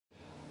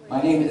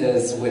My name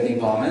is Whitney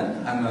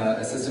Bauman. I'm an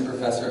assistant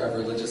professor of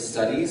religious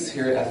studies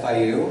here at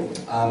FIU.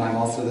 I'm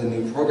also the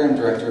new program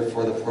director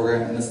for the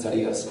program in the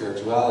study of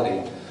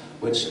spirituality,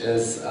 which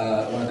is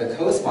one of the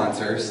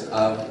co-sponsors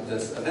of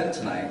this event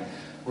tonight.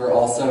 We're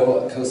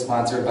also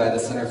co-sponsored by the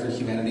Center for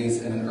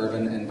Humanities in an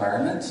Urban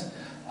Environment,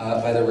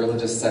 by the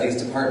Religious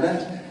Studies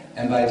Department,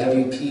 and by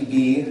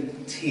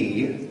WPBT,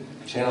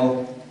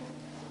 Channel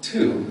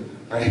 2,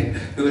 right,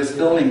 who is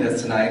filming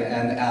this tonight,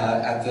 and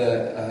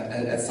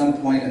at some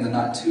point in the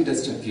not too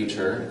distant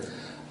future,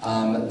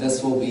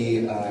 this will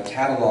be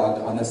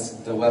cataloged on the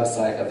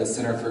website of the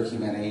Center for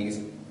Humanities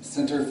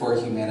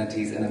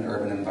in an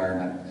Urban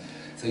Environment.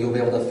 So you'll be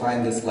able to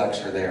find this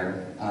lecture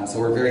there. So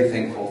we're very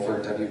thankful for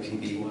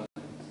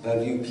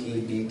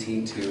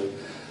WPBT2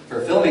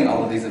 for filming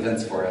all of these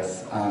events for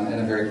us in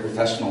a very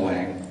professional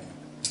way.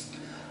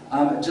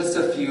 Just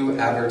a few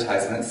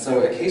advertisements.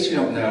 So in case you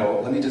don't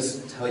know, let me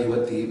just tell you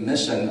what the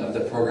mission of the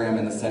program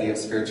in the study of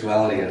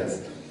spirituality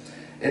is.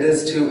 It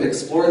is to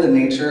explore the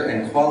nature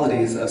and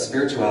qualities of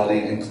spirituality,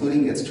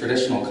 including its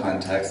traditional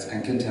context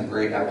and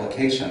contemporary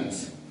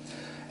applications.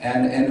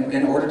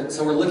 And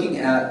so we're looking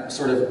at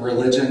sort of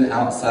religion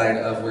outside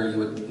of where you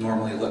would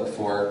normally look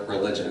for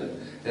religion,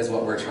 is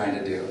what we're trying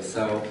to do.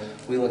 So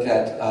we look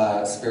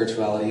at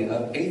spirituality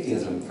of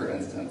atheism, for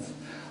instance.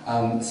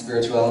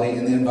 Spirituality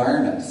in the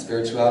environment,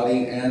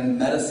 spirituality in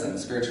medicine,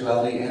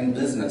 spirituality in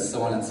business,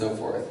 so on and so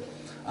forth.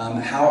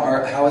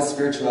 How is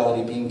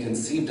spirituality being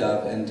conceived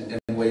of in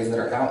ways that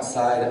are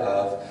outside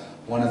of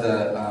one of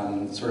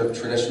the sort of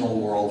traditional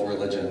world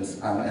religions?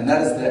 And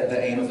that is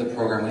the aim of the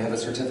program. We have a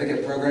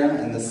certificate program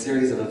and this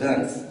series of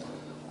events,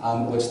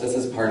 which this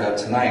is part of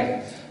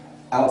tonight.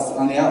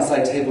 On the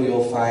outside table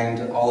you'll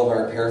find all of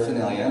our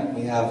paraphernalia.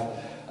 We have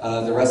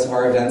the rest of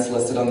our events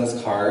listed on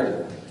this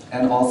card,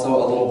 and also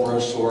a little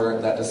brochure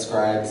that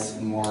describes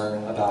more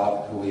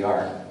about who we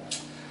are.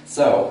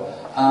 So,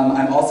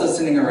 I'm also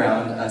sending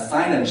around a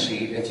sign-in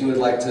sheet if you would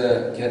like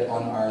to get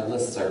on our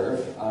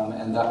listserv,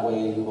 and that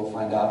way you will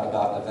find out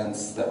about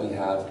events that we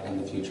have in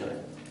the future.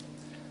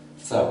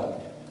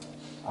 So,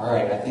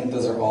 alright, I think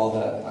those are all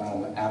the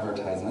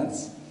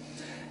advertisements.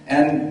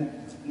 And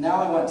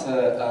now I want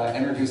to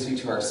introduce you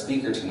to our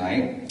speaker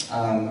tonight,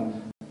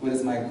 who it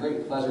is my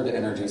great pleasure to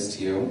introduce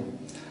to you.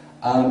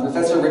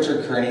 Professor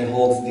Richard Kearney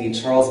holds the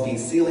Charles B.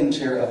 Sealing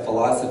Chair of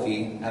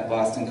Philosophy at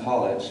Boston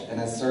College and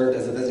has served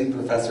as a visiting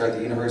professor at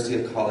the University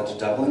of College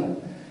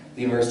Dublin,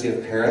 the University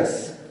of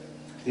Paris,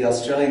 the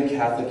Australian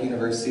Catholic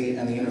University,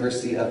 and the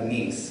University of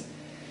Nice.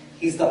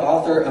 He's the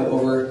author of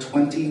over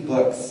 20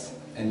 books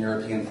in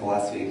European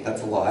philosophy.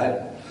 That's a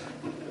lot.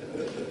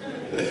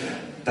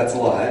 That's a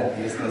lot,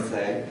 I'm just going to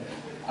say.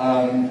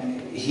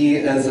 He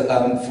is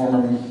a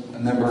former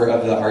member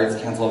of the Arts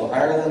Council of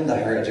Ireland, the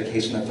Higher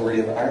Education Authority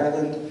of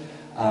Ireland,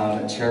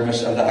 chairman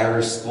of the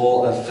Irish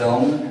School of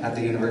Film at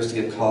the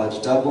University of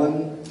College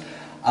Dublin.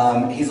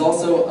 He's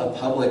also a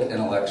public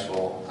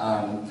intellectual.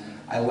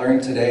 I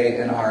learned today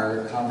in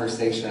our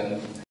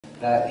conversation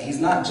that he's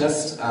not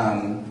just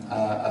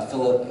a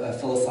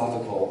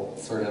philosophical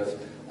sort of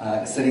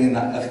sitting in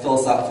a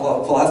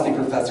philosophy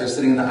professor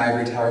sitting in the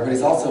ivory tower, but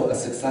he's also a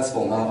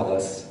successful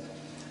novelist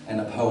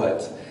and a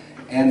poet.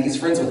 And he's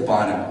friends with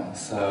Bono,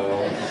 so,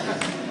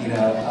 you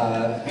know,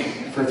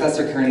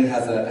 Professor Kearney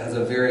has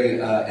a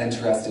very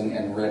interesting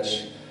and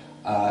rich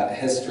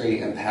history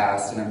and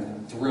past, and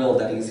I'm thrilled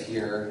that he's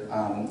here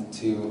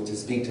to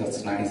speak to us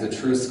tonight. He's a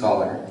true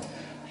scholar,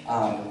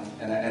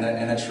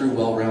 and a true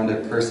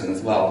well-rounded person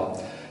as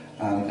well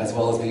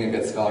as being a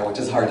good scholar, which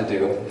is hard to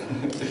do.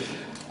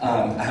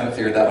 I haven't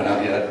figured that one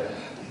out yet.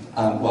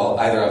 Well,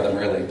 either of them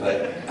really,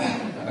 but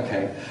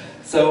okay.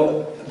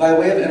 So, by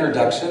way of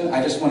introduction,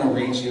 I just want to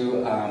read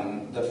you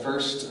the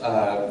first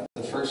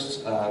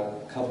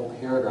couple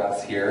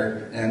paragraphs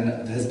here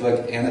in his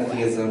book,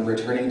 Anatheism,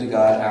 Returning to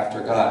God After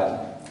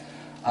God.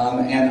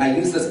 And I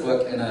use this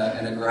book in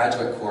a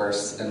graduate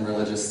course in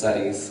religious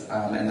studies,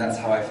 and that's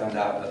how I found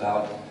out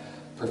about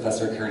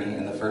Professor Kearney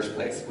in the first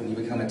place. When you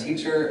become a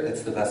teacher,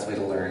 it's the best way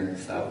to learn.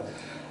 So,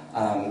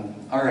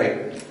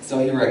 alright, so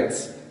he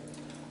writes,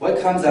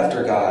 "What comes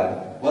after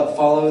God? What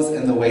follows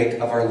in the wake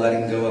of our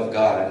letting go of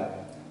God?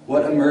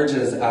 What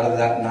emerges out of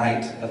that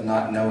night of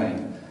not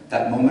knowing,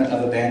 that moment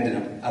of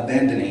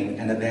abandoning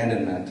and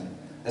abandonment,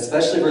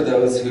 especially for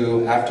those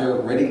who, after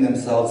ridding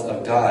themselves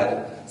of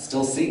God,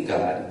 still seek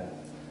God?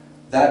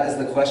 That is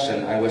the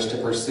question I wish to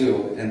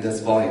pursue in this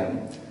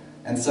volume.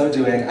 And so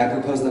doing, I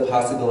propose the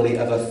possibility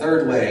of a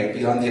third way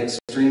beyond the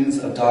extremes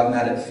of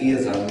dogmatic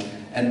theism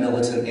and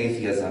militant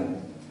atheism,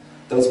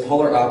 those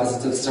polar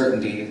opposites of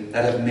certainty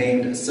that have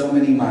maimed so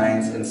many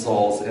minds and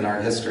souls in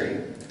our history.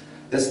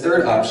 This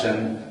third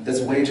option,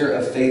 this wager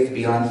of faith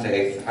beyond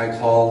faith, I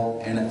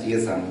call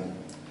anatheism.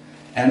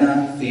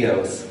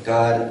 Anatheos,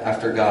 God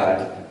after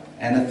God.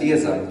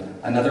 Anatheism,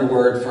 another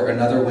word for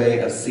another way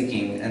of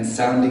seeking and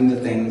sounding the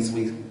things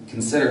we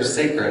consider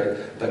sacred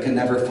but can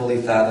never fully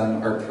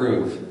fathom or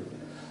prove.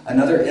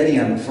 Another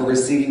idiom for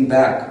receiving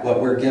back what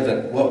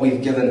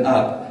we've given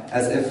up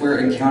as if we're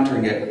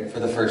encountering it for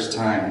the first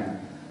time.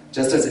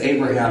 just as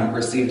Abraham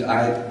received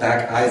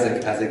back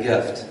Isaac as a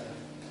gift,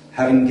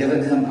 having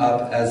given him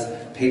up as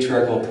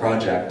patriarchal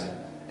project.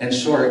 In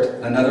short,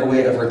 another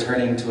way of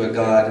returning to a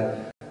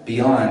God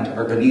beyond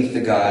or beneath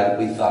the God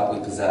we thought we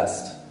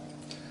possessed.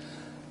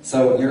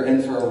 So you're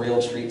in for a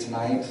real treat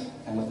tonight,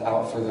 and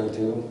without further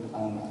ado,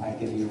 I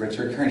give you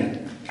Richard Kearney.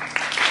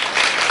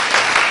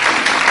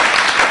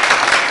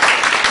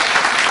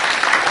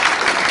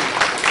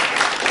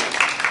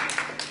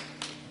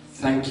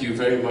 Thank you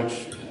very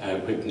much,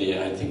 Whitney.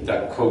 I think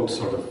that quote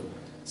sort of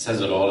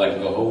says it all. I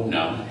can go home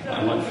now.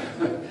 I'm not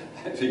sure I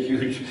have a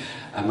huge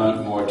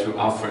amount more to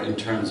offer in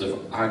terms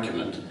of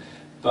argument,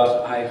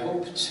 but I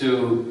hope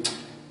to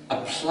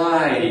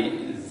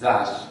apply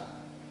that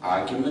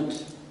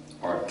argument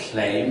or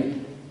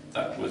claim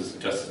that was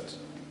just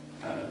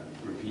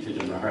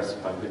repeated and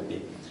rehearsed by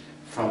Whitney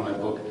from my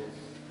book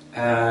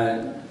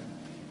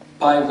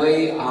by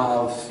way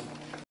of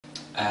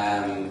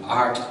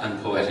art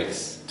and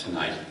poetics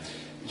tonight.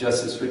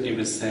 Just as Whitney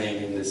was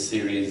saying in this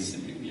series,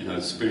 you know,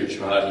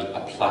 spirituality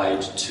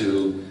applied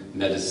to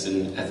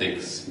medicine,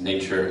 ethics,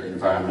 nature,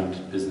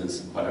 environment,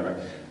 business, whatever.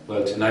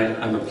 Well, tonight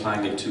I'm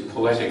applying it to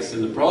poetics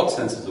in the broad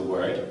sense of the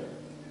word,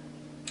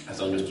 as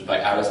understood by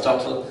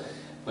Aristotle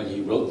when he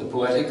wrote the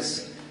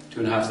Poetics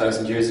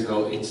 2,500 years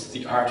ago. It's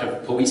the art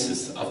of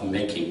poiesis, of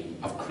making,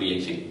 of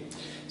creating.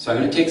 So I'm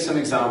going to take some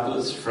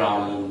examples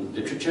from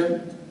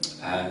literature,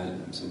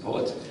 some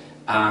poets,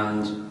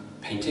 and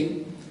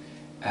painting,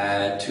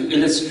 to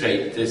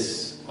illustrate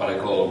this, what I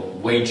call,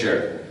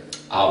 wager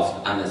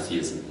of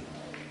anatheism.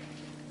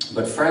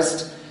 But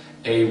first,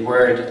 a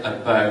word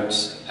about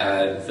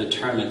the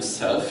term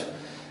itself.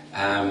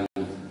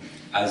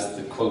 As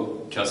the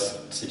quote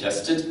just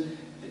suggested,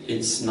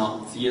 it's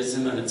not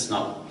theism and it's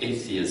not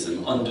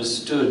atheism,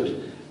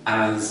 understood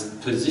as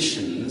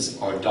positions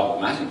or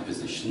dogmatic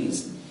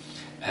positions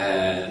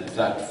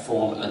that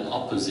form an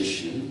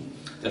opposition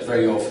that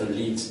very often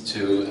leads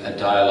to a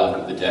dialogue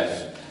of the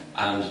deaf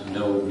and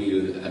no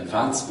real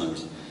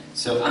advancement.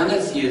 So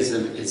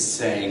anatheism is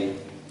saying,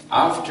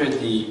 after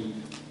the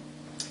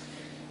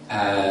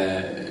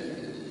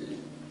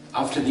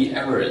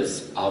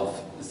errors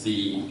of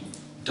the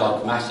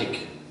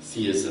dogmatic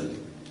theism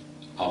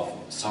of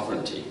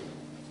sovereignty,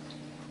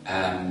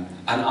 and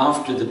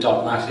after the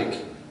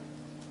dogmatic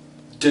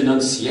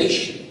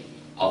denunciation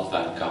of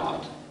that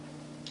God,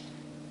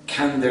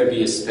 can there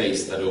be a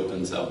space that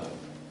opens up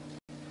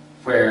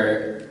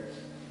where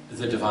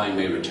the divine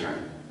may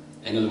return?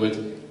 In other words,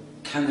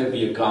 can there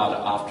be a God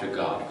after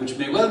God, which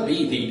may well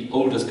be the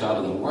oldest God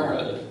in the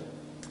world,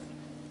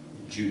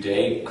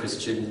 Judaic,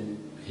 Christian,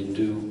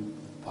 Hindu,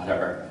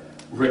 whatever,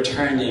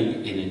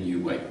 returning in a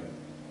new way?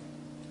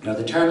 Now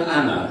the term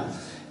ana,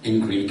 in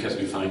Greek, as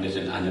we find it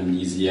in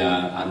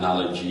anamnesia,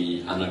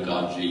 analogy,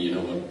 anagogy, you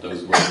know what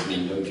those words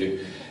mean, don't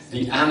you?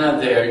 The ana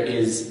there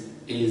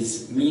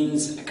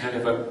means a kind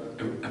of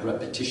a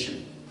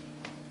repetition.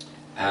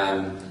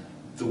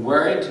 The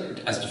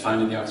word, as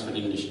defined in the Oxford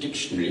English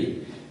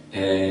Dictionary,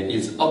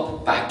 is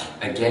up, back,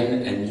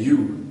 again, and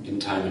new in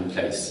time and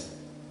place.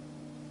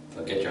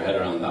 So get your head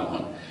around that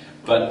one.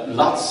 But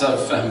lots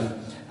of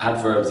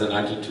adverbs and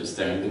adjectives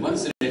there, and the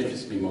ones that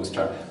interest me most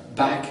are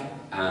back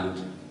and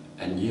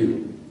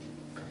new.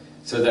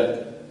 So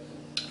that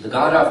the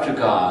God after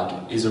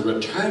God is a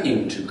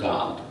returning to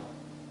God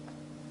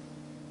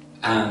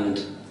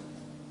and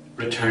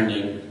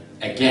returning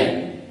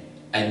again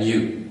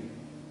anew.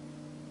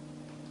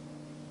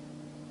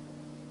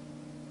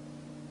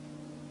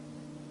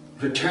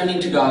 Returning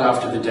to God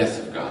after the death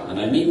of God. And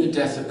I mean the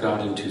death of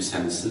God in two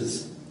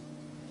senses.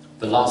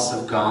 The loss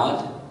of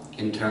God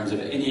in terms of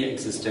any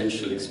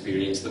existential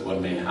experience that one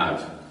may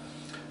have.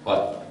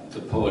 What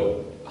the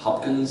poet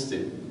Hopkins,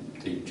 the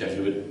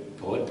Jesuit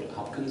poet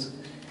Hopkins,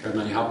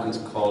 Kearney Hopkins,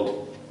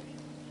 called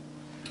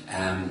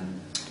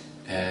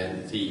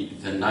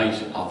the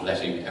night of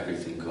letting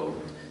everything go.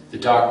 The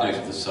dark night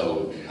of the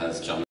soul,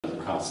 as John of the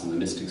Cross and the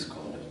mystics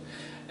called it.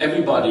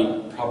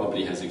 Everybody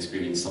probably has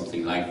experienced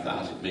something like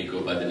that. It may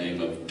go by the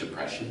name of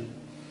depression,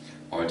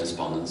 or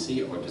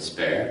despondency, or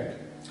despair.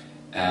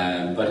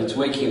 But it's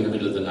waking in the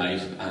middle of the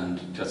night and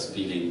just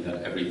feeling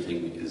that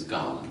everything is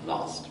gone,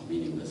 lost,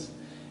 meaningless,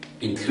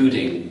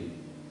 including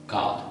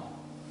God.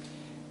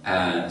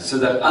 So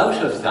that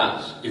out of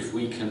that, if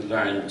we can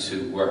learn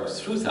to work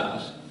through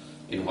that,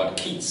 in what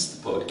Keats,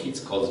 the poet Keats,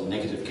 calls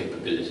negative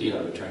capability,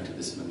 I'll return to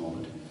this in a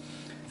moment,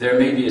 there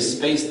may be a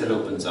space that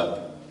opens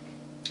up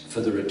for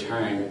the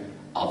return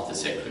of the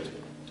sacred,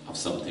 of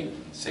something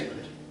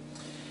sacred.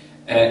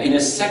 In a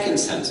second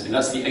sense, I mean,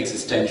 that's the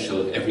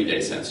existential, everyday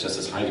sense, just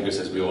as Heidegger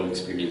says we all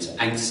experience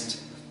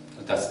angst,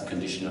 that's the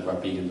condition of our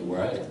being in the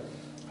world.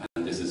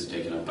 And this is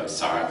taken up by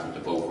Sartre and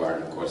de Beauvoir,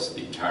 and of course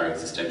the entire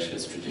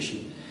existentialist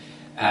tradition.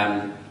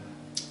 I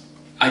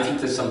think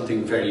there's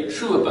something very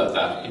true about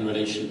that in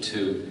relation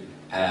to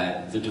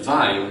the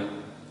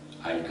divine,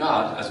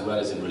 God, as well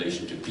as in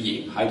relation to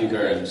being.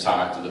 Heidegger and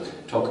Sartre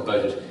talk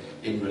about it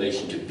in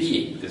relation to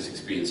being, this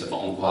experience of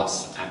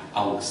angoisse,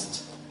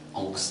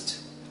 angst,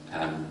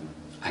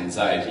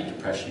 anxiety,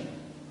 depression,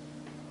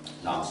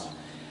 loss.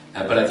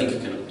 but I think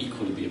it can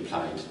equally be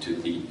applied to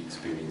the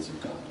experience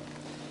of God.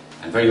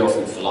 And very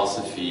often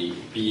philosophy,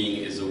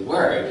 being is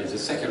a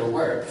secular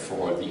word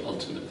for the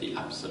ultimate, the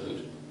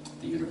absolute,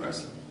 the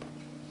universal,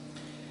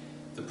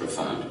 the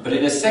profound. But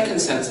in a second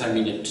sense I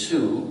mean it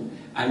too,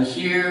 and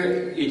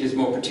here it is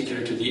more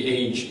particular to the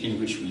age in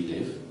which we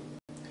live.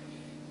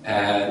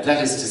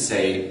 That is to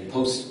say,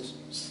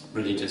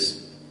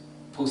 post-religious,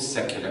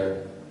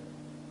 post-secular,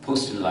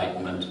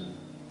 post-Enlightenment,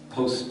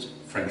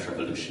 post-French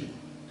Revolution,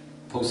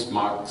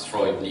 post-Marx,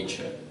 Freud,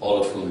 Nietzsche,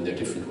 all of whom in their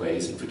different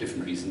ways and for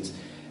different reasons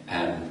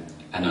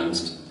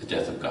announced the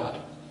death of God.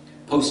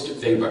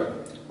 Post-Weber,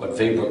 what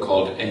Weber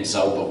called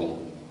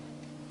Entzauberung,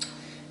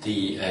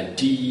 the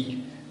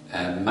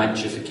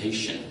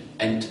de-magification,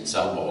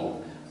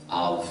 Entzauberung,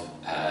 of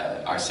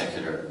our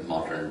secular,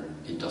 modern,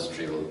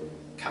 industrial,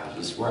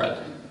 capitalist world,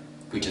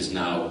 which is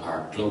now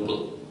our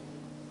global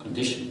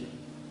condition.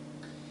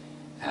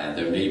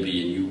 There may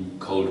be a new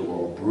Cold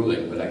War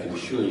brewing, but I can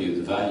assure you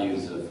the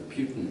values of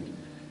Putin,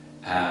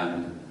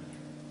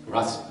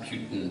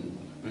 Rasputin,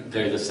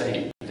 they're the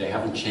same. They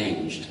haven't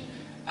changed.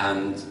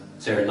 And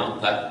they're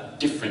not that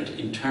different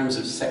in terms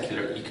of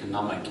secular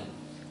economic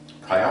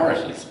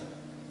priorities.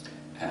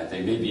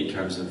 They may be in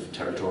terms of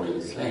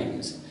territorial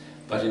claims,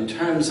 but in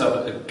terms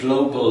of a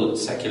global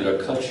secular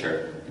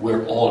culture,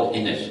 we're all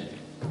in it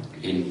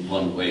in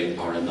one way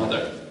or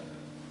another.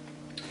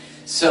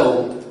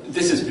 So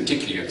this is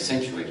particularly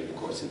accentuated, of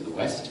course, in the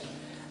West,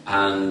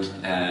 and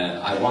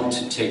I want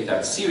to take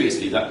that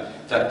seriously,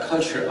 that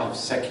culture of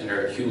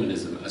secular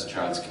humanism, as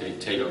Charles K.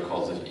 Taylor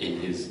calls it in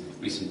his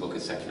recent book, A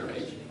Secular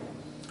Age.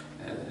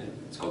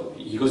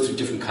 He goes through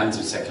different kinds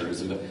of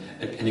secularism, but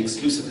an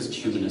exclusivist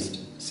humanist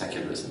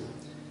secularism,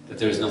 that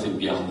there is nothing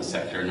beyond the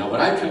secular. Now,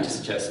 what I'm trying to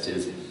suggest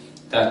is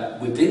that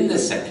within the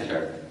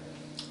secular,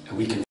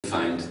 we can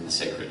find the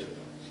sacred.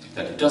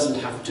 That it doesn't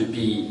have to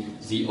be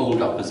the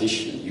old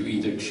opposition. You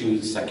either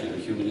choose secular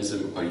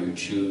humanism or you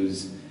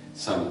choose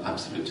some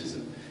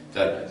absolutism.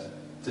 That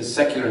the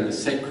secular and the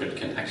sacred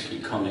can actually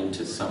come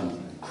into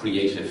some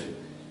creative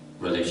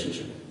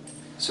relationship.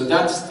 So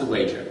that's the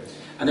wager.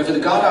 And therefore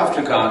the God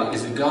after God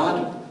is a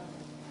God,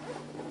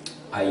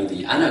 i.e.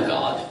 the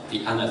ana-God,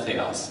 the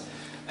anatheos,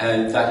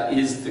 that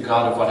is the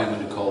God of what I'm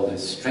going to call the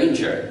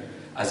stranger,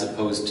 as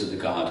opposed to the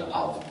God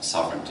of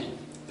sovereignty,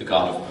 the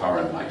God of power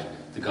and might,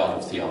 the God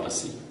of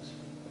theodicy.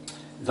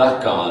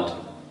 That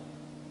God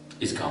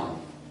is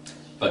gone.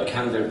 But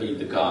can there be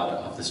the God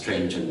of the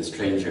strange and the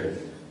stranger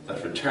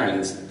that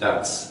returns?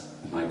 That's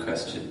my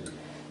question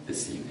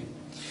this evening.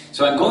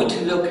 So I'm going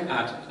to look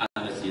at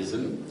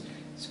anatheism,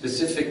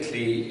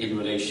 specifically in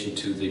relation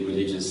to the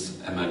religious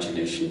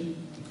imagination,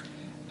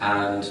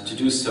 and to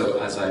do so,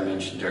 as I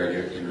mentioned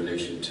earlier, in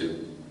relation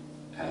to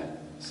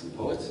some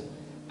poets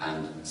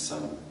and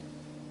some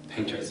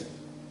painters.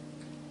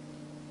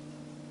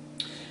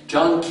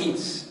 John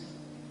Keats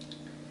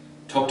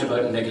talked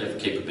about negative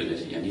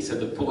capability, and he said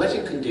the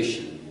poetic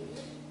condition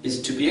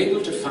is to be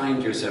able to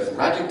find yourself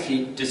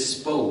radically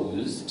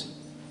disposed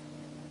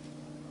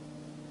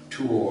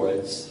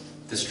towards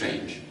the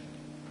strange.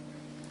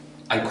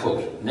 I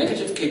quote,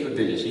 "Negative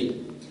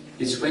capability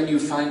is when you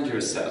find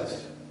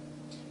yourself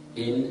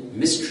in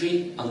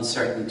mystery,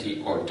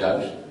 uncertainty, or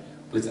doubt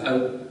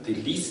without the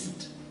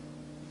least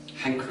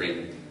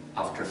hankering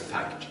after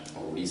fact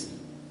or reason."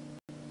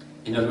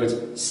 In other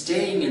words,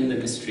 staying in the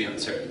mystery,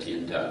 uncertainty,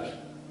 and doubt.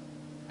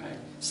 Right?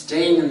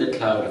 Staying in the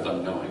cloud of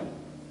unknowing,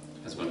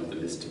 as one of the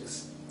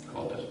mystics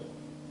called it.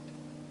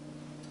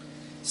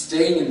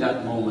 Staying in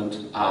that moment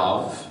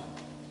of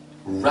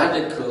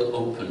radical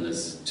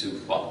openness to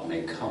what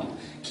may come.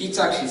 Keats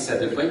actually said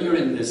that when you're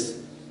in this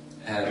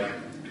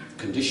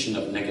condition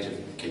of negative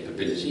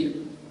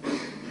capability,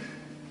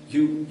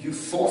 you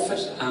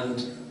forfeit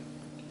and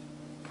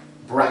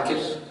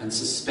bracket and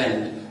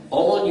suspend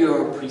all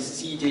your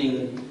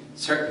preceding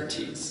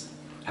certainties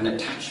and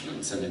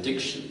attachments and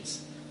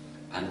addictions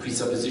and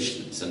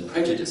presuppositions and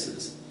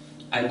prejudices,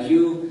 and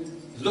you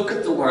look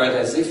at the world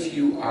as if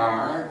you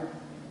are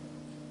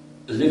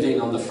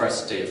living on the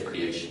first day of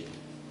creation.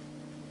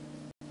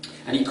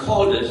 And he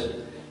called it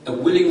a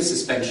willing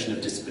suspension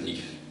of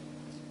disbelief.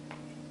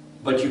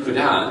 But you could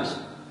add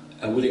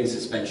a willing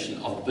suspension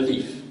of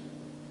belief.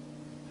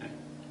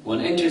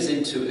 One enters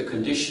into a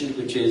condition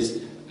which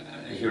is,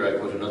 here I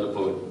quote another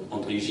poet,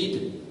 André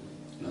Gide,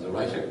 another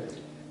writer,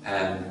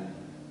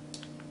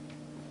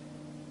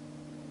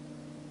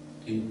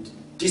 une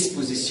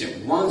disposition,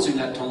 moins une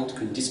attente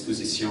qu'une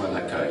disposition à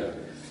l'accueil.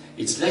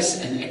 It's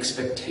less an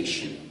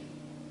expectation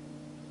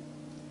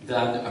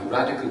than a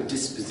radical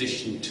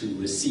disposition to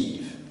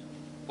receive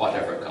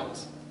whatever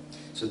comes.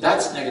 So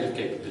that's negative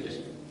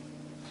capability.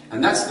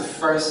 And that's the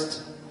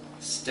first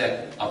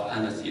step of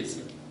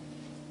anatheism.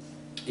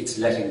 It's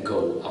letting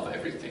go of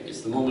everything.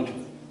 It's the moment of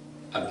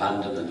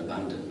abandon and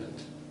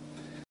abandonment.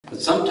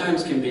 But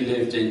sometimes can be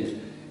lived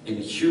in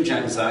huge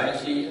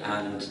anxiety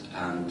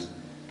and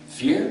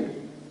fear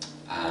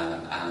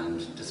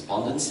and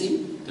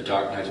despondency, the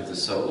dark night of the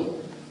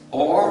soul,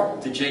 or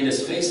the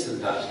Janus face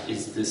of that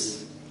is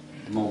this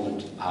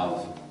moment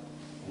of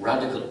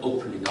radical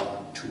opening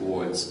up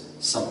towards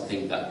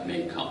something that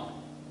may come.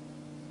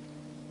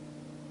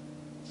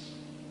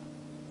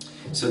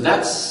 So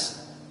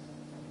that's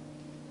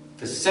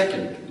the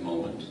second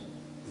moment,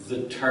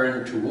 the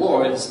turn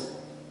towards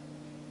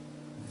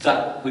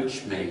that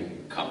which may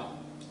come,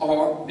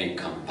 or may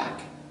come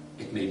back.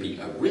 It may be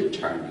a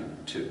returning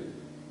to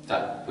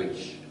that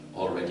which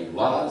already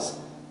was,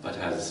 but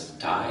has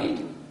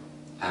died,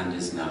 and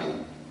is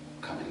now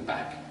coming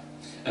back.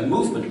 A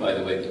movement, by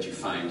the way, that you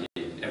find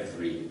in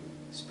every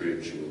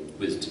spiritual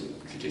wisdom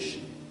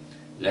tradition.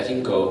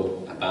 Letting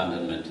go,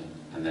 abandonment,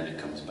 and then it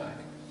comes back.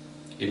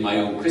 In my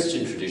own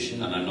Christian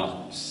tradition, and I'm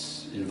not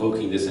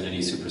invoking this in any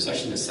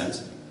supersessionist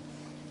sense,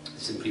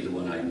 simply the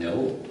one I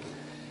know,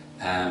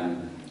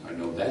 or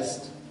know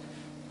best,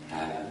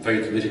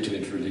 very committed to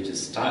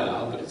interreligious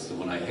dialogue, but it's the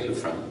one I hail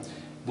from.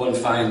 One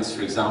finds,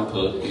 for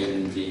example,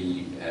 in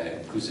the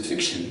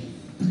crucifixion,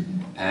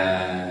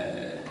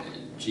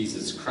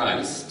 Jesus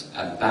Christ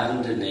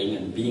abandoning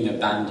and being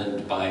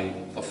abandoned by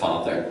the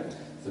Father,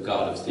 the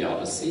God of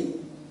theodicy,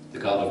 the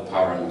God of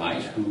power and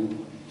might,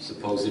 who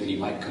supposedly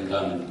might come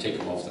down and take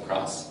him off the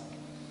cross.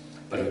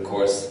 But of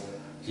course,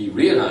 he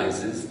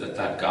realizes that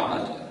that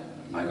God,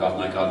 my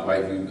God, why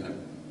have you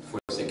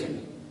forsaken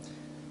me?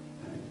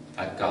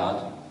 That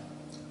God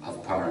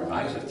of power and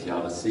might, of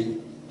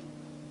theodicy,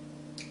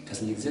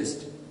 doesn't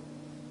exist.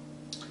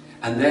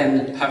 And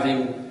then,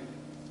 having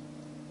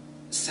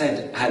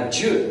said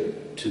adieu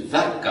to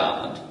that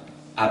God,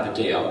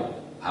 abdeo,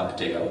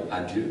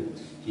 adieu,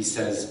 he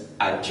says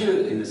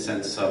adieu in the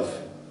sense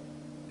of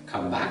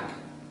come back,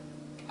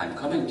 I'm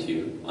coming to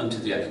you, unto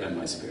thee I commend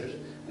my spirit.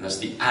 And that's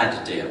the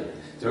ad deum.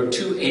 There are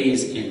two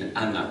A's in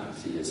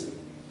anatheism.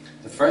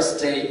 The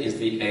first A is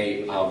the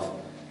A of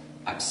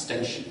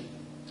abstention,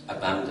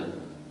 abandon.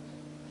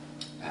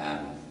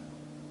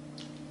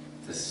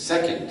 The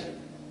second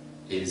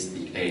is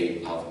the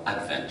A of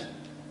advent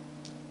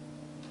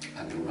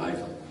and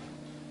arrival.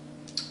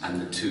 And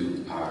the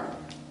two are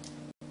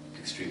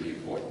extremely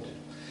important.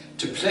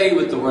 To play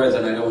with the words,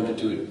 and I don't want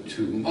to do it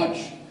too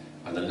much,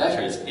 on the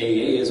letters,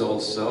 AA is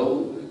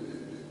also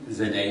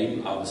the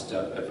name of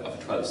a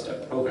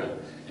 12-step program,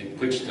 in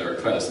which there are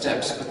 12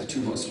 steps, but the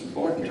two most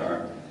important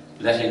are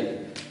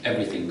letting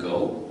everything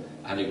go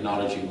and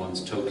acknowledging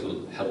one's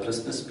total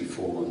helplessness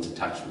before one's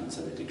attachments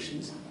and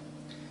addictions.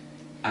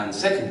 And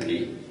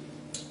secondly,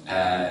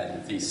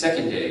 the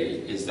second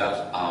A is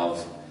that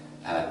of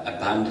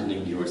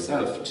abandoning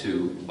yourself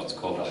to what's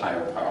called a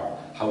higher power,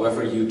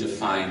 however you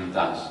define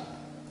that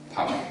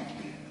power.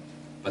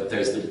 But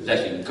there's the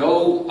letting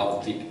go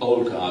of the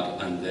old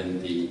God and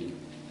then the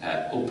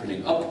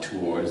opening up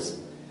towards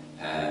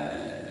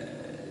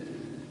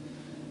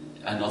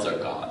another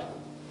God.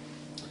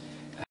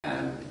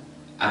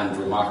 And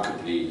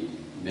remarkably,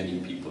 many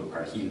people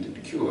are healed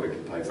and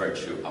cured by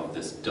virtue of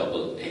this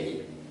double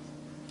A.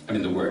 I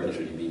mean, the word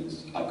literally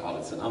means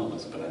Alcoholics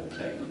Anonymous, but I'm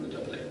playing on the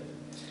double A.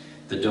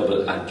 The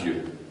double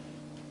adieu.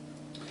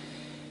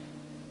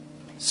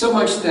 So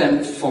much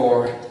then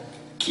for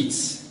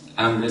Keats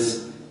and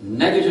this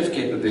negative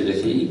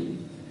capability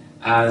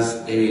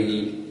as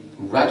a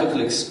radical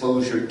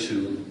exposure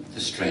to the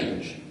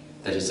strange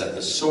that is at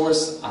the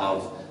source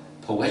of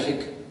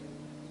poetic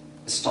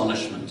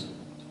astonishment,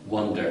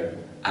 wonder,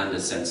 and a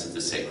sense of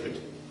the sacred.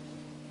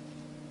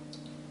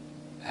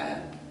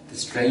 The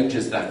strange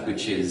is that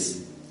which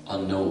is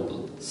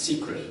unknowable,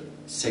 secret,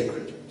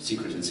 sacred.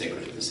 Secret and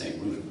sacred are the same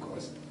root, of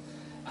course.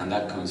 And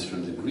that comes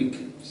from the Greek.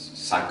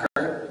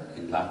 Sacer,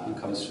 in Latin,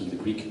 comes from the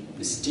Greek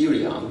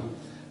mysterion,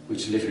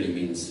 which literally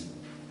means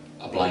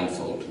a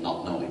blindfold,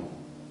 not knowing.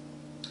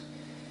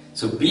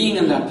 So being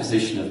in that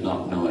position of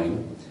not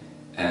knowing,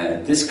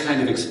 this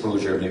kind of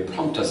exposure may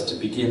prompt us to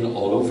begin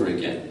all over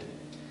again,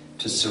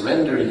 to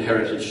surrender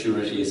inherited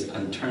sureties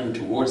and turn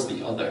towards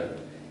the other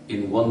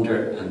in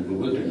wonder and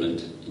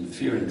bewilderment, in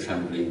fear and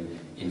trembling,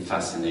 in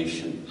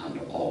fascination and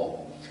awe.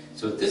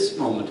 So at this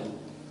moment,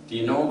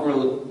 the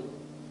inaugural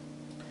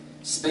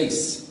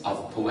space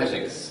of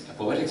poetics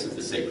of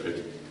the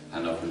sacred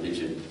and of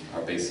religion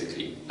are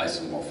basically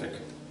isomorphic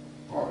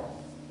or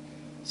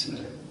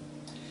similar.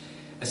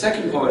 A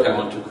second poet I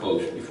want to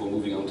quote before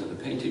moving on to the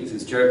paintings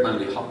is Gerard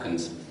Manley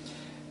Hopkins,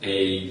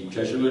 a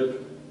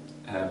Jesuit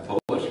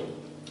poet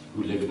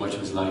who lived much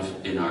of his life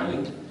in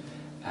Ireland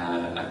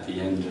at the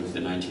end of the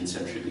 19th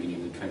century,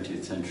 beginning of the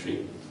 20th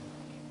century.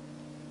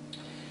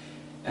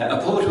 A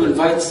poet who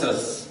invites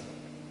us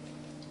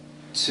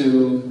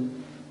to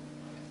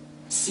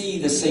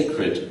see the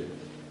sacred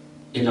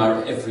in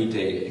our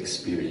everyday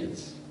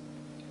experience.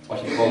 What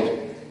he called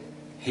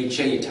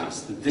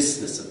heicheitas, the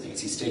thisness of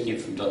things. He's taking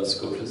it from Duns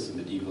Scotus, a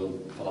medieval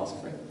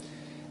philosopher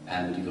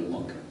and medieval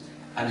monk.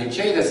 And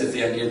heicheitas is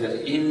the idea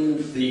that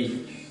in the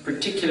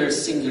particular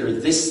singular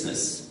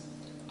thisness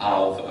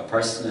of a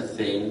person, a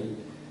thing,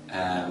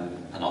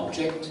 an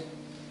object,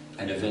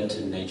 an event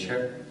in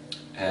nature,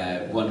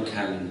 one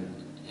can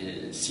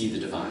see the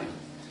divine.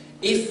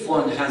 If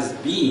one has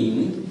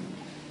been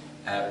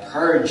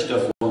purged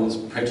of one's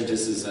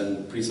prejudices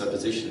and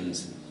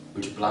presuppositions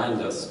which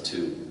blind us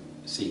to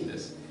seeing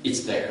this,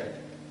 it's there.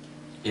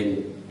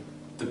 in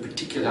the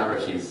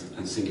particularities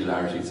and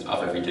singularities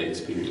of everyday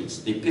experience,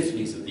 the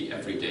epiphanies of the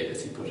everyday,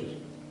 as he put it.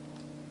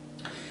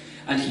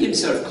 And he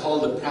himself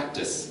called the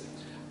practice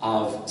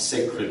of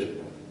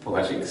sacred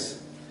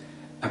poetics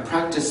a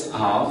practice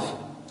of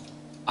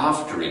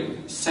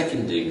aftering,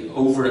 seconding,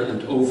 over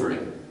and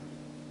overing,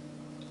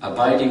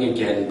 abiding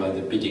again by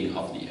the bidding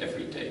of the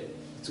everyday.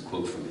 It's a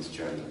quote from his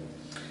journal.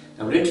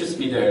 Now what interests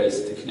me there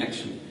is the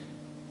connection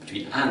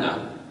between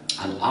ana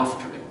and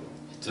aftering.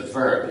 It's a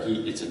verb,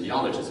 it's a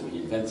neologism, he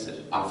invents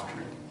it,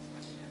 aftering,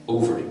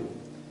 overing,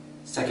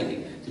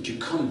 seconding, that you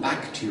come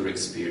back to your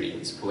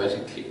experience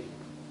poetically.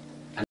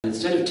 And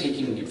instead of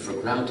taking it for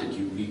granted,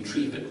 you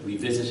retrieve it,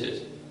 revisit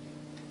it,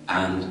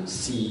 and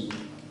see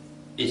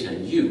it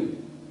anew.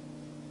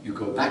 You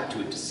go back to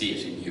it to see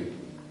it anew.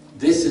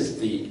 This is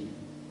the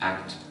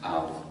act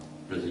of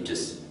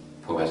religious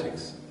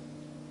poetics.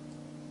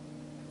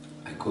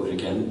 I quote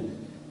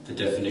again the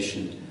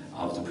definition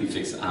of the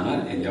prefix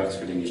ana in the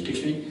Oxford English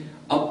Dictionary: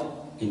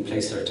 up in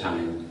place or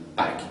time,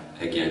 back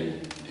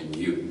again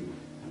anew.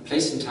 And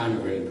place and time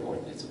are very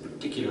important. It's a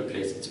particular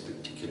place, it's a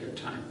particular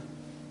time.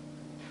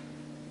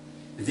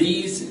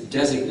 These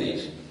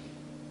designate,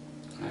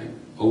 right,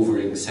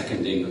 overing,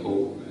 seconding,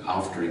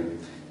 aftering,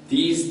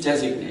 these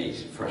designate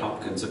for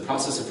Hopkins a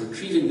process of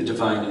retrieving the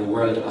divine in a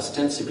world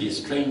ostensibly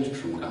estranged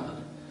from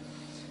God,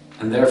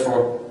 and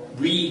therefore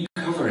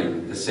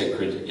recovering the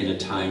sacred in a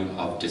time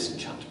of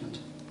disenchantment.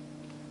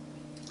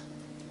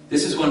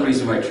 This is one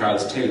reason why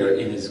Charles Taylor,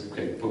 in his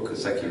great book, A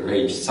Secular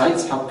Age,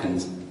 cites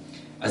Hopkins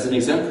as an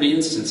exemplary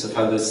instance of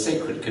how the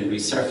sacred can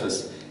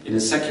resurface in a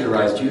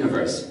secularized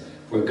universe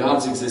where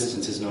God's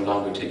existence is no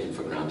longer taken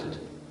for granted.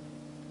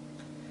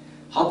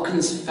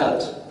 Hopkins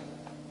felt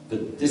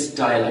that this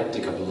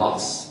dialectic of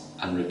loss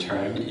and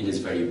return in his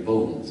very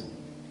bones.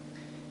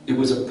 It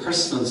was a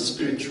personal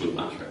spiritual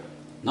matter,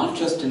 not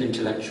just an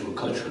intellectual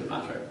cultural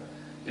matter.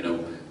 You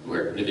know,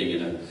 we're living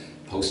in a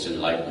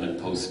post-Enlightenment,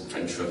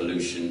 post-French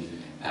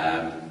Revolution,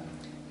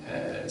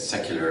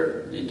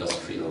 secular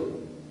industrial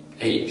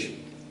age.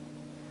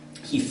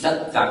 He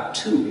felt that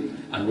too,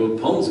 and wrote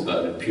poems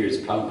about it, Piers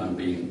Plowman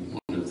being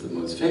one of the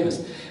most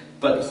famous.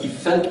 But he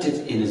felt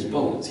it in his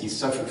bones. He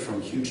suffered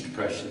from huge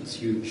depressions,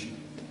 huge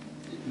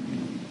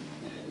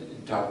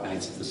dark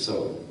nights of the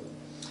soul.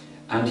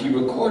 And he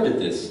recorded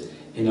this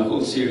in a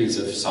whole series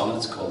of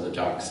sonnets called the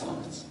Dark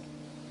Sonnets.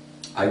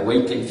 I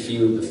wake and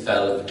feel the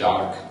fell of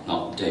dark,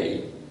 not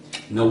day.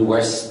 No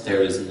worse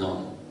there is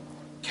none.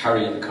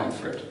 Carrying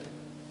comfort.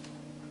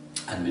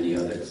 And many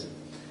others.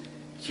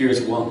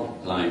 Here's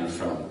one line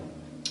from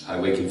I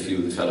wake and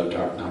feel the fell of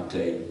dark, not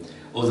day.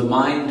 Oh, the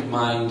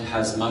mind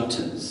has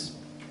mountains.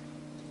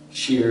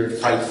 Sheer,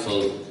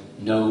 frightful,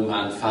 no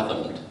man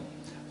fathomed.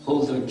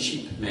 Hold them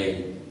cheap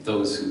may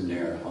those who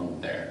ne'er hung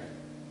there.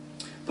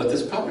 But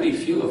there's probably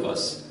few of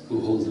us who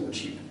hold them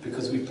cheap,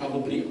 because we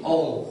probably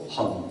all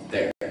hung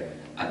there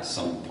at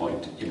some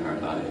point in our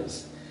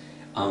lives,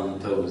 on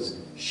those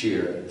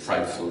sheer,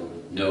 frightful,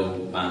 no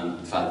man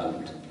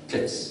fathomed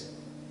cliffs,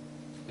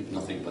 with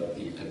nothing but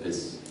the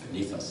abyss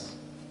beneath us.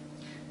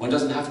 One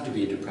doesn't have to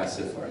be a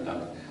depressive or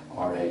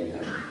a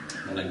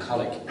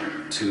melancholic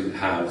to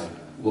have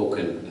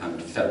woken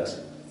and felt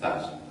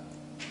that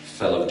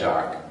fell of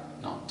dark,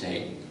 not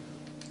day.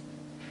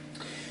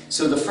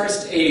 So the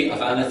first A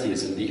of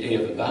anatheism, the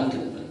A of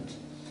abandonment,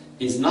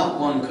 is not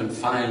one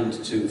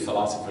confined to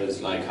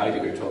philosophers like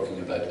Heidegger talking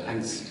about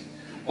angst,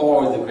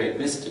 or the great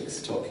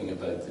mystics talking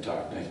about the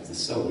dark night of the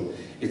soul.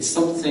 It's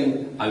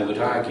something, I would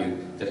argue,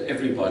 that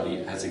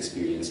everybody has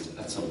experienced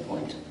at some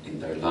point in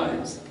their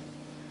lives.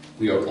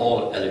 We are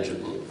all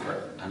eligible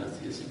for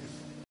anatheism.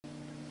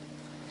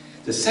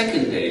 The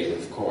second A,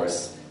 of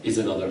course, is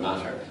another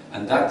matter,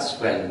 and that's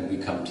when we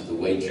come to the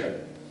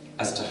wager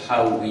as to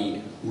how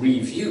we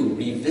review,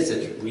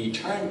 revisit,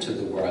 return to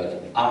the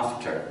world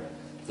after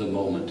the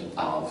moment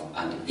of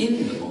and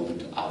in the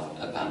moment of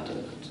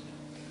abandonment.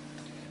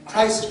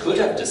 Christ could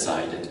have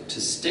decided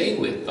to stay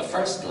with the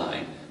first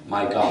line,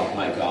 my God,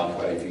 why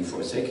have you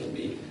forsaken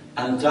me,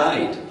 and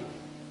died,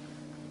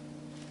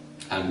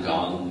 and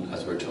gone,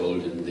 as we're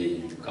told in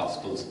the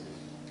Gospels,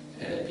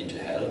 into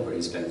hell, where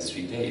he spends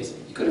 3 days.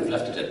 He could have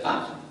left it at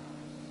that.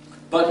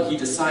 But he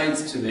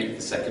decides to make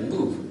the second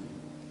move,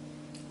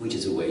 which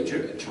is a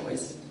wager, a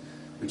choice,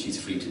 which he's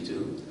free to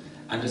do,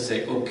 and to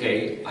say,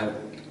 okay,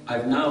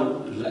 I've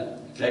now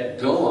let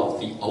go of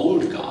the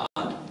old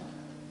God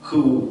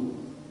who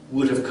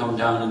would have come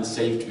down and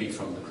saved me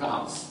from the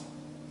cross,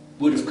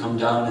 would have come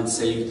down and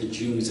saved the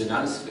Jews in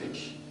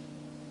Auschwitz.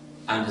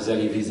 And as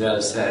Elie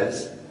Wiesel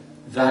says,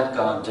 that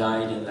God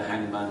died in the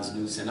hangman's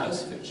noose in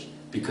Auschwitz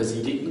because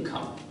he didn't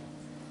come.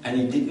 And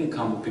he didn't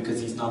come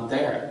because he's not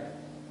there.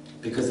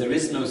 Because there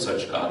is no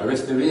such God, or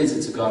if there is,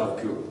 it's a God of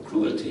pure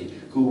cruelty,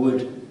 who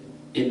would,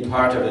 in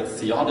part of a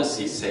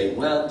theodicy, say,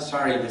 well,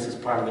 sorry, this is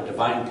part of a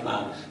divine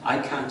plan, I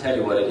can't tell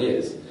you what it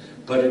is,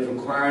 but it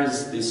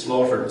requires the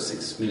slaughter of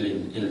 6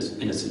 million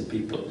innocent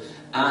people,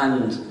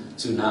 and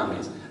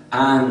tsunamis,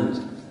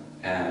 and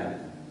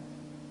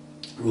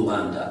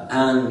Rwanda,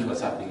 and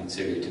what's happening in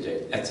Syria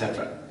today,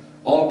 etc.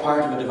 All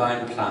part of a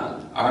divine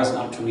plan, ours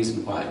not to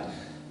reason why.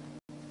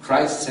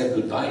 Christ said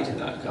goodbye to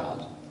that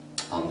God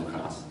on the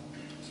cross,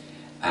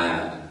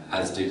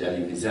 as did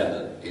Elie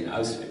Wiesel in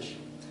Auschwitz.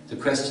 The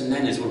question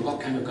then is, well,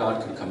 what kind of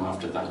God can come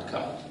after that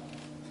God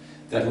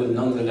that will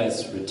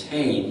nonetheless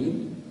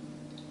retain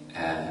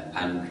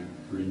and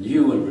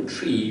renew and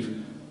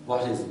retrieve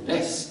what is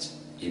best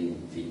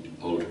in the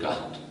old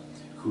God,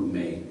 who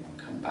may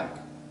come back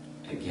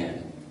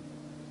again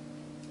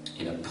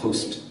in a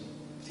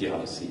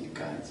post-theodicy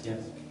guise? Yes?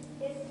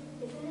 Isn't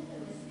it a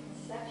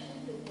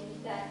misconception to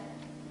think that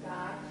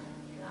God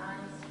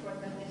plans for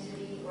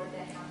felicity or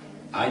that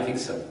happiness? I think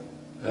so.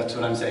 That's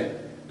what I'm saying.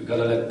 We've got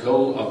to let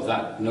go of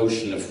that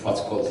notion of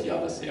what's called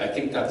theodicy. I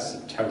think that's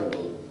a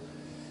terrible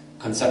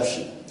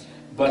conception.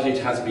 But it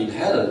has been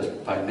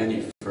held by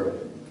many for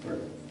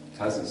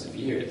thousands of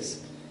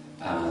years.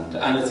 And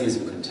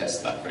atheism contests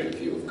that very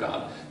view of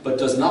God, but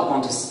does not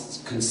want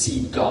to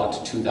concede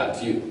God to that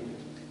view.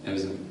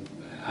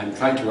 I'm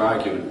trying to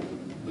argue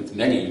with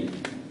many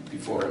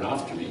before and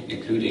after me,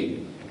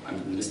 including,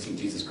 I'm listing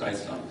Jesus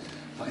Christ on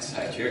my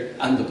side here,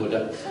 and the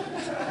Buddha,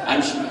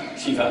 and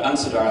Shiva, and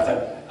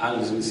Siddhartha,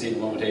 and as we'll see in a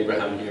moment,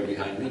 Abraham here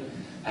behind me.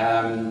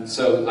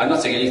 So I'm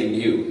not saying anything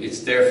new, it's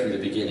there from the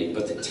beginning,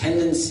 but the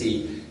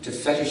tendency to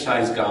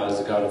fetishize God as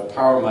a God of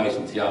power, might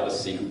and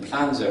theodicy, who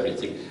plans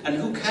everything, and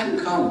who can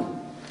come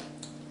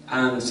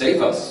and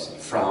save us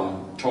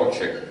from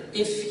torture,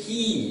 if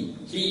he,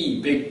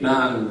 big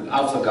man,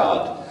 Alpha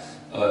God,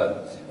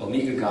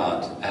 Omega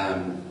God,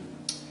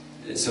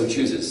 so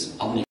chooses,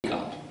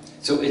 Omni-God.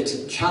 So it's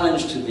a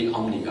challenge to the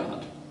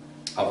Omni-God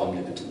of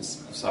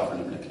omnipotence, of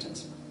sovereign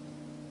omnipotence.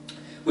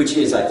 Which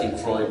is, I think,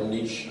 Freud and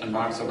Nietzsche and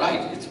Marx are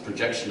right, it's a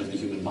projection of the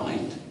human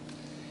mind.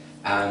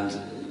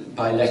 And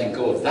by letting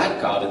go of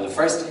that God, in the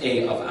first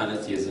A of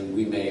atheism,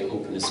 we may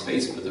open a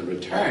space for the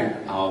return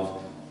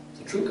of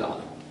the true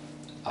God,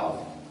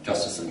 of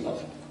justice and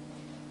love.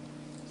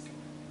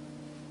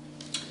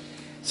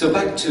 So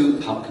back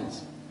to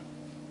Hopkins.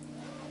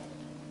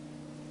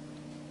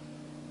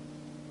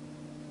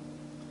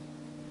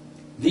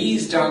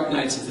 These dark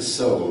nights of the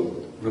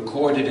soul,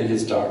 recorded in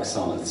his dark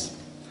sonnets,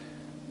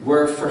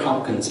 were for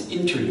Hopkins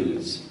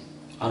interludes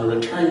on a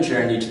return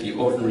journey to the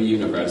ordinary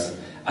universe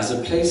as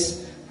a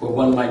place where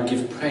one might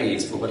give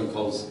praise for what he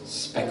calls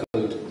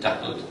speckled,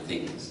 dappled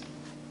things.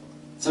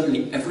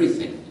 Suddenly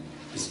everything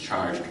is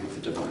charged with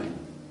the divine.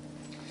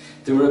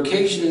 There were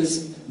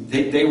occasions,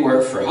 they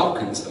were for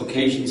Hopkins,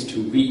 occasions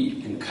to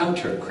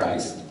re-encounter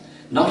Christ,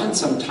 not in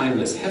some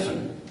timeless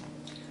heaven,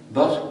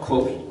 but,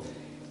 quote,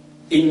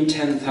 in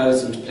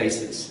 10,000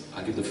 places.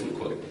 I'll give the full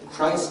quote.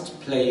 Christ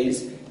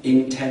plays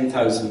in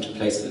 10,000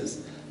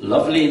 places,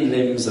 lovely in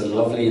limbs and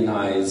lovely in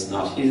eyes,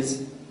 not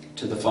his,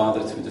 to the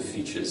Father through the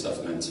features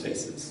of men's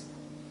faces.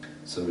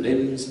 So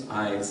limbs,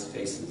 eyes,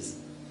 faces,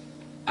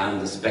 and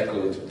the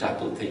speckled,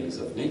 dappled things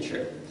of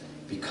nature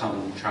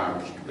become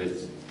charged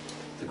with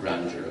the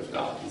grandeur of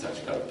God. He's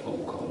actually got a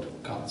poem called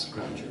God's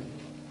Grandeur.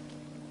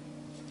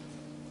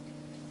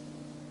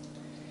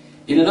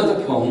 In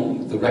another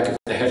poem, The Wreck of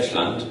the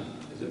Herschland,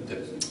 the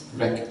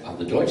Wreck of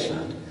the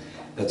Deutschland,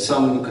 that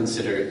some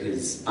consider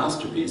his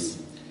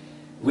masterpiece,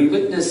 we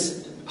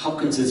witness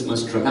Hopkins's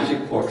most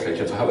dramatic portrait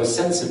of how a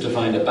sense of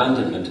divine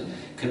abandonment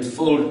can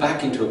fold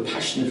back into a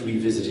passionate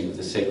revisiting of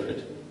the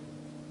sacred.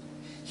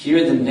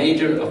 Here the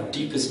nadir of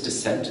deepest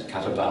descent,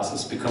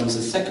 katabasis, becomes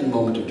a second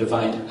moment of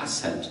divine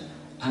ascent,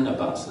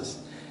 anabasis,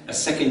 a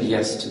second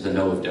yes to the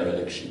no of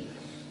dereliction.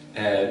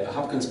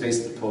 Hopkins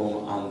based the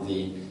poem on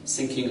the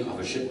sinking of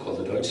a ship called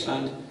the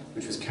Deutschland,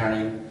 which was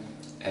carrying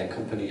a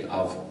company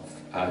of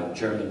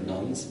German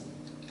nuns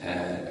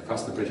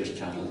across the British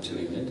Channel to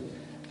England,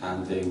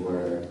 and they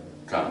were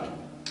drowned.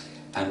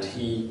 And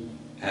he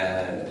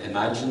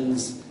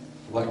imagines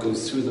what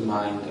goes through the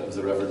mind of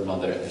the Reverend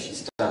Mother as she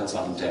stands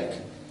on deck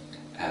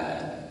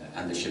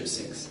and the ship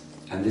sinks.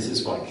 And this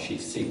is what she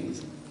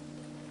sings.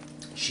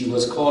 She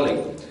was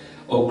calling,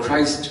 "O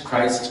Christ,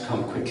 Christ,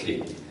 come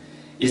quickly.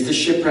 Is the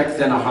shipwreck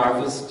then a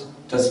harvest?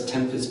 Does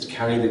tempest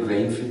carry the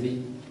grain for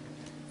thee?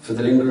 For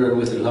the lingerer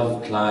with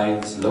love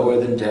glides, lower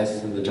than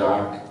death in the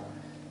dark,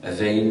 a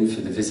vein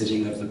for the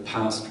visiting of the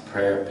past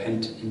prayer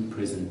pent in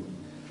prison,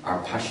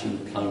 our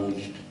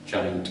passion-plunged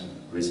giant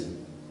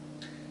risen."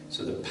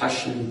 So the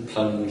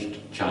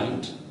passion-plunged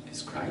giant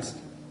is Christ,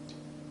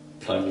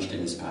 plunged in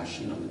his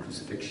passion on the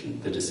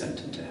crucifixion, the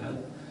descent into hell,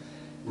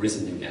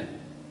 risen again.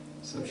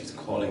 So she's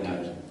calling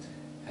out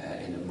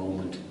in a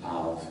moment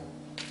of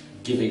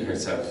giving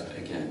herself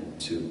again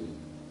to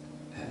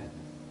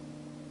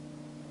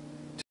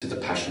the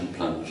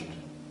passion-plunged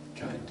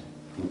giant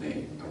who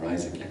may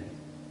arise again.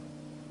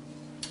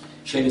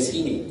 Seamus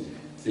Heaney,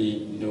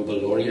 the Nobel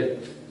laureate,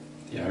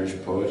 the Irish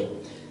poet,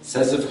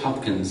 says of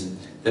Hopkins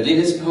that in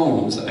his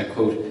poems, I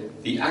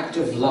quote, "The act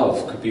of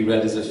love could be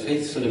read as a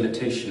faithful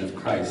imitation of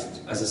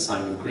Christ as a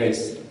sign of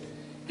grace,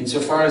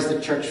 insofar as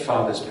the Church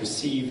Fathers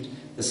perceived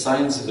the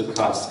signs of the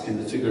cross in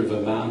the figure of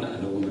a man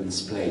and a woman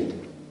displayed."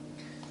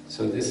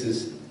 So this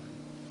is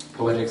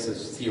poetics of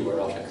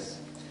theoerotics,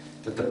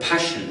 that the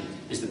passion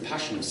is the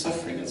passion of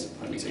suffering, as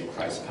when we say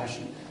Christ's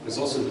passion, but it's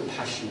also the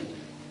passion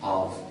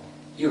of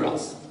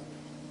Eros.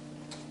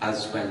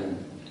 As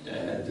when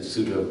the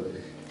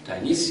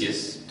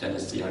pseudo-Dionysius,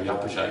 Denis the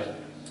Areopagite,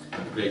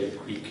 the great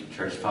Greek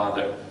church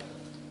father,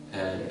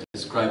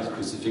 describes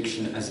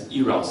crucifixion as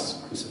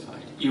Eros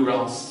crucified.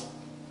 Eros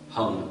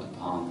hung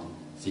upon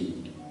the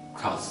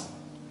cross.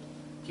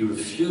 He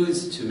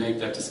refused to make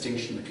that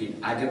distinction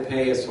between agape,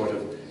 a sort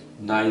of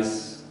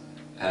nice,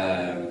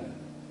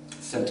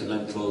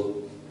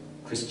 sentimental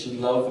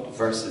Christian love,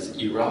 versus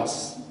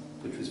eros,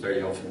 which was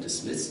very often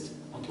dismissed,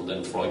 until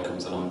then Freud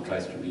comes along and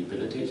tries to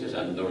rehabilitate it,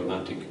 and the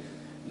romantic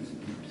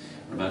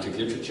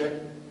literature,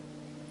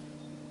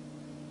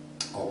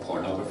 or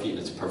pornography in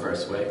its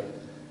perverse way.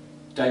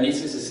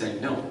 Dionysius is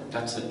saying, no,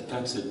 that's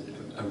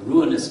a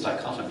ruinous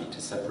dichotomy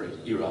to separate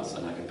eros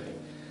and agape,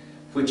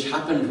 which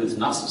happened with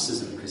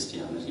Gnosticism in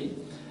Christianity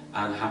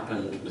and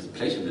happened with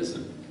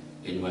Platonism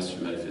in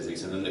Western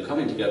metaphysics. And then the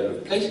coming together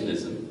of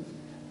Platonism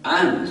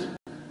and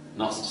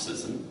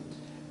Gnosticism,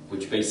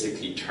 which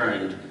basically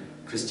turned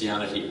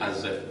Christianity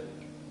as a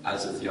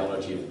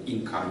theology of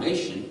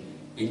incarnation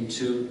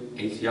into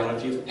a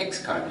theology of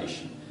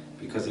excarnation,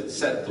 because it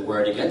set the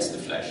word against the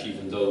flesh,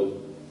 even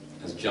though,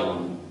 as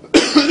John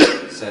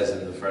says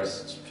in the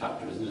first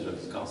chapter, isn't it, of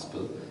his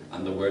Gospel,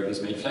 and the Word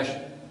was made flesh.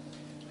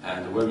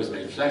 And the Word was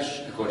made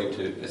flesh, according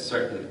to a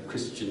certain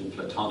Christian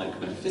Platonic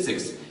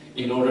metaphysics,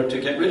 in order to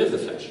get rid of the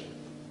flesh,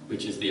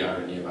 which is the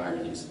irony of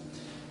ironies,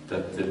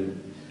 that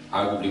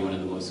arguably one of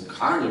the most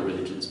carnal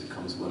religions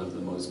becomes one of the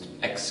most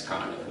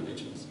ex-carnal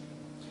religions.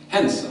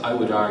 Hence, I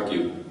would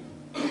argue,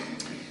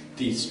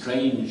 the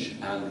strange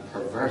and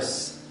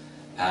perverse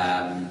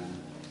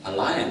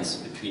alliance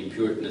between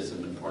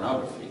Puritanism and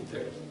pornography.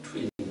 They're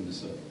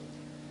twins of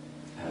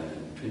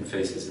twin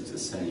faces of the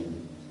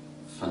same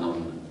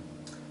phenomenon.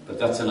 But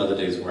that's another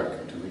day's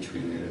work to which we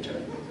may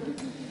return.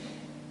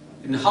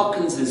 In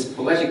Hopkins's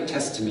poetic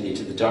testimony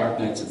to the dark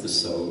nights of the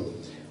soul,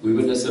 we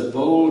witness a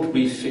bold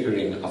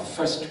refiguring of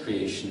first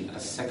creation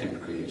as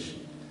second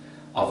creation,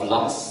 of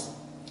loss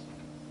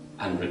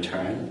and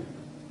return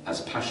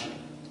as passion,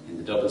 in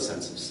the double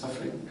sense of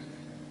suffering,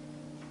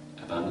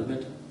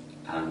 abandonment,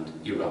 and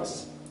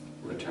eros,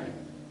 return.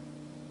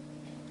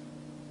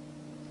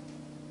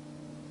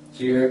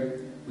 Here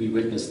we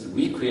witness the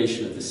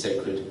recreation of the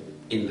sacred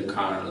in the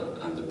carnal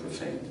and the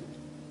profane.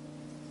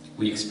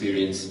 We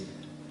experience,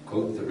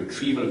 quote, the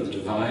retrieval of the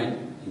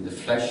divine in the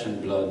flesh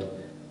and blood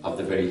of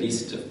the very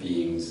least of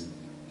beings.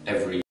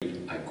 Every,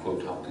 I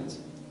quote Hopkins,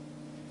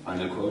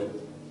 final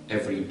quote,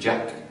 every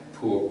jack,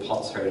 poor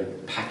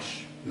potsherd,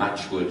 patch,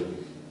 matchwood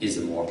is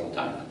a mortal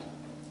diamond.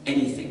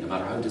 Anything, no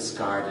matter how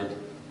discarded,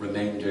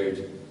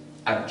 remaindered,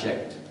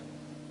 abject,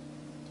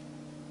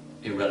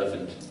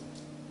 irrelevant,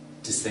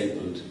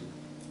 disabled,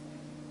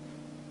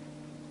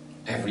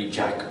 every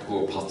jack,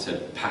 poor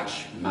potsherd,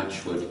 patch,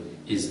 matchwood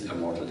is a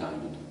mortal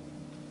diamond.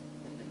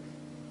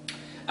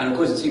 And of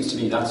course it seems to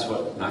me that's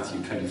what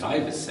Matthew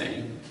 25 is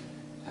saying,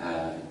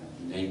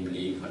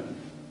 namely when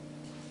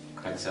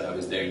Christ said, I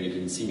was there and you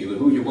didn't see me. Well,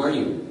 who were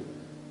you?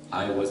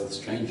 I was the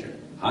stranger.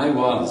 I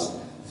was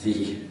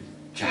the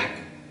jack,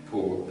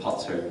 poor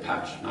potsherd,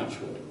 patch,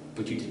 matchwood.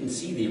 But you didn't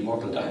see the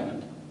immortal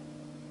diamond.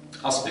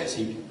 Hospes,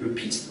 he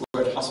repeats the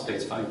word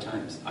hospes 5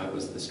 times. I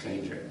was the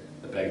stranger,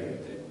 the beggar,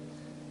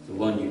 the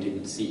one you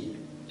didn't see.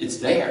 It's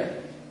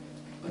there,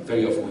 but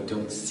very often we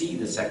don't see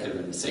the secular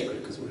and the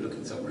sacred because we're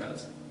looking somewhere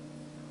else.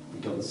 We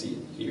don't see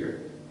it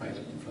here, right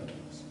in front of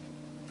us.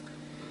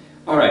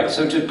 Alright,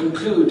 so to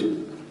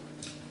conclude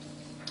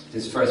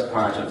this first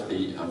part of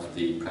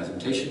the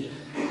presentation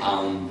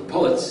on the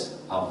poets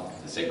of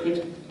the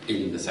sacred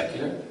in the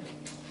secular,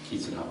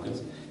 Keats and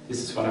Hopkins, this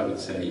is what I would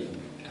say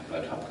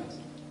about Hopkins.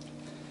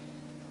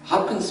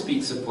 Hopkins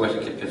speaks of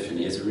poetic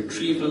epiphany as a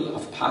retrieval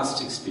of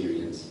past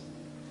experience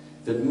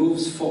that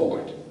moves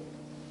forward,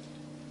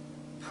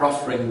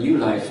 proffering new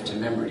life to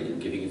memory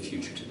and giving a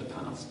future to the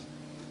past.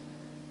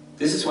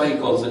 This is why he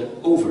calls it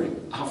overing,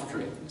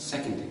 aftering,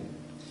 seconding,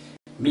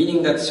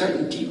 meaning that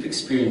certain deep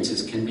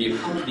experiences can be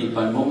accompanied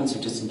by moments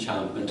of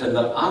disenchantment, and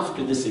that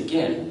after this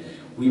again,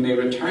 we may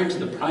return to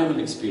the primal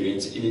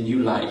experience in a new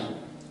light,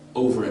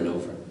 over and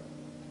over.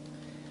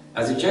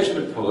 As a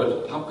Jesuit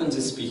poet, Hopkins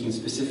is speaking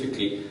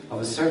specifically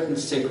of a certain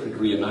sacred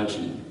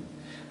reimagining.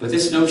 But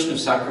this notion of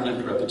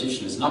sacramental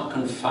repetition is not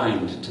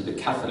confined to the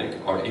Catholic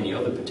or any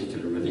other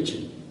particular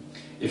religion.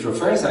 It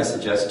refers, I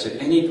suggest, to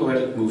any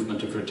poetic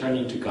movement of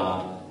returning to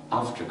God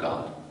after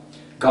God.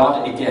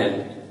 God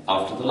again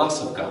after the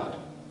loss of God.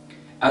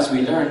 As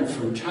we learn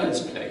from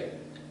Child's Play,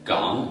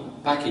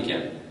 gone, back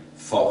again,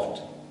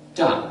 fought,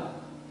 done.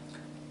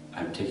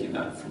 I'm taking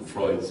that from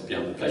Freud's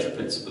Beyond the Pleasure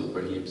Principle,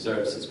 where he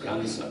observes his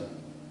grandson,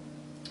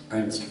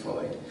 Ernst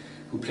Freud,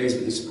 who plays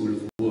with a spool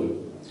of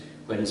wool,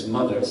 when his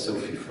mother,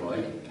 Sophie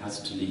Freud,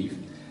 has to leave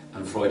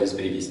and Freud is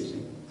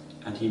babysitting,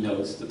 and he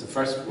knows that the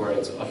first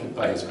words uttered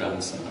by his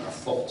grandson are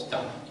fort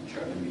da, in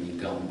German, meaning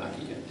gone, back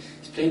again.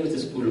 He's playing with the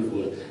spool of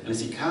wool, and as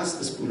he casts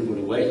the spool of wool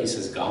away, he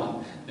says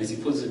gone, and as he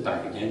pulls it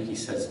back again, he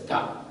says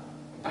da,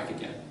 back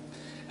again.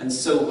 And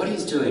so what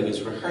he's doing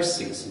is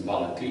rehearsing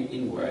symbolically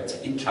in words,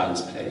 in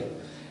child's play,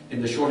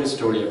 in the shortest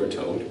story ever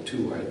told,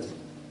 2 words,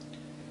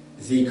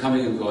 the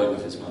coming and going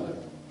of his mother,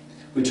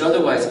 which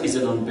otherwise is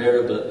an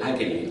unbearable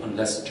agony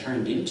unless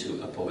turned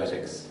into a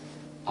poetics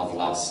of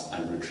loss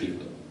and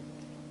retrieval.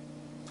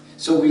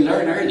 So we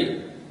learn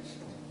early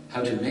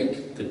how to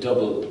make the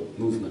double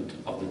movement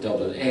of the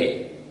double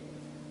A.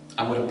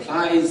 And what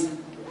applies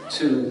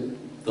to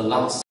the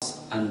loss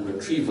and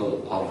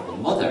retrieval of the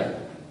mother,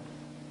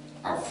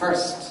 our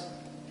first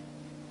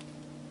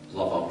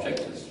love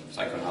object, as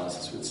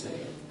psychoanalysis would say,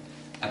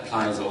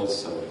 applies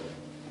also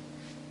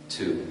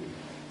to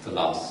the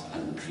loss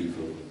and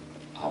retrieval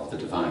of the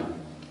divine.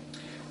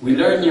 We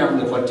learn young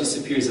that what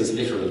disappears as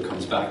literal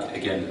comes back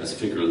again as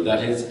figural,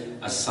 that is,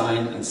 as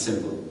sign and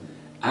symbol,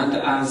 and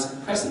as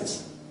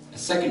presence, a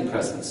second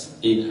presence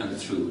in and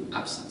through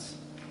absence.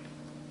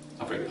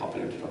 Not very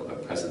popular to talk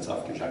about presence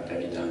after Jacques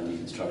Derrida and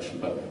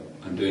deconstruction, but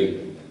I'm doing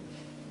it.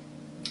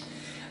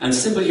 And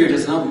symbol here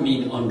does not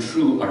mean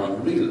untrue or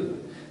unreal.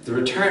 The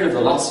return of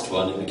the lost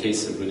one, in the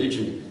case of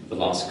religion, the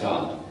lost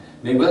God,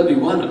 may well be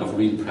one of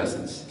real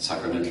presence,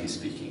 sacramentally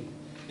speaking.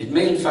 It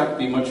may in fact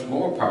be much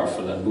more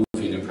powerful and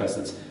moving in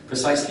presence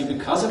precisely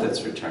because of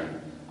its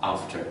return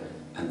after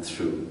and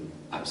through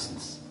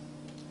absence.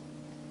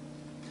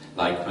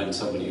 Like when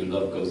somebody you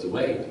love goes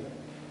away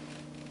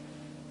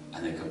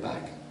and they come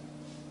back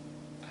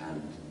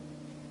and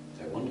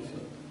they're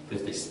wonderful. But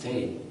if they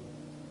stay,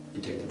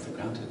 you take them for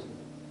granted.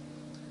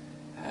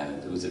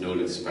 There was an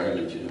old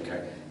experiment,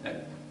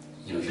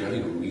 if you're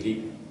having a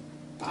really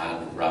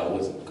bad row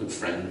with a good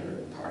friend or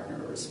a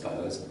partner or a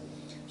spouse,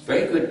 it's a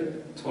very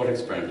good thought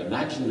experiment.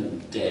 Imagine them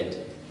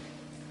dead,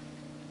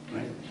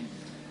 right?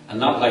 And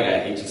not like I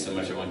hate you so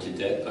much I want you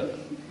dead, but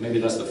maybe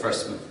that's the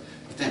first move.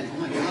 But then, oh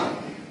my God,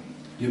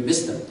 you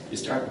miss them. You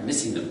start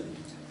missing them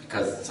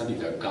because suddenly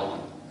they're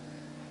gone.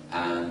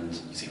 And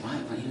you say,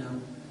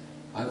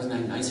 why wasn't I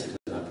nicer to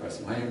that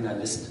person? Why didn't I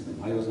listen to them?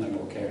 Why wasn't I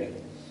more caring?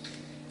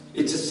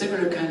 It's a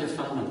similar kind of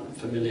phenomenon.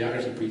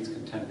 Familiarity breeds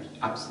contempt.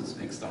 Absence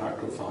makes the heart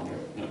grow fonder.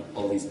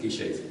 All these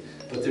cliches.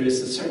 But there is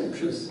a certain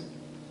truth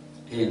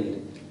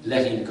in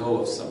letting go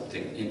of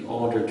something in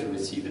order to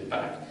receive it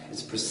back.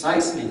 It's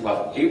precisely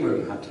what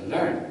Abraham had to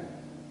learn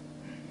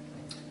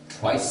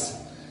twice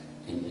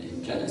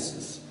in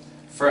Genesis.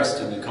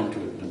 First, and we'll come to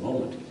it in a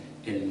moment,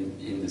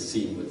 in the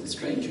scene with the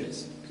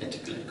strangers. He had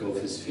to let go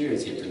of his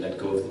fears. He had to let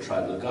go of the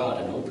tribal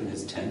god and open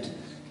his tent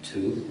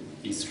to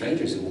these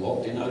strangers who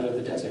walked in out of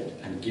the desert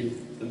and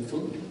give them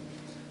food.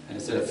 And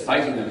instead of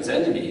fighting them as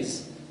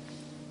enemies,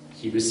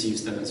 he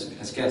receives them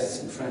as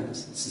guests and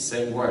friends. It's the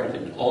same word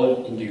in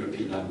all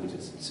Indo-European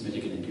languages,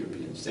 Semitic and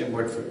Indo-European. Same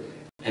word for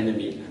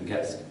enemy and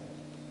guest.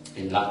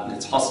 In Latin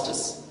it's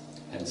hostis,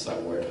 hence our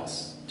word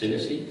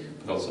hostility,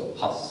 but also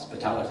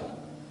hospitality.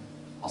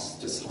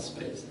 Hostis,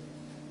 hospes.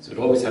 So it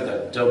always had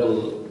that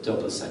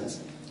double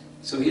sense.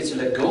 So he has to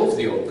let go of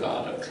the old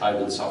god of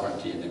tribal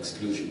sovereignty and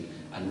exclusion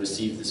and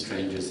receive the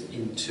strangers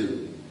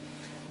into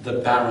the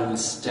barren,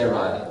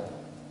 sterile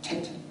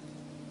tent.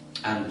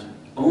 And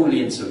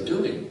only in so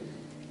doing,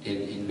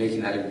 in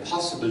making that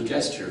impossible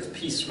gesture of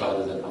peace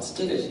rather than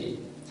hostility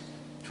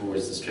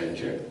towards the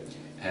stranger,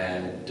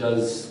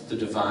 does the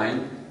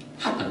divine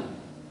happen.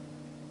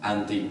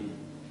 And the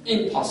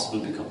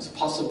impossible becomes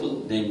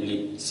possible,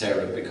 namely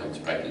Sarah becomes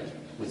pregnant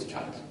with a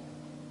child.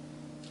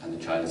 And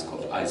the child is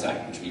called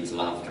Isaac, which means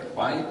laughter.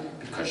 Why?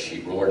 Because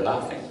she roared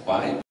laughing.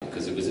 Why?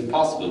 Because it was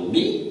impossible.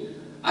 Me?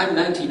 I'm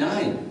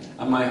 99,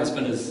 and my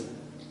husband is,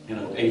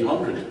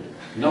 800.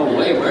 No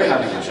way we're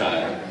having a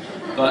child.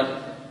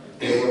 But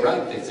they were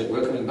right. They said,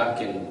 we're coming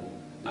back in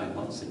 9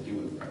 months, and you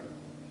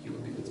will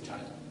be with the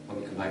child.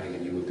 When we come back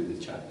again, you will be with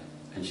the child.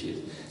 And she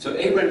is. So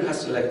Abraham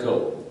has to let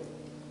go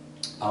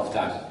of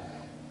that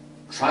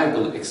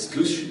tribal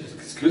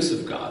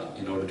exclusive God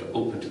in order to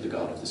open to the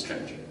God of the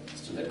stranger.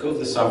 It's to let go of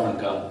the sovereign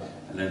God,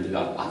 and then the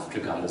God after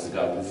God is the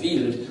God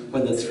revealed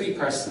when the 3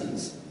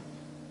 persons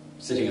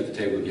sitting at the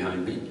table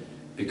behind me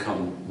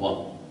become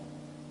one.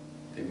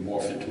 They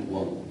morph into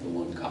one, the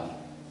one God.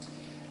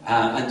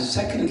 And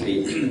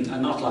secondly,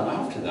 and not long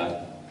after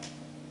that,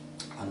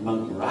 on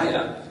Mount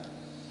Moriah,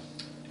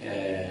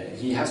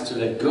 he has to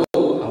let go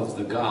of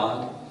the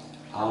God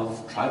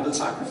of tribal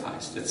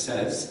sacrifice that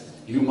says,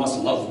 you must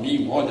love me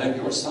more than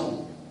your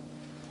son.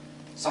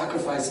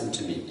 Sacrifice him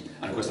to me.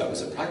 And of course that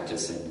was a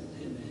practice in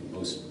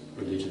most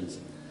religions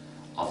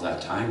of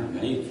that time,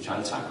 many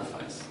child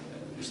sacrifice,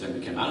 which then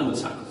became animal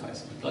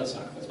sacrifice, blood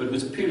sacrifice. But it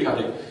was a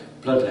periodic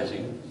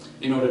bloodletting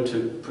in order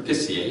to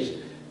propitiate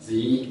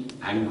the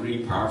angry,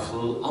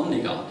 powerful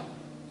omni-God.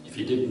 If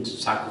you didn't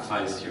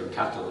sacrifice your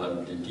cattle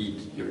and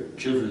indeed your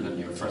children and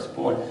your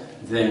firstborn,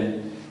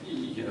 then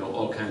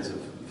all kinds of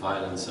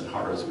violence and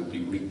horrors would be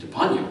wreaked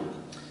upon you.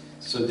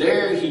 So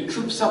there he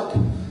troops up,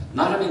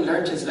 not having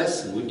learnt his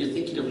lesson. Wouldn't you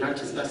think he'd have learnt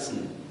his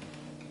lesson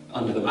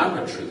under the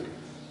mango tree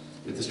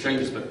with the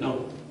strangers? But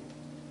no.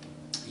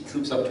 He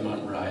troops up to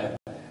Mount Moriah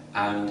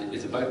and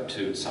is about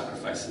to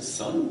sacrifice his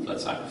son,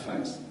 blood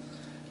sacrifice,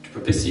 to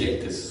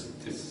propitiate this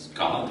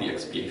God, the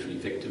expiatory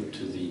victim,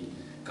 to the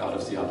God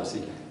of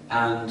theodicy.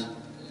 and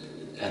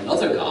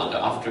another God,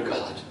 after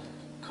God,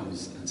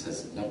 comes and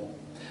says no.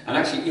 And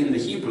actually in the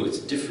Hebrew it's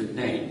a different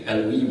name.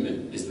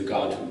 Elohim is the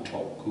God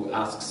who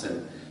asks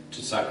him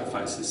to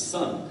sacrifice his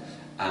son,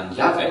 and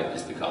Yahweh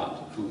is the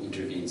God who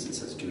intervenes and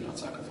says, do not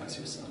sacrifice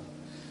your son.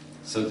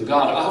 So the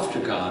God after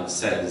God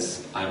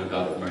says, I am a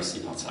God of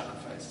mercy, not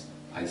sacrifice.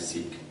 I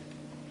seek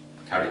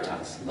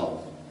caritas,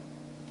 love,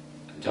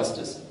 and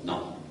justice,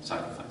 not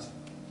sacrifice.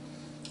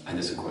 And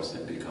this, of course,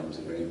 then becomes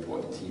a very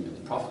important theme in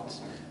the prophets,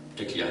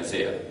 particularly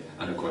Isaiah,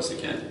 and of course,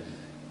 again,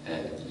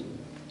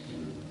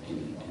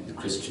 in the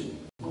Christian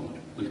moment.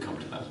 We'll come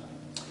to that.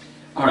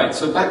 All right,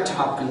 so back to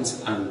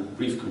Hopkins and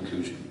brief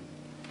conclusion.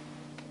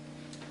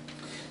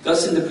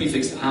 Thus, in the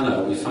prefix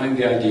ana, we find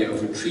the idea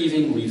of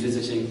retrieving,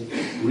 revisiting,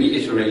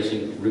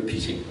 reiterating,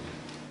 repeating.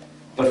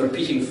 But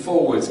repeating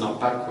forwards, not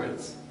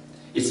backwards.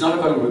 It's not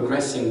about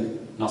regressing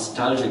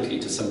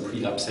nostalgically to some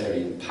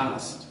prelapsarian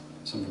past,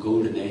 some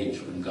golden age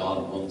when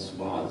God once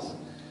was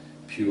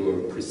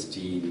pure,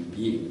 pristine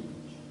being.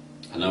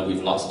 And now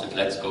we've lost it,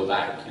 let's go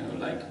back,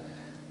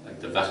 like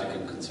the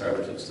Vatican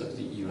conservatives of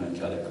the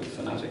evangelical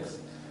fanatics,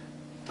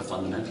 the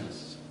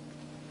fundamentalists.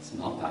 It's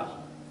not that.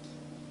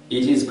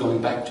 It is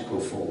going back to go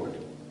forward.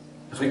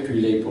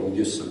 Reculer pour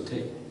mieux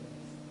sauter.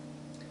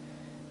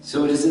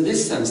 So it is in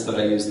this sense that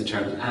I use the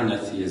term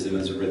anatheism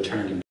as a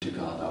returning to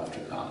God after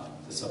God,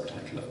 the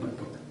subtitle of my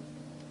book.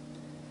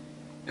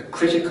 A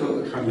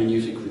critical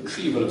hermeneutic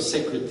retrieval of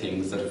sacred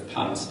things that have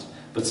passed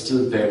but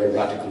still bear a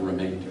radical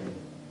remainder.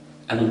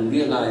 An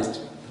unrealized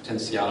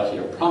potentiality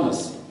or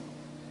promise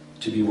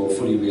to be more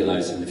fully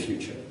realized in the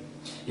future.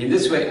 In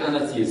this way,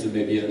 anatheism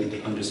may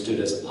be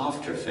understood as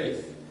after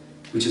faith,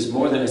 which is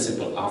more than a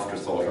simple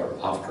afterthought or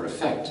after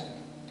effect.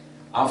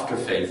 After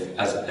faith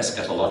as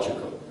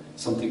eschatological,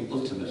 something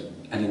ultimate,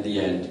 and in the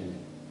end,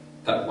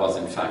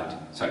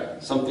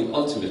 something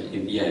ultimate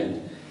in the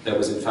end that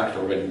was in fact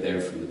already there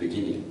from the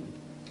beginning.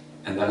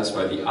 And that is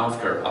why the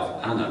after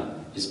of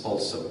Anna is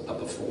also a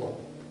before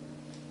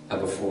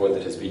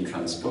that has been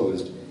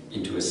transposed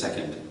into a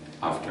second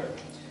after.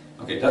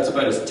 Okay, that's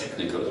about as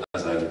technical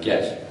as I would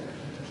get.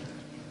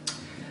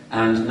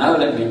 And now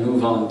let me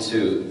move on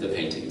to the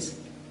paintings.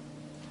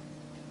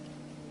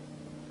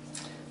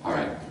 All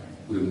right,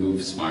 we'll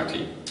move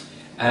smartly.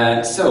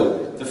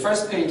 So, the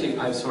first painting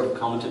I've sort of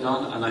commented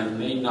on, and I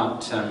may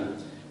not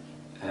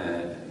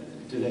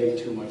delay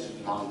too much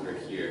longer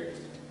here,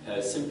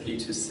 simply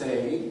to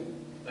say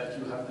that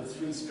you have the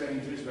three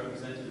strangers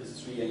represented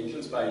as three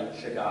angels by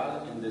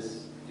Chagall in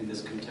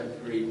this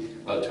contemporary,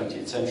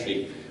 20th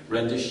century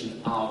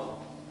rendition of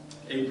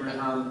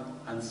Abraham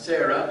and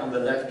Sarah on the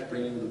left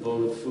bringing the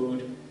bowl of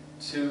food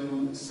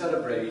to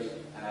celebrate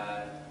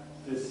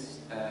this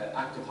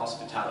act of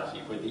hospitality,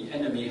 where the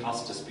enemy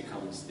hostis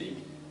becomes the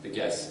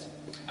guest.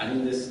 And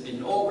in this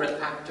inaugural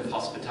act of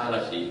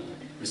hospitality,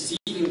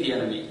 receiving the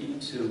enemy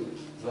into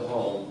the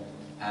home,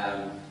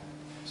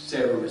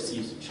 Sarah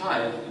receives a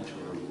child into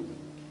her womb.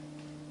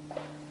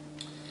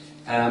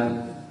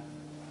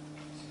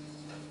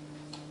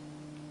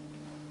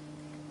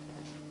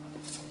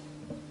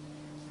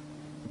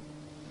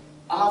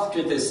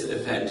 After this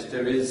event,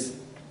 there is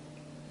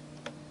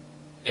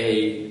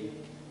a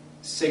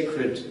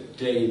sacred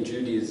day in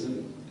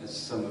Judaism, as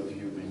some of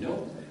you may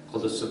know,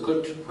 called the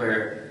Sukkot,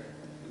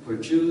 where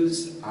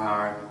Jews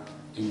are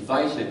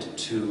invited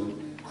to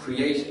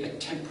create a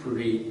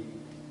temporary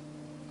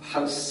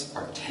house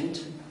or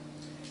tent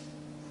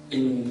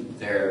in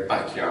their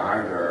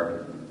backyard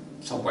or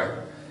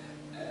somewhere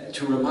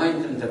to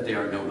remind them that they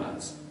are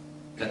nomads,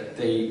 that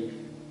they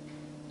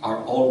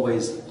are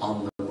always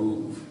on the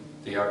move.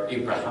 They are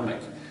Abrahamic,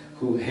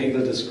 who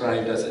Hegel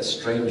described as a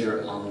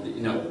stranger on the,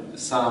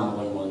 Psalm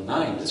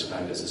 119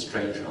 described as a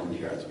stranger on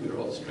the earth. We are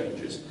all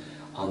strangers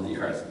on the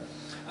earth.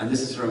 And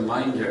this is a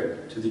reminder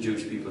to the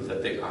Jewish people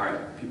that they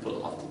are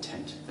people of the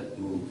tent that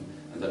move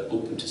and that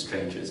open to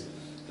strangers.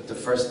 That the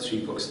first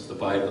three books of the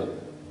Bible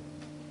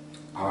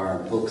are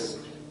books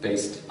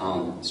based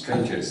on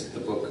strangers. The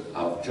book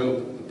of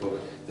Job,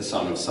 the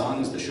Song of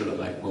Songs, the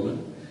Shulamite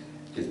woman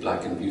is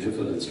black and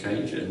beautiful and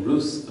strange, and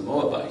Ruth, the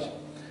Moabite,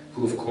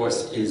 who of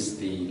course is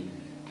the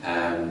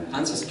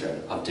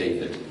ancestor of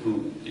David,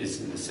 who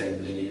is in the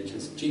same lineage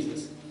as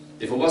Jesus.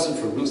 If it wasn't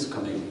for Ruth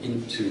coming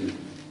into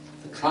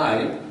the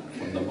tribe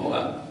from the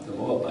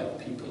Moabite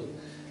people,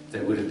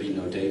 there would have been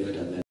no David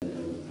and then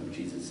no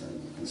Jesus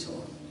and so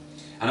on.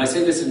 And I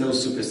say this in no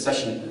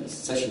supersessionist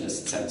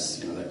sense,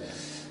 that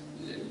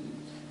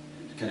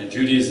kind of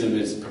Judaism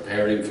is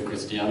preparing for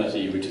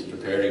Christianity, which is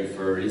preparing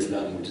for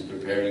Islam, which is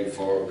preparing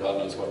for God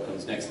knows what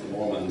comes next, the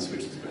Mormons,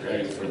 which is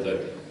preparing for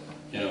the,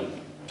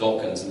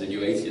 Dawkins and the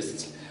new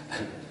atheists.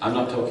 I'm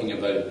not talking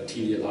about a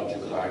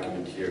teleological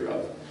argument here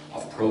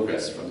of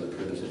progress from the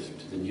primitive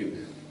to the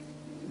new.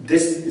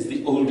 This is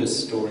the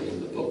oldest story in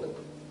the book,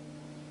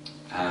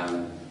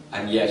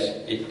 and yet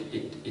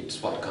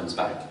it's what comes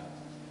back,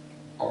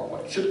 or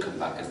what should come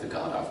back as the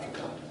God after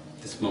God,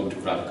 this moment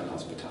of radical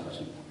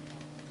hospitality.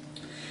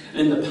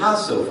 And in the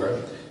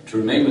Passover, To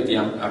remain with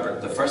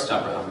the first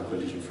Abrahamic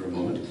religion for a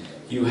moment,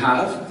 you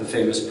have the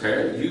famous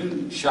prayer,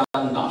 "You shall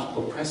not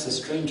oppress a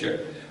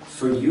stranger,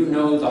 for you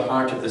know the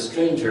heart of the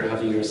stranger,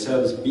 having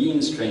yourselves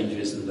been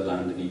strangers in the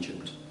land of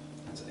Egypt."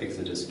 That's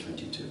Exodus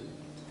 22.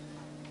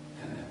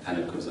 And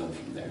it goes on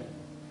from there.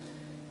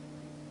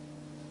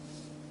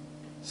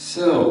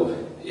 So,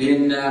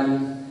 in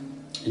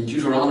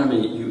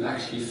Deuteronomy, you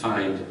actually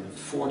find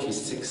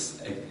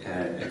 36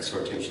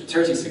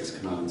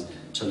 commands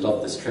to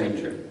love the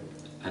stranger,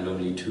 and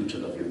only 2 to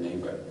love your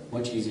neighbour.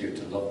 Much easier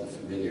to love the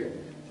familiar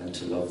than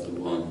to love the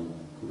one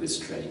who is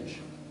strange.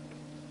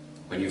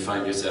 When you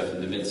find yourself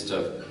in the midst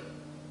of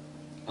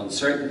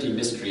uncertainty,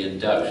 mystery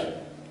and doubt,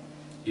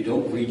 you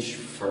don't reach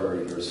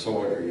for your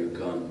sword or your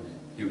gun,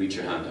 you reach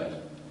your hand out.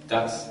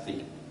 That's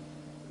the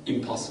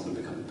impossible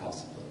becoming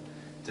possible.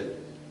 The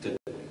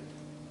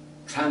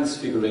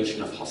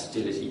transfiguration of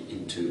hostility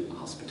into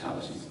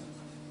hospitality.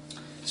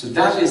 So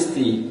that is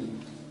the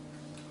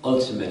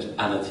ultimate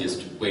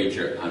atheist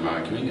wager I'm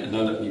arguing, and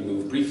now let me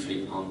move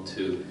briefly on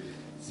to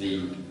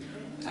the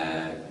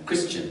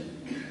Christian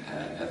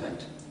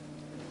event.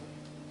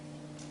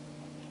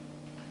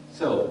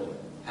 So,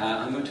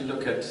 I'm going to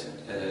look at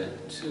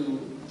 2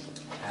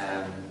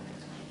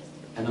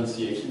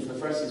 Annunciations. The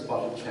first is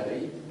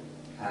Botticelli,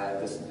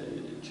 this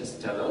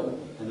Cestello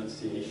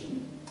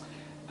Annunciation.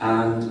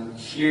 And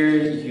here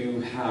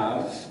you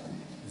have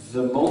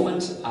the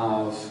moment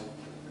of,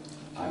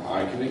 I'm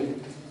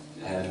arguing,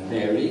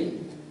 Mary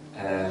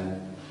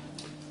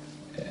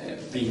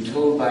being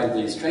told by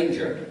the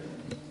stranger,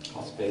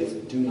 Hospes,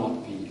 "Do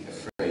not be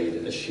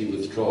afraid," as she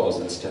withdraws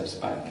and steps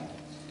back.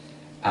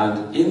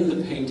 And in the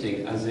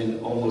painting, as in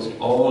almost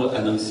all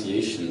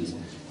Annunciations,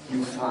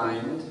 you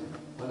find,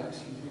 well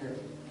actually here,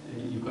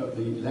 you've got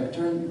the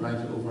lectern right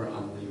over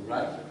on the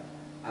right,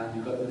 and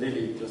you've got the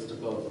lily just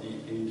above the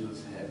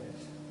angel's head.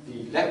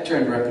 The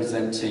lectern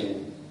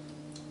representing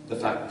the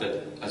fact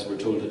that, as we're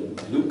told in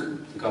Luke,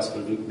 the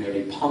Gospel of Luke,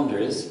 Mary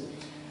ponders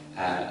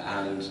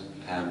and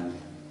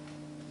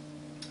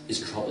is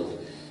troubled.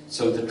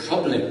 So the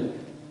troubling,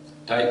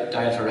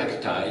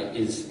 diaterectai,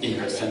 is in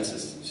her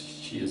senses.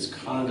 She is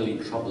carnally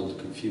troubled,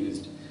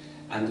 confused.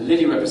 And the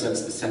lily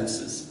represents the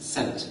senses,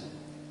 scent.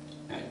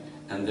 Right?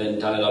 And then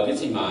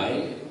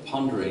dialogisimi,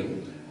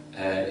 pondering,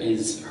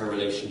 is her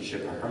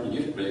relationship, her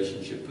hermeneutic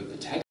relationship with the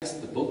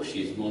text, the book.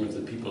 She is one of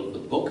the people of the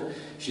book.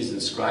 She's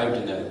inscribed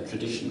in a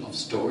tradition of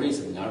stories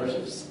and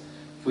narratives,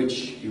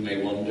 which you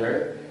may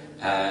wonder,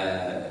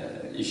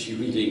 is she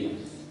reading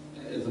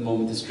the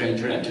moment the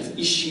stranger enters?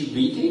 Is she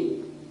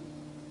reading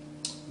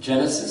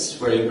Genesis,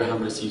 where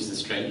Abraham receives the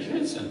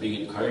strangers and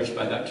being encouraged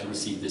by that to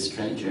receive this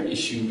stranger? Is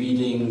she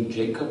reading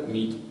Jacob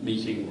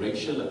meeting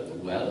Rachel at the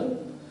well,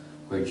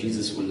 where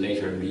Jesus will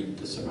later meet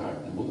the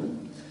Samaritan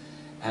woman?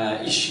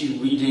 Is she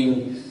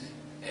reading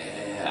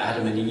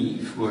Adam and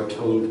Eve, who are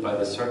told by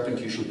the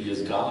serpent, "You shall be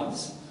as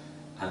gods,"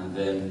 and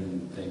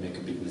then they make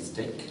a big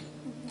mistake?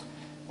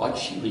 What's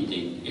she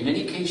reading? In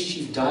any case,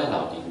 she's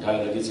dialoguing.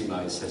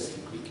 Dialogisimi, says the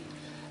Greek.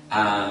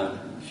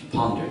 She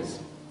ponders,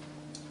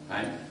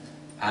 right?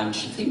 And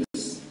she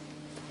thinks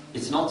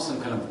it's not some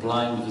kind of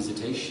blind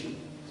visitation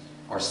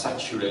or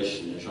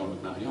saturation, as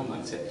Jean-Luc Marion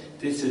might say.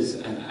 This is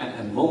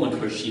a moment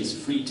where she is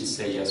free to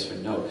say yes or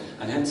no.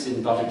 And hence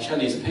in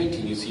Botticelli's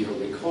painting you see her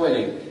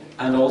recoiling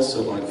and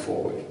also going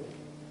forward.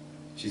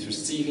 She's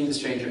receiving the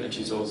stranger and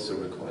she's also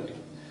recoiling.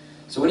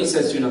 So when he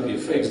says, "Do not be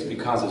afraid," it's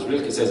because, as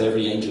Rilke says,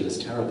 every angel is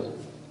terrible.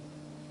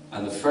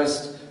 And the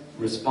first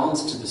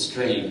response to the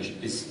strange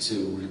is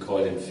to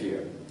recoil in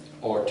fear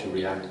or to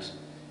react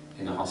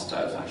in a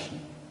hostile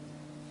fashion.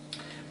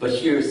 But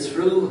here,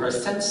 through her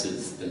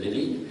senses, the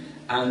lily,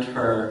 and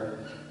her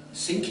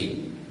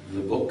thinking, the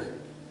book,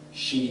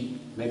 she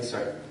makes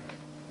an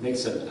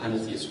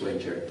atheist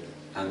wager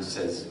and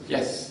says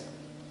yes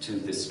to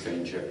this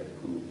stranger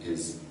who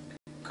is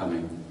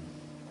coming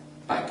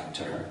back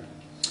to her.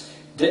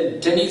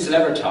 Denise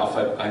Levertov,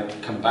 I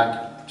come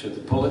back to the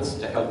poets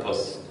to help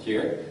us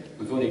here.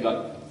 We've only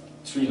got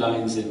 3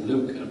 lines in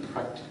Luke and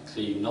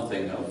practically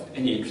nothing of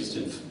any interest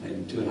in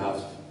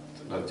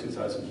about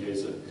 2,000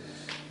 years of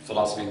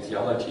philosophy and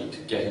theology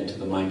to get into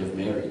the mind of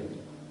Mary.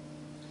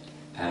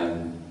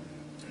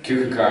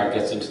 Kierkegaard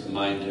gets into the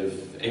mind of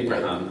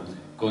Abraham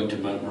going to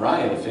Mount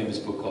Moriah in a famous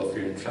book called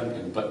Fear and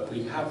Trembling, but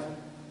we have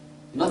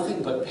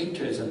nothing but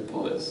painters and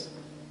poets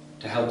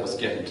to help us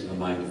get into the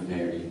mind of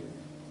Mary,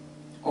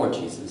 or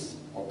Jesus,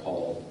 or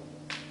Paul,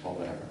 or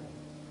whatever.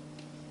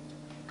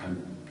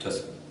 I'm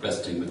just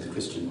resting with the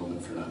Christian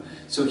moment for now.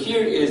 So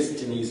here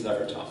is Denise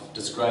Levertov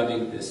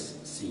describing this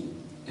scene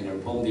in her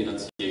poem, The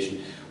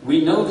Annunciation.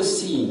 "We know the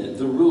scene,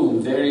 the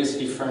room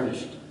variously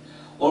furnished,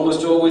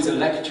 almost always a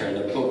lectern,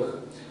 a book,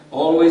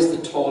 always the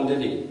tall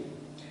lily.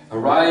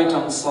 Arrived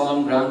on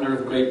solemn grandeur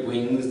of great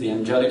wings, the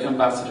angelic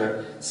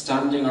ambassador,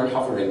 standing or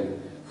hovering,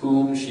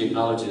 whom she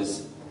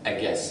acknowledges a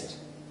guest."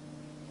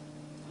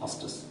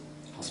 Hostis,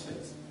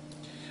 hospes.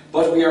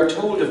 "But we are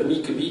told of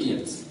meek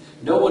obedience.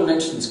 No one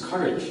mentions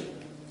courage.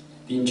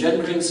 The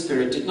engendering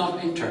spirit did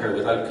not enter her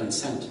without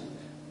consent.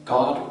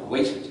 God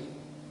waited.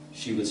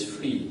 She was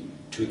free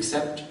to to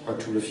accept or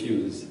to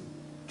refuse,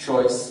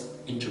 choice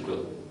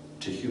integral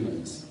to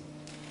humans.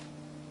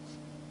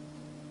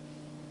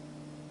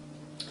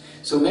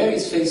 So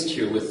Mary's faced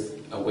here with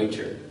a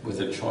waiter,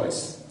 with a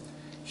choice.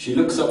 She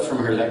looks up from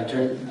her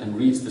lectern and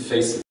reads the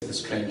face of the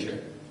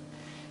stranger.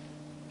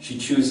 She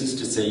chooses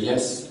to say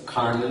yes,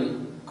 carnally,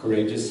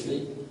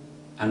 courageously,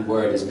 and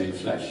Word is made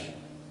flesh.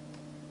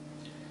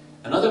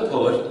 Another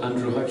poet,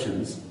 Andrew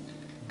Hutchins,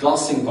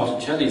 glossing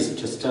Botticelli's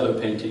Castello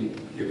painting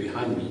here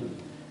behind me,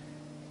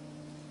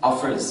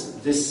 offers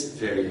this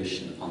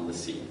variation on the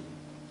scene.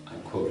 I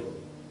quote,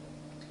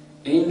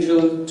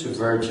 "Angel to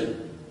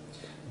virgin,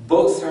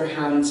 both her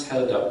hands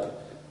held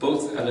up,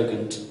 both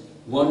elegant,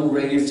 one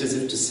raised as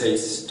if to say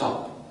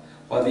stop,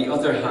 while the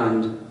other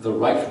hand, the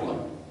right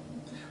one,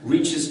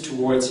 reaches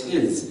towards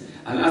his,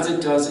 and as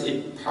it does,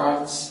 it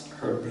parts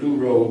her blue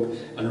robe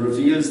and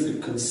reveals the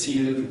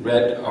concealed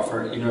red of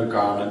her inner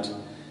garment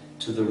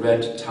to the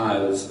red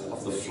tiles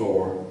of the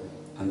floor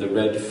and the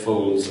red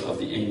folds of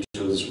the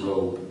angel's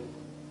robe.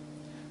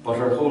 But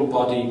her whole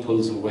body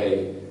pulls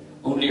away,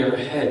 only her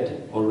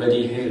head,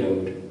 already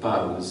haloed,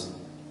 bows,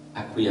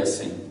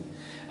 acquiescing.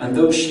 And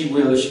though she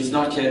will, she's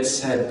not yet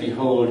said,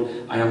 behold,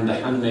 I am the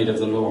handmaid of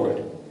the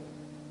Lord.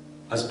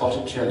 As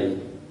Botticelli,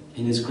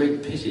 in his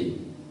great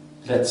pity,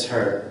 lets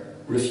her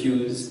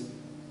refuse,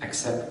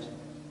 accept,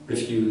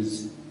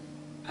 refuse,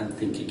 and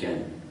think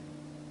again.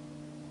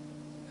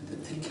 And the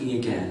thinking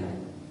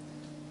again,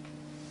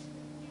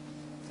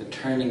 the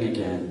turning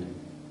again,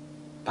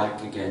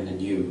 back again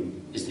anew,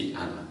 is the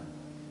Anna.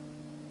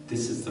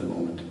 This is the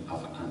moment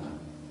of Anna.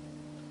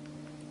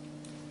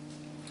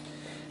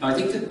 Now I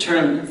think the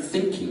term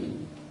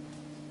thinking,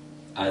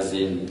 as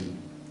in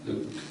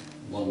Luke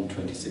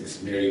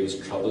 1:26, Mary was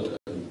troubled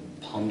and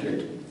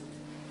pondered,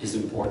 is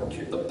important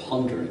here, the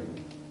pondering.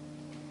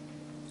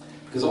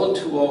 Because all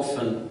too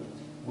often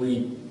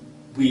we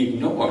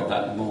ignore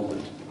that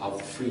moment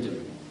of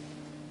freedom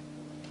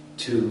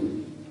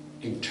to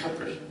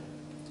interpret,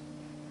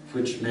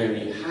 which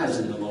Mary has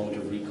in the moment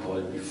of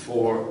recall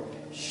before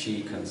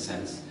she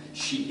consents.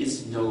 She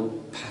is no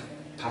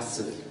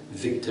passive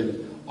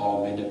victim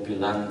or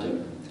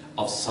manipulandum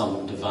of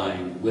some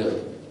divine will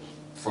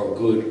for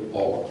good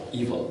or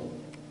evil.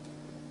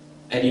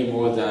 Any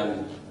more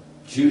than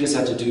Judas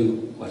had to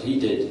do what he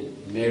did,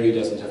 Mary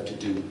doesn't have to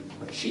do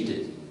what she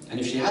did. And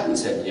if she hadn't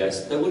said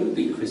yes, there wouldn't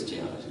be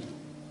Christianity.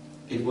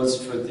 It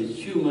was for the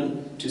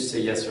human to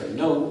say yes or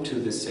no to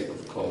this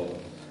sacred call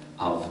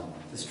of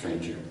the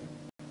stranger.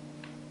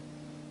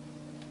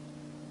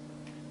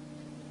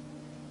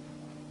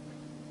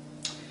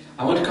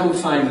 I want to come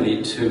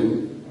finally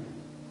to,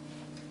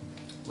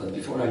 well,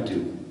 before I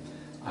do,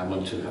 I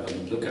want to have a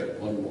look at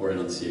one more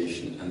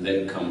Annunciation and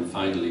then come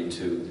finally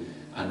to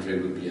Andrei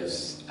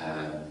Rubliev's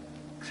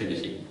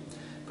Trinity.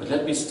 But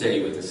let me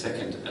stay with the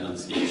second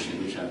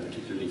Annunciation, which I'm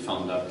particularly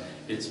fond of.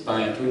 It's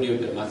by Antonio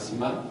de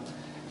Massima,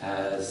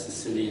 a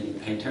Sicilian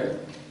painter,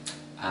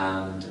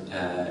 and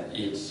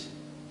it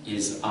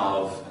is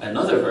of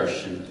another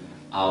version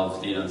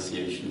of the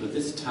Annunciation, but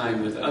this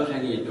time without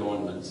any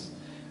adornments,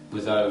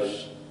 without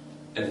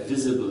a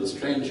visible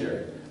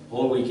stranger.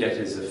 All we get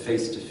is a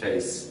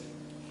face-to-face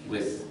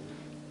with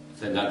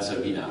the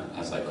Nazarena,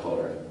 as I call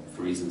her,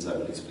 for reasons I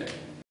will explain.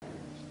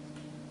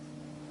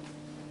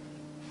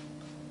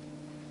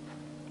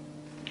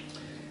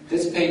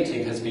 This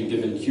painting has been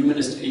given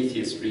humanist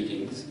atheist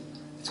readings.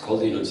 It's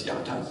called the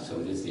Annunciata, so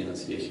it is the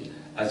Annunciation,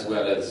 as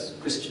well as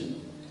Christian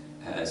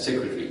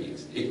sacred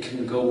readings. It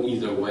can go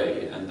either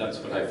way, and that's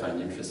what I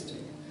find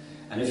interesting.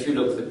 And if you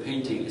look, the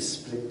painting is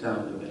split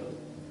down the middle.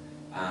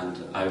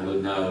 And I will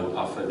now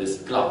offer this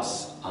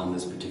gloss on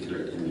this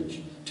particular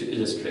image to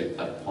illustrate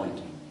that point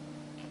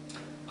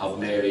of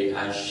Mary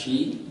as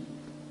she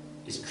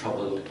is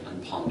troubled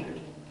and pondered.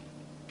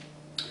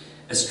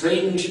 A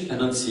strange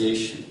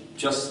Annunciation,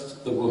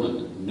 just the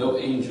woman, no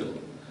angel,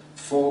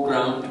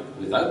 foreground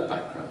without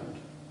background,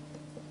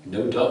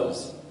 no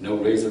doves, no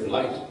rays of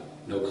light,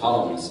 no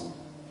columns,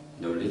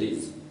 no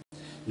lilies,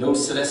 no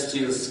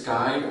celestial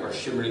sky or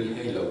shimmering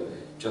halo,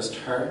 just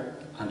her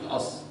and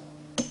us.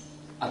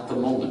 At the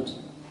moment,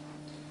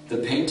 the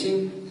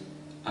painting,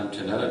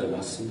 Antonella de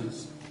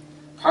Massima's,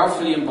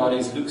 powerfully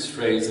embodies Luke's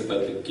phrase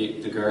about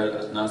the girl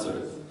at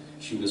Nazareth.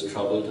 She was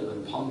troubled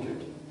and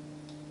pondered.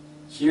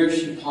 Here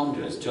she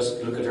ponders,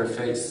 just look at her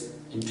face,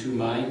 in two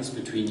minds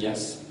between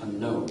yes and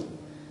no.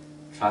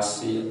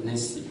 Trassi et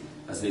nesi,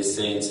 as they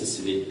say in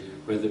Sicily,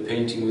 where the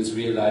painting was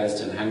realized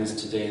and hangs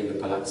today in the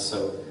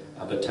Palazzo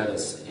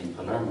Abatellis in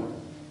Palermo.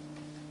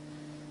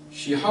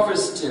 She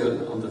hovers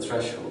still on the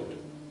threshold,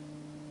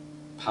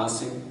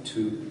 passing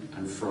to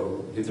and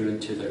fro, hither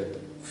and thither,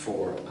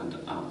 fore and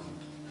aft.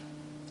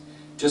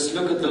 Just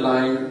look at the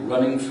line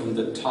running from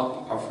the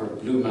top of her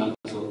blue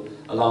mantle,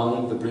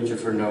 along the bridge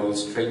of her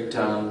nose, straight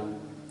down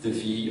the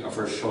V of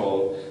her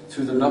shawl,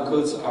 through the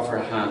knuckles of her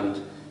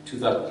hand, to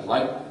that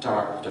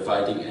light-dark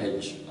dividing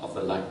edge of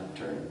the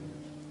lectern.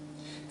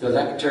 The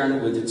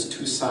lectern with its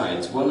two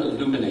sides, one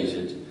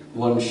illuminated,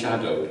 one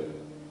shadowed,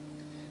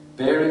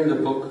 bearing the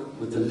book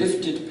with the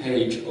lifted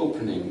page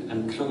opening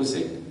and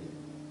closing,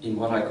 in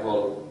what I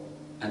call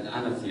an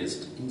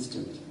anatheist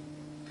instant.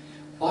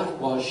 What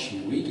was she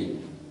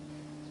reading?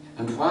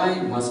 And why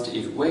must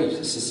it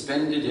wait,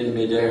 suspended in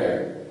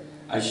midair,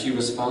 as she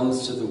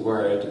responds to the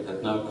word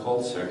that now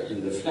calls her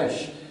in the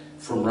flesh,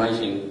 from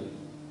writing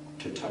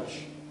to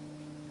touch,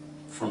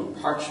 from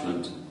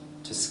parchment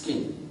to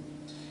skin?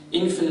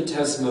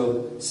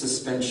 Infinitesimal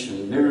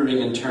suspension, mirroring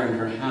in turn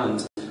her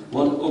hands,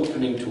 one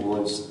opening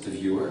towards the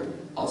viewer,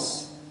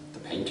 us, the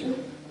painter,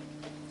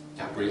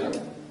 Gabriel,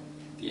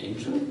 the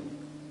angel,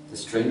 the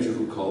stranger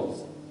who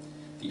calls,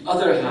 the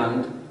other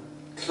hand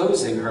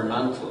closing her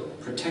mantle,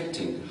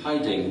 protecting,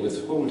 hiding,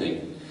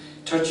 withholding.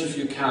 Touch if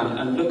you can,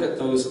 and look at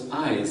those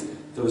eyes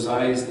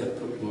that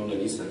put Mona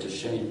Lisa to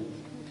shame,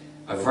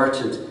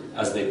 averted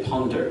as they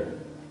ponder,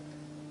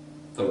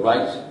 the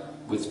right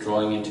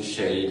withdrawing into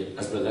shade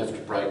as the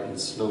left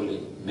brightens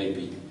slowly,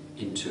 maybe,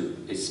 into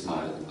a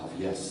smile of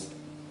yes.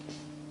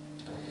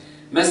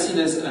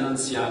 Messina's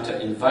Annunziata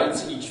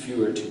invites each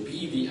viewer to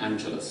be the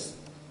Angelus,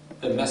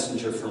 the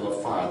messenger from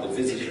afar, the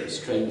visitor,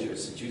 stranger,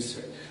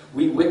 seducer.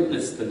 We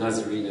witness the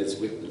Nazarena's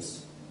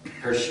witness,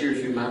 her sheer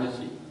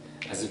humanity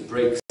as it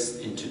breaks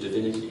into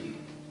divinity,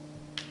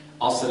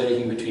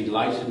 oscillating between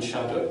light and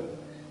shadow,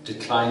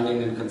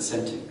 declining and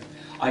consenting.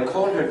 I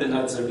call her the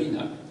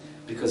Nazarena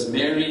because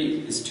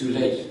Mary is too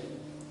late.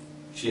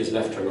 She has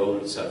left her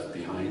old self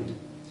behind.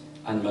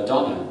 And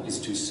Madonna is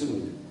too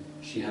soon.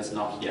 She has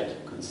not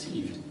yet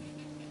conceived.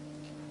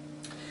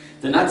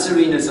 The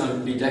Nazarena's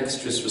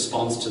ambidextrous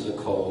response to the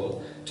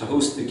call, to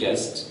host the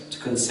guest, to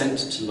consent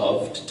to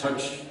love, to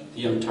touch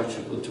the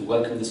untouchable, to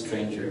welcome the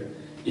stranger,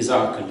 is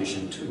our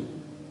condition too.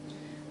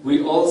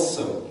 We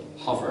also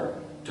hover,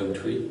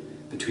 don't we,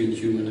 between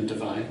human and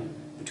divine,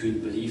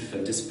 between belief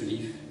and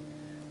disbelief.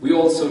 We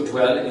also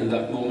dwell in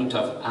that moment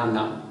of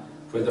Anna,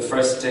 where the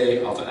first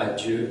day of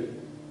adieu,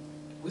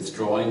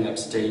 withdrawing,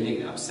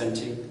 abstaining,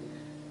 absenting,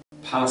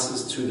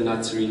 passes through the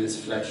Nazarena's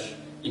flesh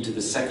into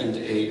the second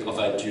A of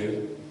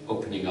adieu,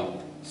 opening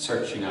up,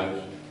 searching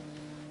out,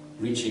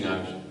 reaching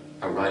out,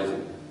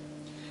 arriving.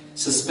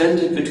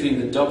 Suspended between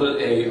the double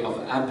A of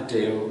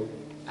abdeo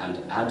and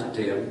ad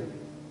deum,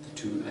 the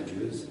two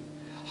adieus,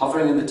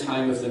 hovering in the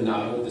time of the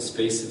now, the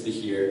space of the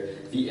here,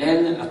 the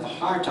N at the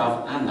heart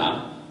of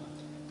Anna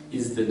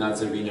is the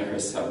Nazarena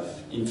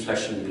herself, in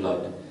flesh and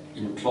blood,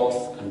 in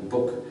cloth and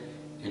book,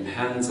 in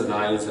hands and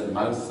eyes and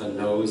mouth and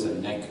nose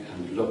and neck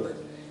and look.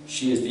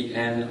 She is the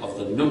N of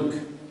the nunc,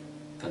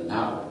 the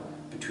now,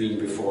 between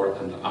before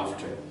and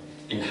after,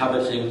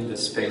 inhabiting the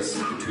space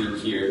between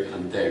here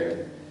and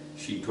there.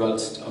 She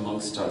dwellst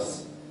amongst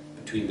us,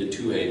 between the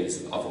two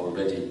A's of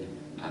already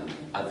and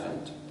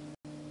advent,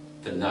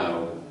 the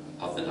now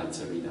of the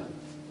Nazarena.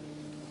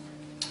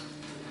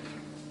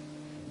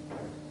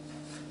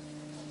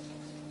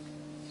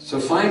 So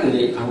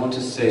finally, I want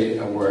to say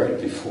a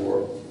word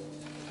before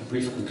a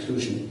brief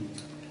conclusion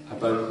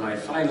about my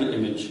final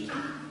image,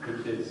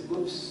 which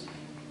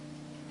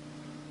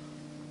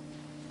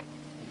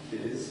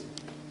is,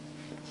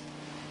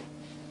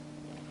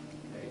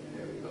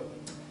 there we go,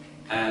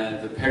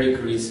 the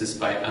Perichoresis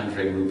by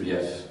Andrei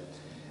Rublev,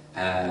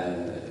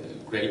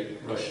 great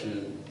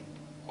Russian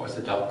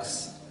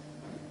Orthodox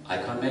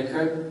icon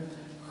maker,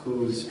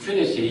 whose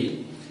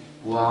Trinity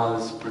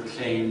was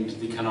proclaimed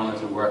the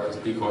canonical work of the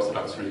Greek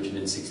Orthodox religion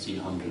in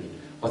 1600.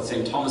 What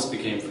St. Thomas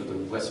became for the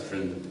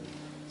Western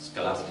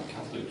Scholastic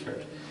Catholic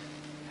Church,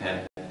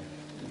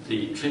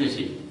 the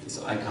Trinity,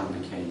 this icon,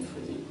 became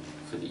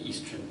for the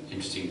Eastern.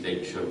 Interesting,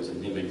 they chose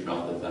an image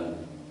rather than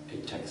a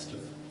text of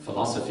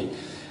philosophy.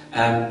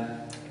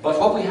 But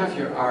what we have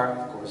here are,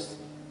 of course,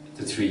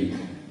 the three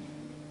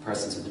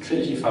persons of the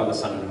Trinity, Father,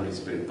 Son, and Holy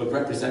Spirit, but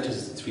represented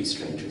as the three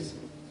strangers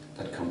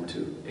that come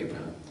to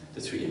Abraham,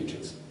 the three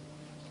angels.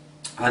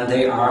 And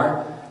they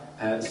are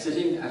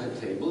sitting at a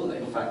table,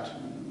 in fact,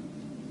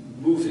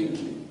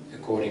 moving,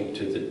 according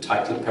to the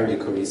title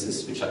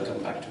Perichoresis, which I'll come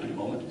back to in a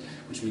moment,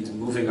 which means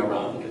moving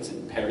around. It's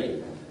in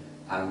peri,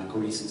 and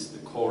choresis, the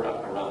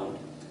chora, around.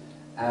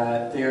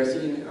 They are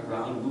sitting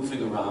around,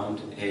 moving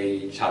around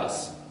a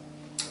chalice.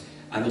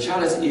 And the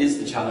chalice is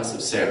the chalice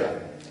of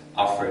Sarah,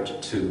 offered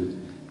to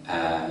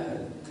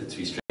the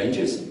three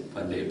strangers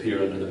when they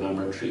appear under the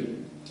mamre tree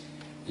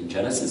in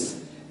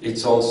Genesis.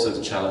 It's also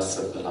the chalice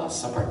of the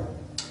Last Supper.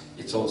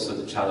 It's also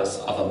the chalice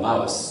of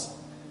Emmaus,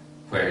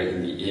 where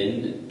in the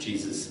inn,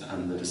 Jesus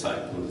and the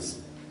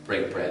disciples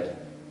break bread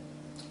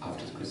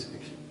after the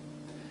crucifixion.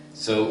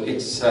 So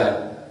it's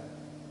a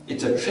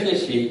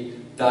trinity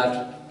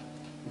that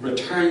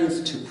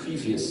returns to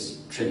previous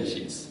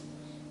trinities.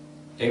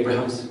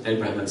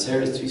 Abraham and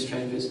Sarah's three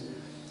strangers,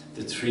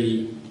 the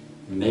three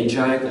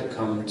magi that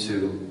come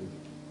to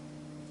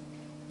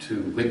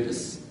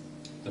witness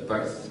the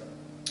birth,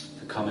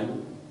 the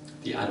coming,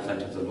 the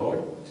advent of the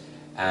Lord.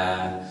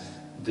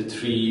 The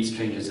three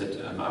strangers at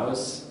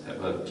Emmaus,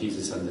 well,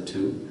 Jesus and the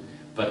two,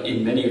 but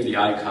in many of the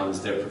icons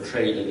they're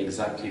portrayed in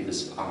exactly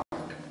this arc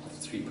of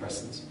three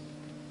persons.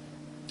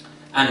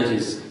 And it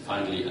is,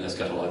 finally and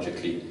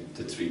eschatologically,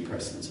 the three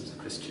persons of the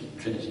Christian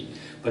Trinity.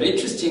 But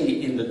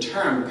interestingly, in the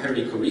term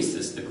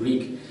perichoresis, the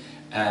Greek,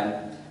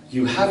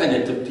 You have in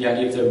it the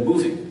idea of they're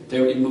moving,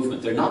 they're in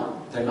movement.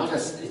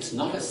 It's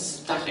not a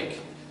static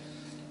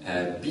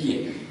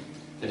being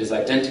that is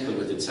identical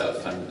with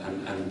itself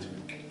and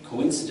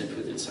coincident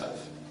with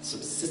itself,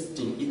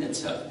 subsisting in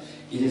itself.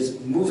 It is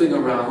moving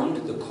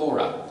around the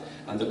chora,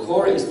 and the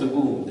chora is the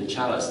womb, the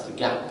chalice, the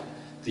gap,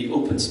 the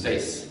open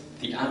space,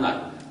 the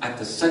ana, at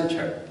the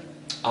center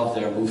of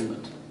their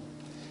movement.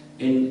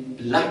 In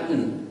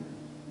Latin,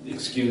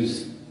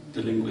 excuse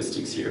the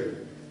linguistics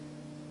here,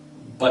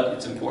 but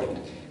it's important,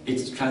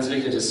 it's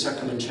translated as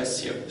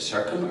circumcessio,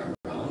 circum,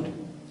 around,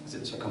 is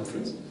it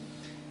circumference?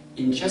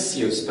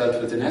 Incessio,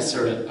 spelled with an S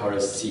or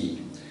a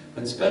C.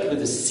 When spelled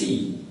with a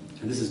C,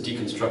 and this is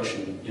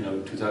deconstruction,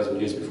 2,000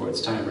 years before its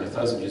time, or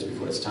 1,000 years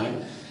before its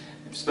time,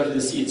 spelled with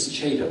a C, it's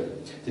cedo,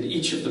 that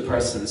each of the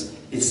persons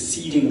is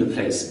ceding the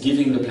place,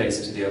 giving the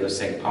place to the other,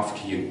 saying,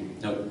 after you.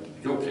 No,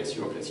 your place,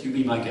 you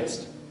be my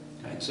guest.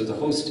 Right? So the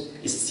host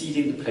is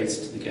ceding the place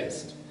to the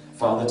guest.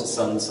 Father to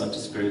Son, Son to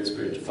Spirit,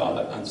 Spirit to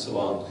Father, and so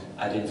on,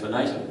 ad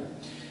infinitum.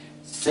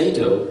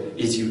 Cedo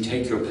is you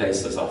take your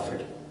place as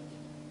offered.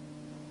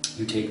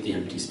 You take the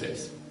empty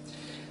space.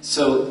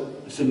 So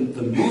the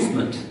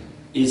movement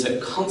is a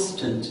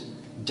constant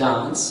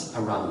dance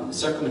around. The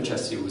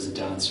circumcessio was a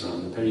dance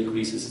around. The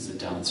perichoresis is a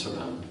dance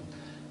around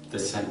the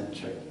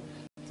center,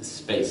 the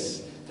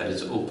space that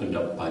is opened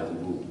up by the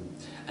womb.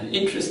 And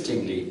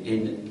interestingly,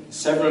 in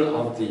several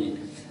of the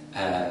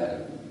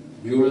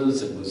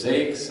murals and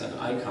mosaics and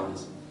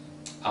icons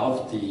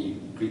of the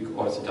Greek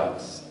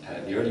Orthodox,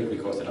 the early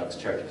Greek Orthodox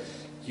Church,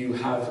 you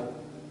have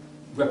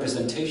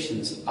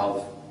representations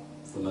of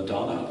the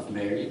Madonna, of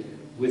Mary,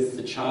 with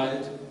the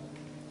child,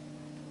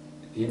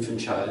 the infant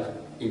child,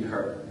 in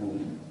her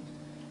womb,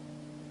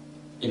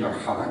 in her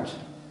heart,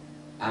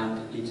 and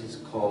it is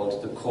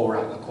called the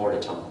chora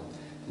akoraton.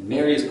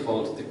 Mary is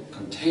called the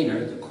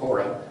container, the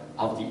chora,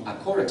 of the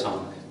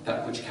akoraton,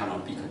 that which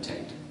cannot be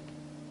contained.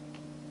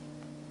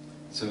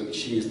 So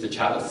she is the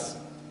chalice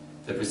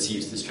that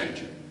receives the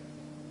stranger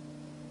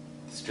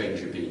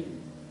being,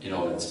 in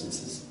all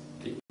instances,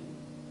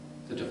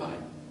 the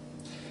divine.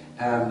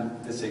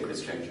 The sacred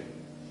stranger.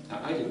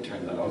 Now, I didn't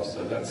turn that off,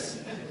 so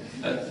that's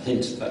a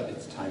hint that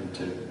it's time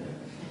to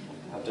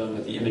have done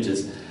with the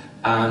images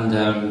and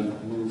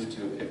move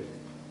to a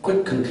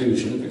quick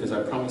conclusion, because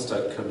I promised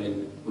I'd come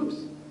in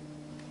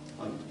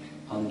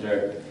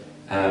under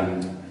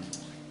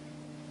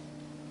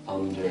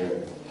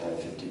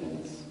 50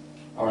 minutes.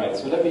 All right,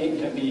 so let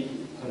me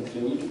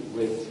conclude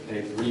with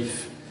a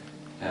brief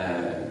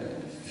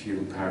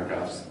few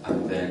paragraphs,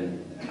 and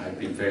then I'd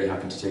be very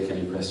happy to take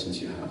any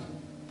questions you have.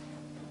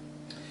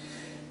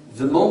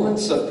 The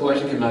moments of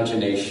poetic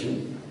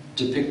imagination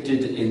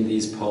depicted in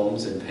these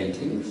poems and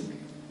paintings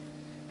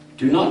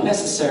do not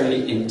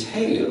necessarily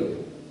entail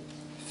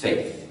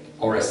faith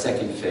or a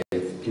second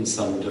faith in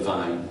some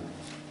divine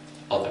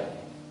other.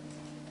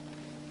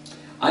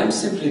 I'm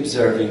simply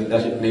observing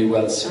that they may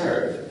well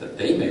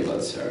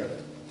serve,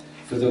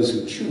 for those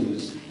who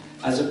choose,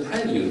 as a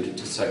prelude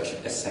to such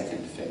a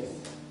second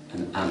faith,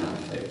 an ana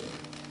faith.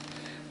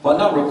 While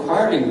not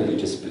requiring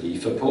religious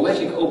belief, a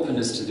poetic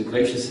openness to the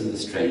gracious and the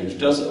strange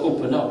does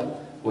open up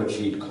what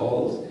Gide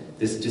calls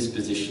this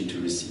disposition to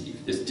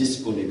receive, this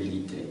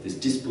disponibilité, this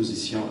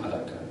disposition à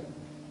l'accueil,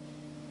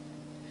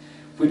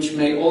 which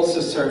may also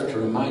serve to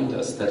remind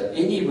us that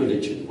any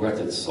religion worth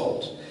its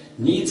salt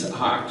needs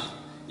art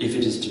if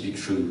it is to be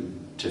true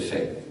to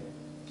faith.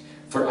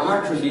 For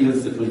art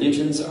reveals that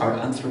religions are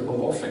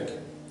anthropomorphic,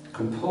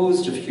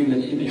 composed of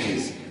human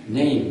images,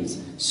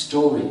 names,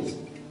 stories,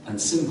 and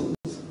symbols.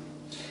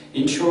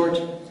 In short,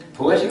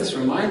 poetics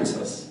reminds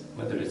us,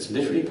 whether it's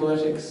literary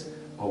poetics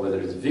or whether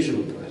it's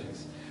visual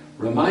poetics,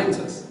 reminds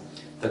us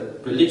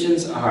that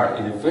religions are,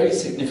 in a very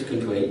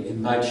significant way,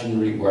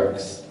 imaginary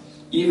works,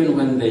 even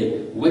when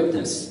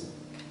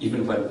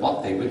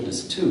what they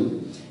witness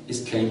to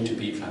is claimed to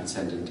be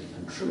transcendent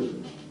and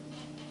true.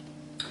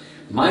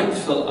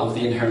 Mindful of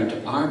the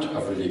inherent art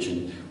of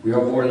religion, we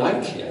are more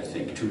likely, I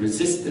think, to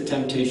resist the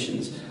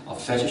temptations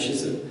of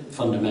fetishism,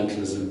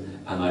 fundamentalism,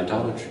 and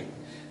idolatry.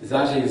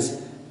 That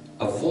is,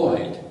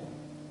 avoid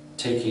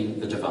taking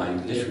the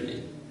divine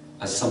literally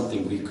as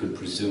something we could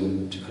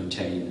presume to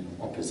contain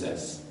or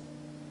possess.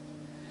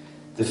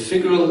 The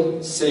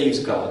figural saves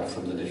God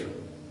from the literal.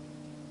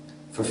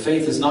 For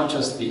faith is not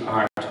just the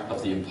art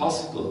of the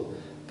impossible,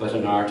 but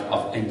an art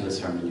of endless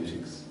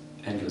hermeneutics,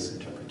 endless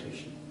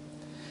interpretation.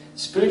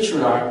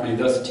 Spiritual art may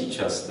thus teach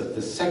us that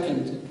the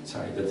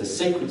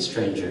sacred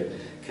stranger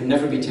can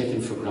never be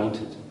taken for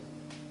granted,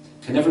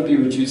 can never be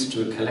reduced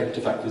to a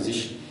collective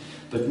acquisition,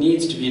 but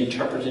needs to be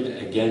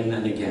interpreted again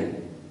and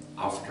again,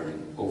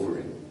 aftering,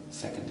 overing,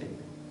 seconding.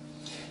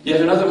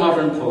 Yet another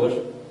modern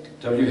poet,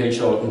 W.H.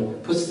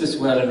 Auden, puts this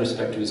well in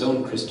respect to his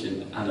own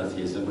Christian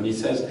anatheism when he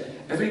says,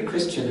 every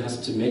Christian has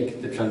to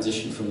make the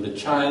transition from the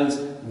child's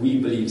 "we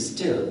believe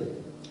still"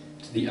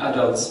 to the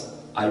adult's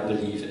 "I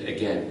believe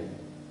again."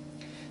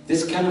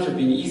 This cannot have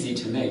been easy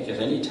to make at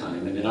any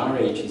time, and in our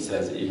age, he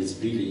says, it is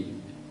really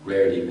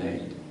rarely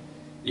made,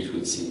 it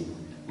would seem,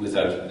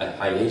 without a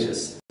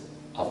hiatus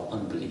of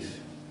unbelief.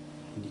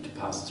 We need to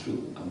pass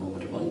through a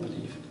moment of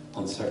unbelief,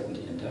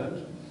 uncertainty and doubt,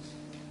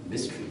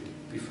 mystery,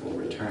 before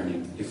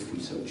returning, if we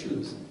so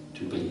choose,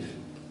 to belief.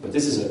 But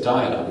this is a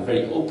dialogue, a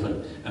very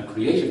open and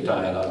creative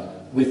dialogue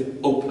with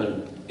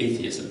open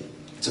atheism.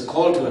 It's a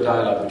call to a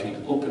dialogue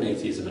between open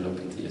atheism and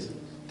open theism.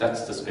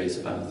 That's the space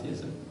of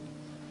atheism,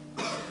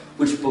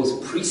 which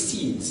both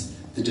precedes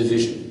the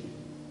division.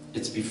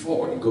 It's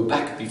before, you go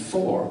back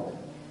before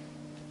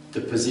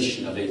the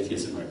position of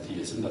atheism or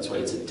theism. That's why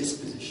it's a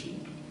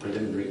disposition,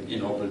 preliminary,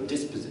 inaugural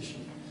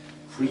disposition,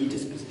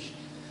 predisposition.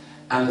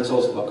 And it's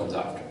also what comes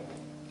after.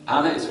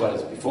 Ana is what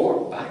is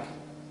before, back,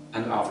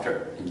 and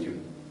after, in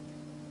you.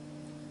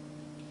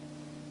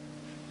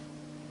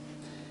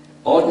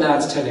 Auden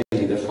adds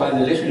tellingly that while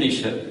the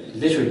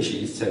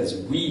liturgy says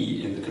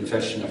we in the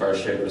confession of our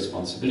shared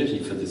responsibility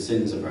for the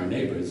sins of our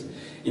neighbours,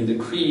 in the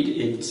creed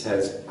it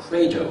says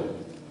credo,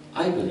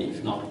 I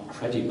believe, not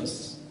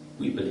credimus,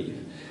 we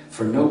believe,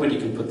 for nobody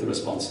can put the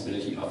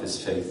responsibility of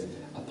his faith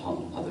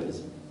upon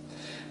others.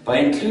 By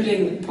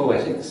including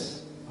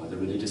poetics, or the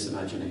religious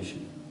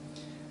imagination,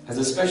 as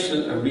a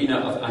special arena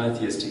of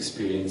anatheist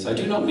experience, I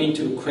do not mean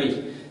to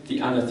equate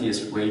the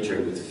anatheist wager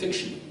with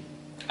fiction,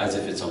 as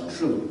if it's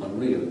untrue,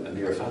 unreal, a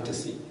mere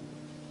fantasy.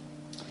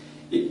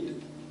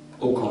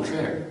 Au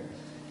contraire,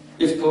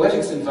 if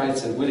poetics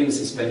invites a willing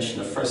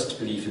suspension of first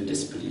belief and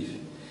disbelief,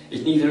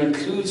 it neither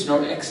includes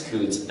nor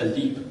excludes a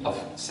leap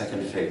of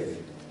second faith.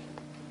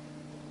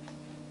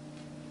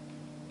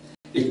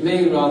 It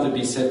may rather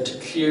be said to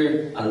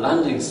clear a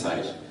landing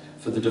site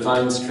for the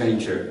divine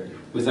stranger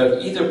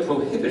without either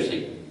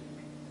prohibiting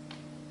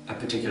a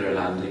particular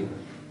landing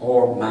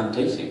or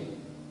mandating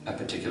a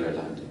particular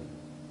landing.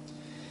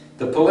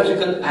 The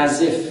poetical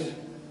as if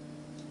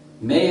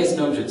may, as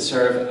noted,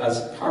 serve as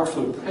a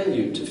powerful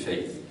prelude to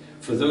faith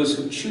for those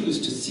who choose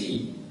to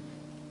see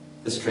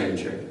the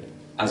stranger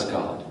as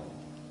God,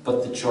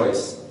 but the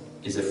choice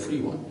is a free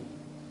one.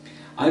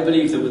 I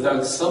believe that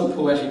without some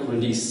poetic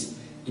release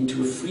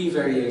into a free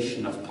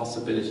variation of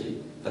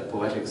possibility that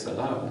poetics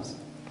allows,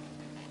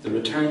 the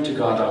return to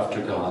God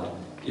after God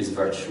is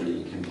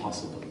virtually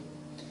impossible.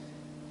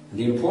 And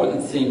the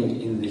important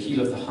thing in the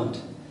heel of the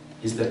hunt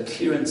is that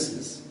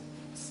clearances,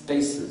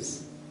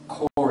 spaces,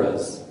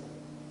 choras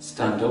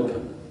stand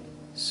open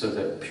so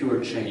that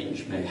pure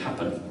change may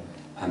happen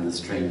and the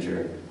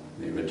stranger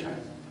may return.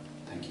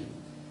 Thank you.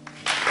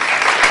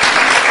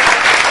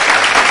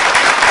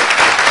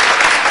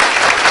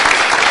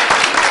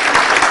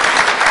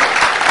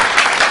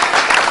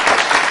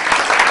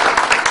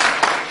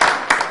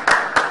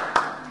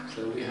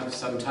 So we have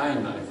some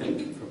time, I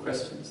think, for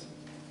questions.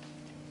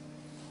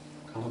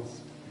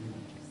 Comments?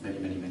 Many,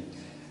 many, many.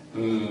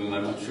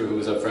 I'm not sure who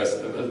was up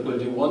first. We'll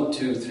do 1,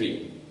 2,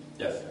 3.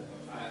 Yes.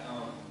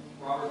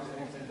 Robert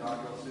Dennington,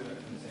 doctoral student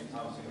from St.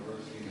 Thomas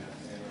University in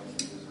San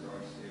Jose,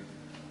 regards to.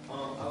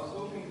 I was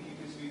hoping you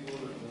could speak a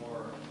little bit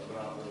more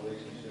about the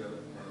relationship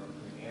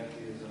between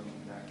atheism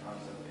and that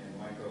concept and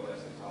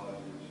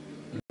microeschatology,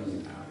 which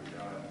is after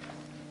God,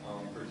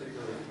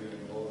 particularly if you're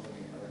involved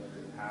in the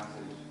other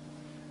passage.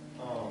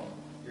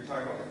 You're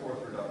talking about the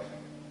fourth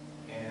reduction,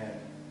 and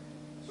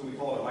so we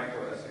call it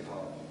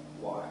microeschatology.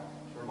 Why?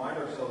 To remind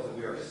ourselves that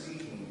we are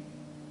seeking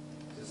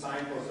to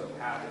signpost a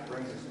path that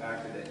brings us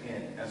back to the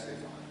end,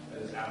 eschaton.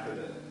 That is after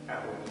the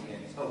capital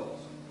beginning, telos,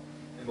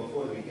 and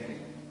before the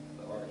beginning,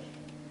 the arch.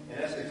 In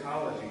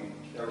eschatology,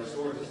 that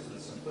restores us to the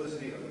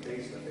simplicity of the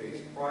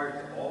face-to-face prior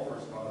to all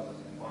first causes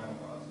and final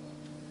causes.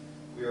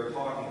 We are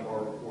talking,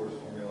 our course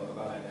formula,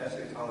 about an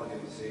eschatology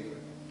of the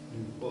sacred,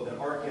 both in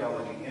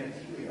archaeology and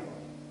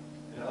teleology.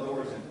 In other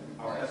words, in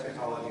our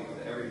eschatology of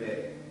the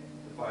everyday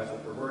defies the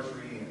perverse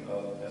reading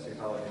of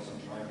eschatology as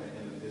some triumphant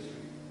end of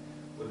history,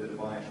 where the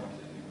divine trumps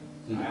the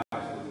human. I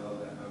absolutely love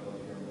that. I would love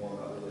to hear more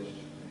about the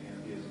relationship between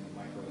atheism and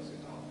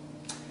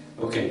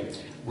microeschatology. Okay.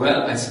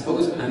 Well, I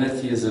suppose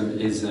anatheism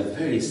is a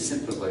very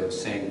simple way of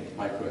saying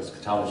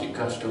microeschatology.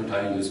 Gosh, don't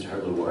I use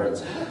terrible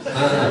words?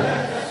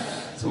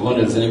 So I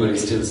wonder if anybody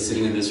still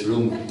sitting in this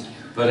room.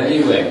 But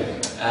anyway,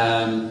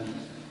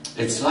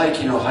 it's like,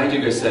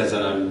 Heidegger says,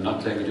 and I'm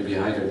not claiming to be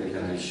Heidegger,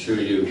 can I assure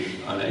you,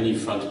 on any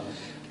front,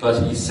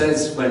 but he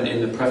says when in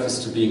the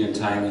preface to Being in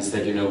Time, he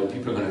said,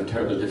 people are going to have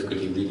terrible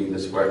difficulty reading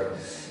this work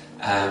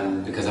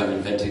because I'm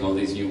inventing all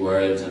these new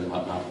words and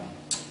whatnot.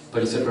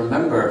 But he said,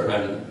 remember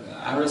when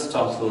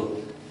Aristotle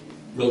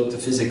wrote the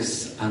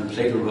physics and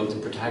Plato wrote the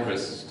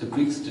Protagoras, the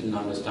Greeks didn't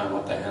understand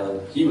what the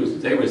hell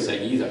they were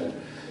saying either.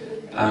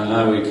 And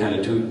now we kind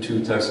of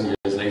 2,000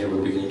 years later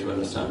we're beginning to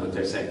understand what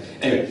they're saying.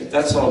 Anyway,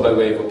 that's all by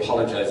way of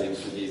apologizing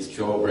for these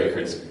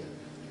jawbreakers.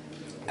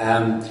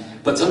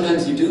 But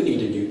sometimes you do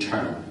need a new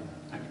term.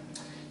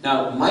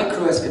 Now,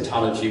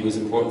 microeschatology was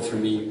important for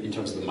me in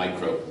terms of the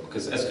micro,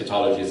 because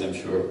eschatology, as I'm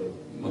sure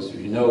most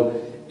of you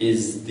know,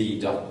 is the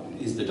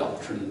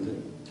doctrine,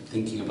 the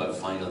thinking about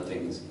final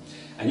things.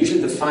 And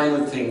usually the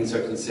final things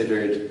are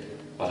considered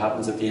what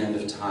happens at the end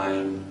of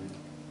time,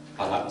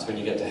 what happens when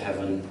you get to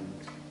heaven,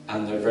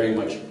 and they're very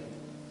much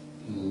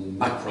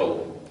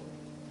macro,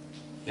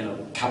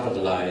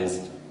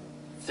 capitalized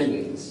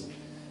things.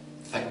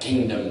 The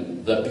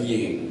kingdom, the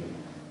being,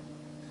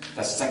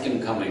 a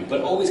second coming,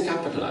 but always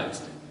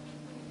capitalized.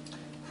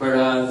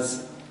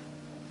 Whereas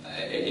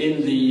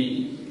in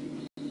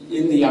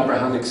the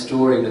Abrahamic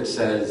story that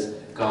says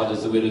God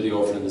is the widow, the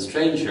orphan, and the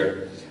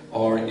stranger,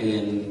 or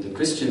in the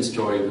Christian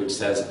story which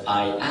says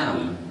I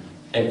am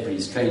every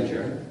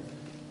stranger,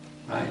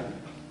 right?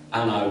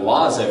 And I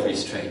was every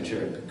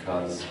stranger,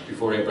 because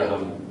before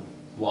Abraham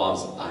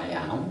was, I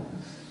am.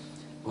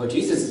 What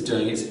Jesus is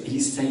doing is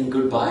he's saying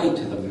goodbye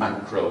to the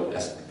macro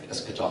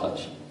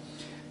eschatology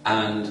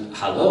and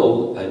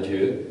hello,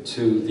 adieu,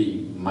 to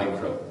the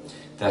micro,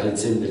 that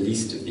it's in the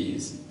least of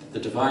these. The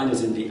divine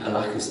is in the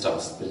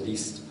alakistos, the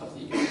least of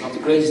these. Not the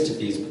greatest of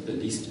these, but the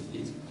least of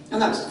these.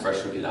 And that's the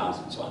first will be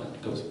last, and so on.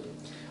 It goes,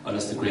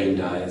 unless the grain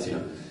dies, you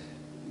know,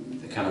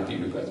 they cannot be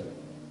regretted.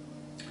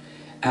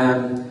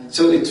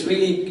 So it's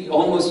really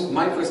almost,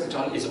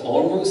 microeschatology is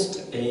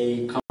almost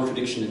a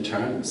contradiction in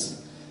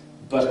terms,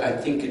 but I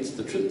think it's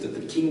the truth that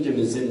the kingdom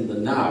is in the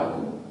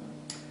now,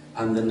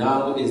 and the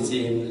now is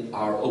in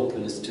our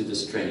openness to the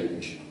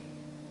strange.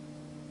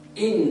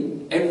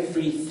 In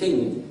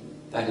everything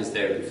that is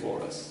there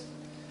before us.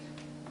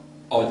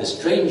 Or the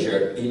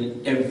stranger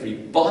in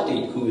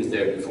everybody who is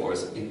there before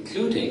us,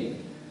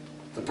 including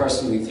the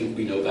person we think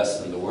we know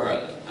best in the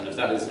world. And if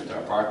that isn't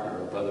our partner,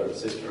 or brother, or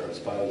sister, or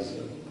spouse,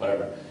 or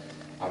whatever,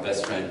 our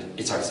best friend,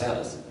 it's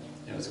ourselves.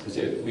 You know, it's because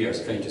we are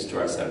strangers to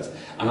ourselves.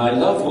 And I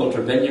love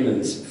Walter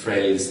Benjamin's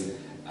phrase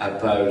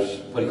about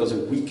what he calls a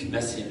weak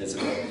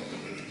messianism.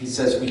 He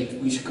says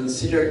we should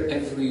consider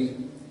every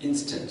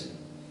instant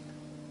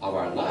of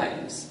our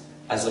lives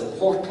as a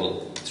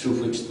portal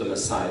through which the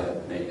Messiah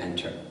may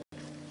enter.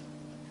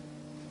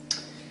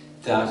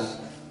 That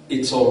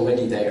it's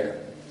already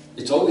there.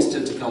 It's always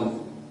still to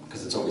come,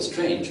 because it's always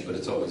strange, but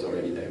it's always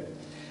already there.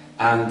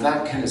 And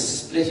that kind of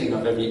splitting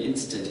of every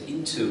instant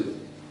into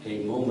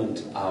a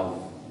moment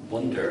of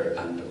wonder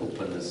and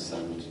openness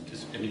and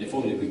just, I mean, if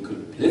only we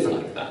could live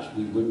like that,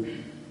 we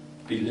would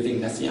be living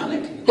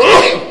messianically.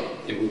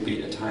 It would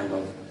be a time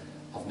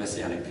of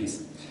messianic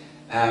peace.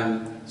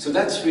 So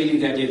that's really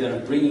the idea then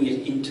of bringing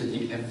it into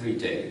the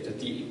everyday, that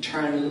the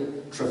eternal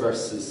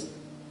traverses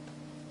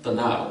the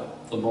now,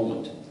 the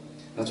moment.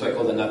 That's why I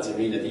call the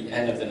Nazarena the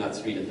end of the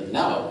Nazarena, the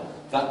now.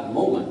 That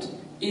moment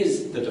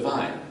is the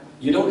divine.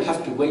 You don't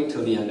have to wait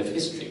till the end of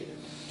history.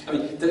 I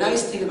mean, the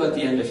nice thing about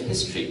the end of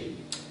history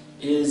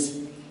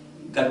is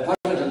that what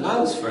it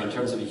allows for in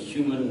terms of a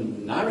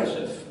human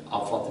narrative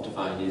of what the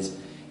divine is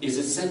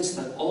a sense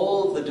that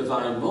all the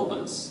divine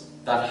moments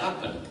that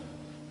happen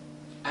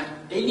at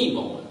any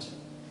moment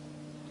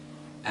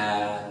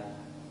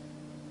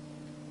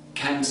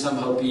can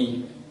somehow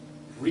be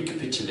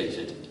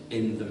recapitulated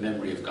in the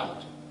memory of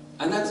God.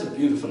 And that's a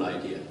beautiful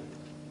idea.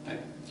 Right?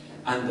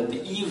 And that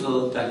the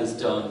evil that is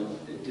done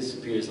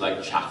disappears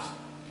like chaff.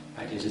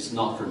 Right? It is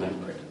not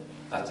remembered.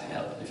 That's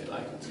hell, if you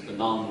like. It's the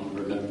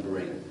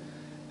non-remembering,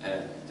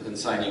 the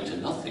consigning to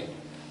nothing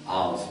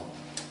of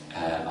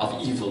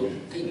evil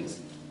things.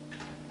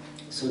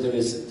 So there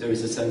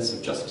is a sense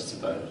of justice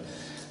about it.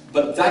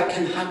 But that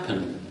can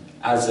happen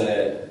as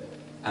an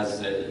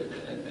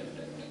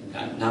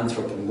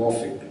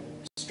anthropomorphic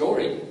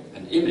story,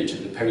 an image.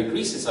 And the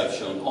Perigresis I've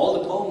shown, all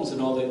the poems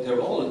and all that, they're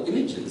all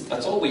images.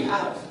 That's all we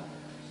have.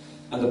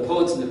 And the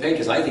poets and the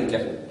painters, I think,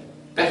 get it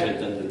better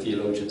than the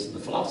theologians and the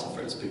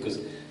philosophers, because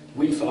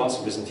we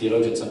philosophers and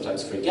theologians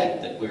sometimes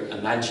forget that we're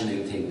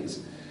imagining things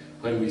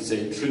when we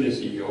say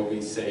Trinity, or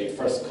we say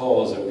first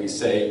cause, or we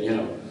say,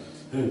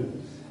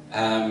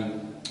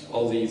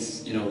 all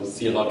these,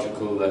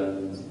 theological and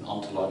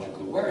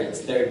ontological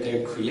words.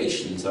 They're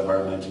creations of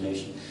our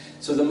imagination.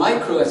 So the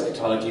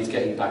micro-eschatology is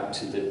getting back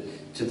to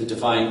the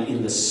divine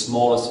in the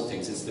smallest of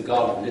things. It's the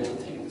God of little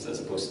things as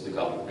opposed to the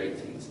God of great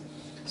things.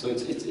 So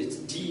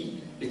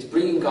it's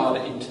bringing God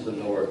into the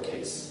lower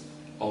case,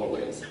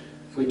 always,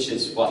 which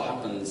is what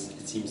happens,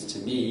 it seems to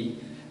me,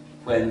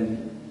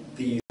 when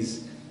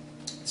these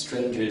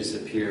strangers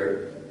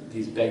appear,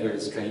 these beggar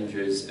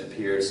strangers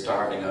appear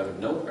starving out of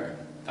nowhere.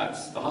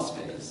 That's the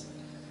hospitals,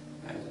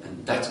 right?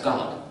 And that's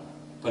God.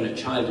 When a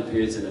child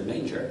appears in a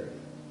manger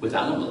with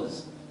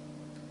animals,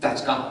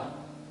 that's God.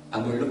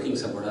 And we're looking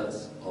somewhere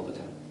else all the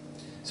time.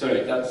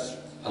 Sorry, that's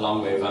a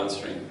long way of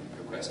answering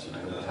your question. I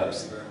hope it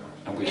helps.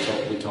 And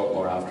we'll talk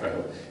more after, I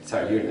hope.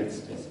 Sorry, you're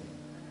next, yes.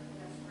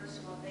 First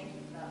of all, thank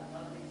you for that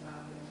lovely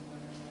talk. It was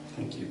wonderful.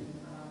 Thank you.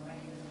 My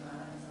name is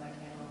Anna, so I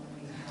can't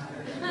always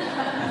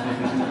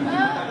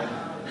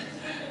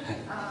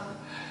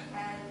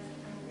and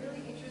I'm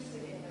really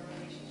interested in the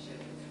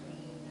relationship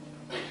between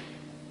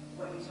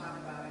what you talk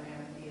about in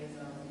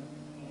atheism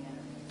and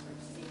sort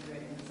of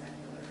secret and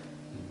secular,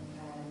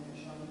 and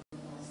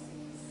Jean-Paul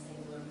Sartre's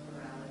singular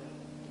plurality,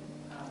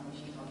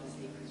 which he called the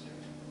sacred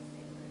church of the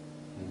sacred,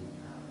 and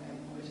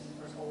which is, of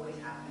course, always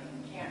happening,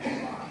 can't be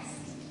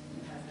lost,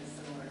 has this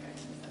similar kind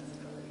of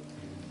sensibility.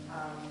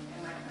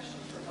 And my question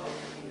for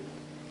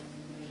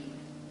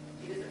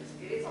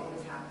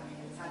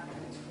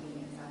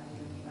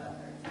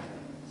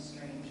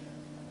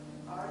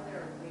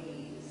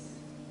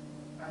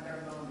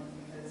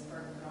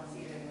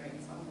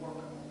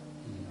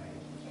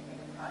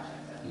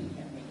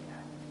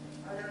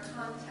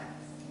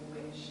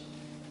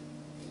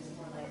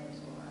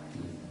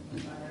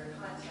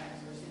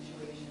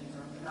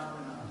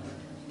phenomenon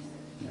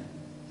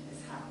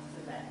is happening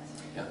to that?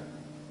 Yeah.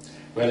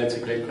 Well, it's a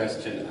great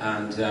question,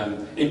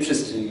 and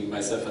interestingly,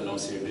 myself and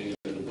Nancy are doing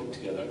a little book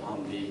together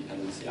on the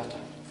Annunciata.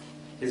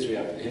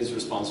 His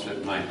response to it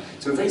and mine.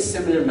 So we're very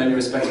similar in many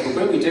respects, but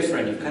where we differ,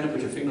 and you've kind of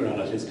put your finger on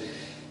it, is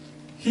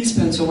he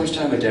spent so much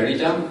time with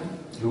Derrida,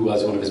 who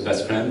was one of his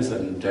best friends,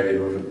 and Derrida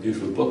wrote a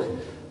beautiful book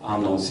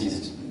on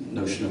Nancy's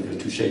notion of the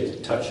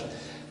touché, touch.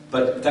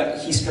 But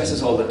that he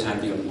stresses all the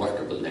time the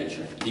unworkable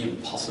nature, the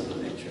impossible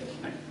nature.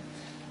 Right?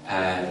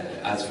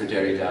 As for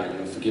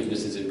Derrida,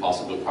 forgiveness is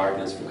impossible,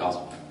 pardon is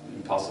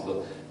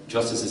impossible,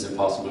 justice is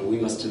impossible, we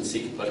must still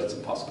seek it, but it's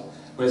impossible.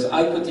 Whereas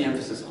I put the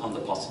emphasis on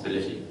the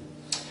possibility.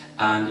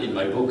 And in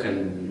my book,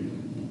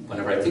 and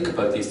whenever I think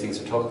about these things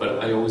or talk about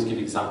it, I always give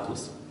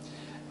examples.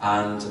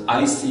 And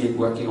I see it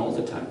working all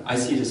the time. I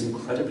see it as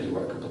incredibly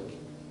workable.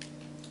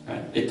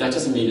 Right? That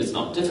doesn't mean it's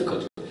not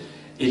difficult.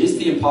 It is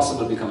the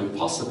impossible becoming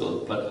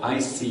possible, but I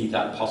see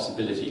that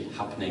possibility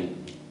happening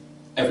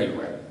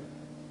everywhere.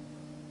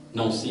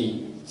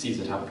 Nancy sees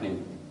it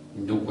happening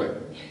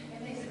nowhere.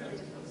 It makes it really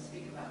difficult to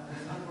speak about this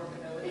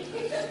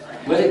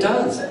unworkability. Well, it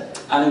does.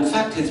 And in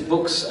fact, his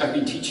books, I've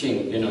been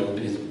teaching,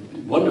 his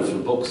wonderful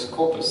books,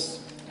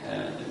 Corpus,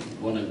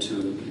 1 and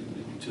 2.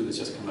 2 has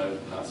just come out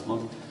last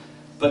month.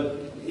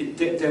 But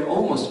they're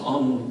almost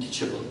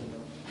unteachable.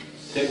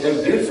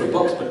 They're beautiful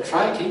books, but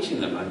try teaching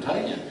them, I'm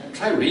telling you.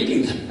 Try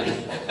reading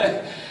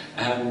them.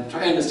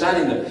 Try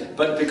understanding them.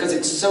 But because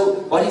it's so,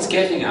 what he's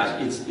getting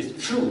at is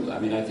true. I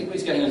mean, I think what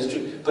he's getting at is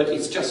true. But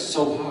it's just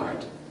so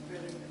hard.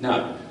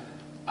 Now,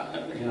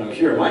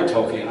 here am I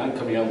talking, and I'm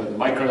coming up with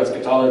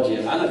micro-eschatology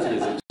and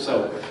anatheism.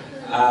 So,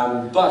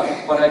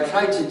 but what I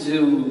try to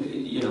do,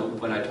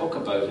 when I talk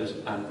about it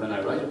and when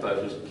I write about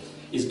it,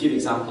 is give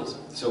examples.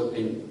 So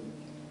in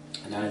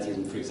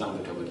anatheism, for example,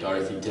 I talk about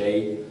Dorothy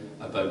Day,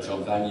 about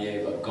Jean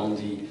Vanier, about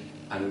Gandhi,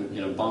 and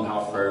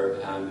Bonhoeffer,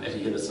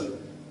 Eddie Hillison,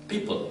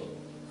 people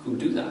who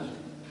do that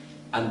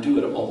and do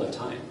it all the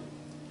time.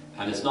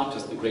 And it's not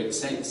just the great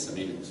saints. I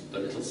mean, it's the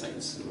little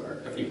saints who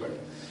are everywhere.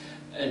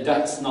 And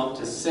that's not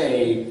to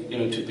say,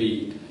 to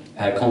be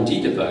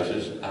candide about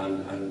it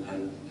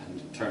and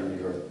turn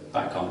your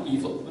back on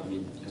evil. I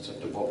mean, you just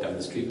have to walk down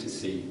the street to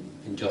see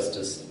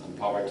injustice and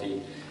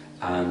poverty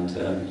and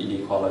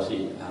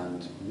inequality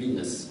and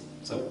meanness.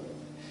 So,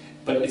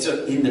 but it's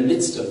in the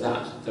midst of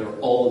that, there are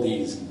all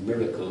these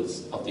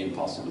miracles of the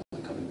impossible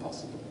becoming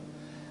possible.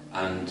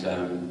 And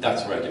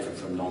that's where I differ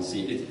from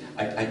Nancy.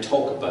 I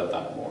talk about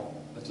that more.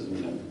 That doesn't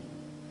mean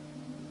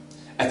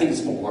I think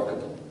it's more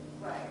workable.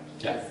 Right.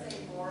 Yeah. Say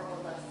more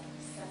or less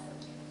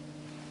accessible.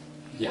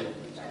 Yeah.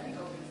 Which I think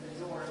opens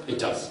the door. It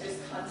does. This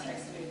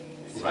context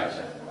making. Right.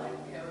 Like,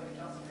 the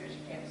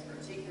concentration camp is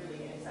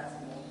particularly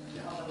inaccessible,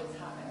 Yeah. although it's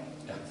happening.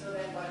 Yeah. So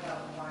then what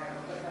about fire?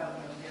 What about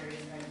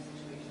various kinds of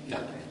situations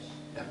Yeah. in which?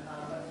 Yeah.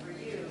 But for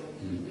you,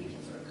 we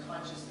can sort of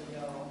consciously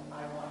go,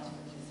 I want to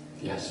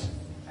participate. Yes.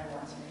 I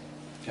want to.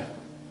 Yeah.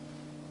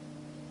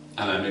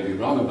 And I may be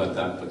wrong about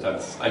that, but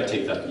I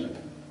take that leap.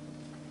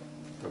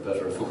 For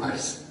better or for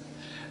worse.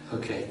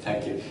 Okay,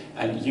 thank you.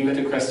 And you had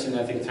a question,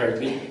 I think,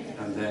 thirdly,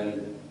 and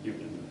then you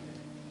can...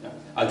 Yeah.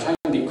 I'll try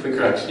and be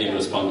quicker, actually, in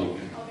responding.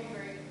 I'll be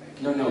very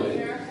quick. No. Thank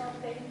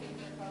you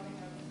for coming.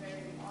 I'm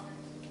very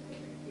honored to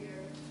be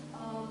here.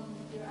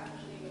 You're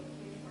actually a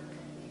huge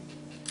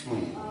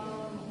organization.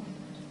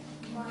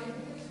 My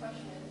biggest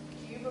question is,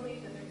 do you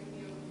believe that there could be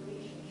a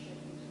relationship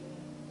between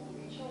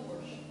Orisha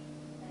worship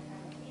and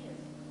Anatheism?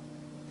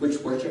 Which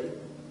worship?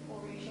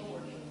 Orisha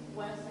worship.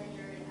 West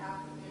Nigerian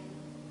African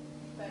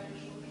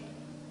fetish worship.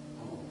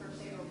 Per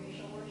se,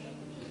 Orisha worship,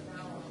 which is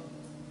now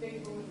a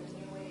big boom in the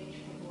New Age.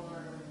 People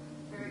are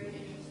very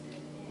interested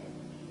in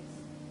these,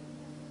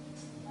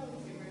 I would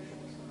say,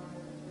 rituals,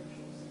 commemorative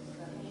rituals, things of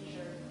that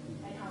nature,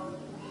 and how it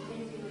can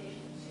be in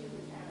relation to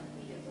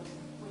Anatheism,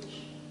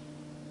 which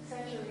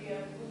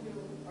Santeria,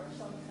 voodoo are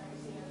sometimes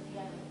seen as the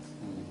enemy.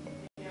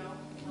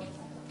 Blood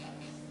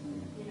sacrifice.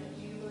 Do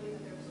you believe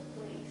that there's a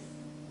place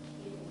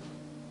in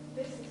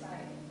this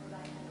society for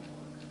that kind of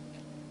work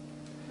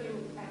through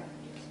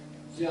Anatheism?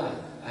 Yeah.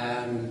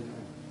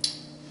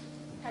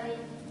 Kind of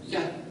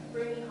Yeah.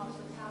 bringing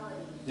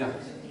hospitality Yeah.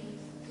 to these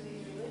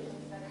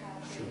religions that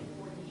have been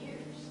for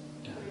years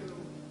Yeah. through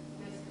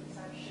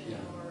misconception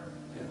Yeah. or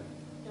Yeah.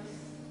 just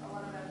a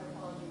lot of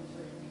anthropology was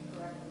written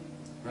incorrectly.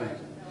 Right.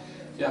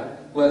 Yeah,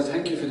 well,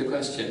 thank you for the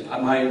question.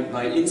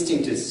 My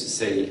instinct is to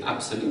say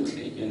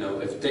absolutely.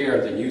 If they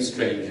are the new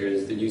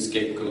strangers, the new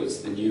scapegoats,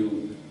 the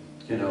new,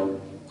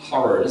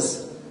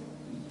 horrors,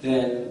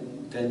 then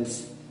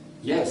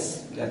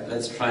yes,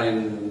 let's try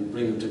and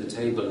bring them to the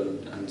table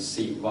and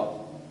see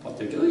what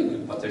they're doing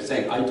and what they're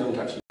saying. I don't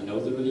actually know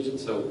the religion,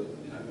 so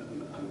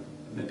I'm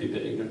maybe a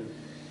bit ignorant.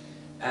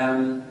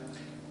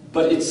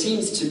 But it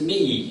seems to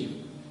me,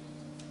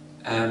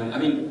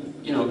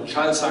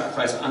 child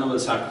sacrifice, animal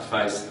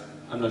sacrifice,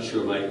 I'm not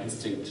sure my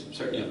instinct,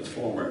 certainly on the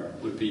former,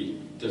 would be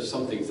there's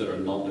some things that are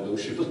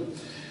non-negotiable.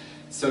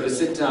 So to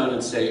sit down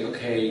and say,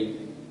 okay,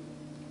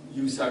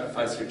 you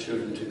sacrifice your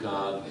children to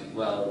God,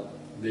 well,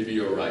 maybe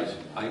you're right.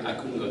 I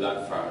couldn't go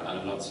that far, and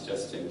I'm not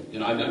suggesting,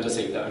 I'm just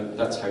saying that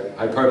that's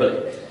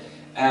hyperbole.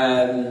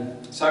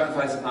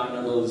 Sacrifice of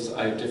animals,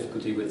 I have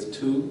difficulty with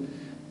too,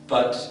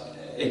 but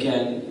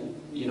again,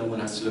 one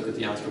has to look at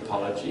the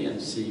anthropology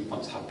and see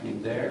what's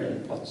happening there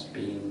and what's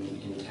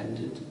being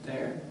intended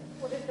there.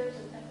 What if there's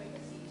an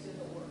efficacy to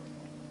the work?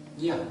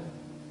 Yeah.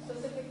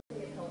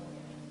 Specifically in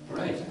healthcare.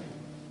 Right.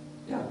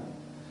 Yeah.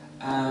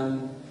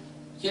 And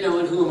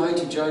who am I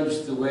to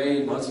judge the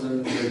way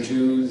Muslims or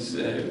Jews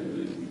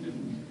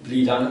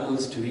bleed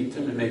animals to eat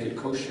them and make it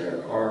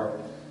kosher? Or,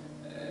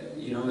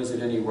 is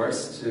it any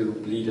worse to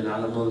bleed an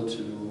animal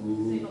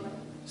to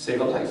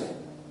save a life?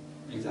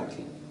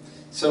 Exactly.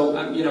 So,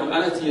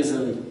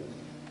 atheism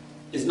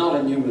is not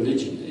a new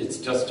religion. It's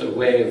just a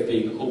way of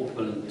being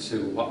open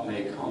to what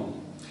may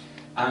come.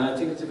 And I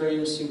think it's a very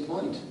interesting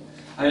point.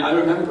 I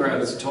remember I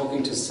was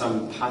talking to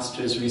some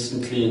pastors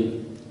recently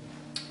in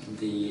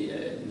the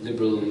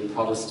liberal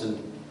Protestant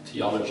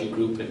theology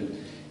group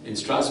in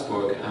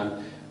Strasbourg,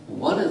 and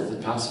one of the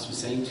pastors was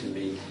saying to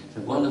me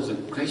that one of the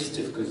greatest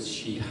difficulties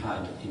she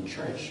had in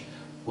church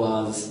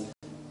was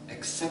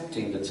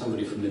accepting that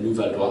somebody from the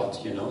Nouvelle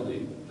Droite,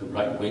 the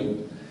right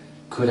wing,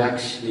 could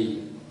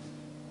actually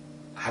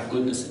have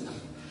goodness in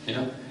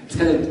them. It's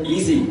kind of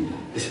easy.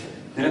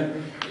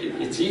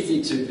 It's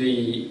easy to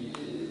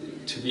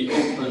be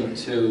open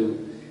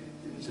to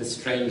the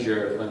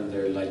stranger when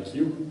they're like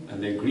you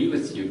and they agree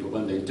with you, but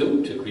when they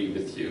don't agree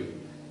with you,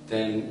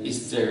 then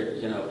is there,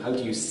 how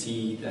do you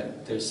see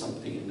that there's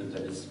something in them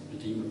that is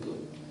redeemable?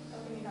 How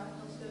can you have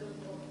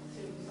hospitable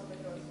to somebody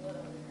who has blood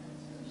on their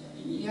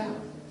hands? Yeah.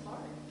 It's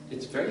hard.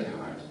 It's very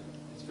hard.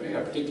 It's very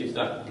hard, particularly if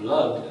that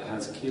blood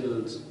has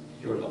killed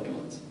your loved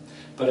ones.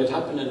 But it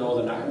happened in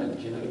Northern Ireland,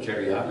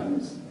 Jerry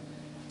Adams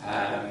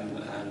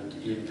and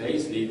Ian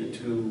Paisley, the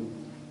two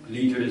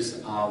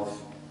leaders of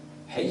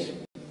hate,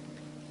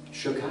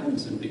 shook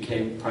hands and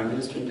became Prime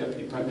Minister and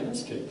Deputy Prime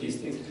Minister, these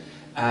things.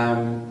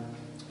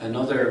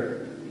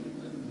 Another,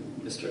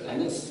 Mr.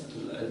 Ennis,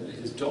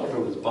 his daughter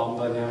was bombed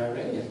by the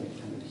IRA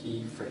and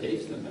he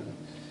forgave them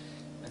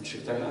and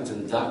shook their hands,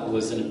 and that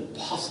was an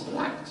impossible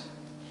act.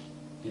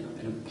 An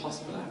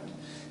impossible act.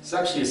 It's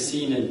actually a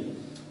scene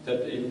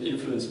that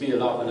influenced me a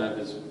lot when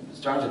I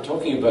started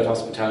talking about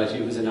hospitality.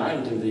 It was in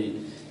Ireland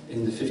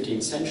in the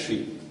 15th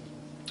century.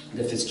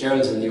 The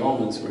Fitzgeralds and the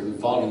Ormonds were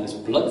involved in this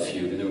blood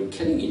feud, and they were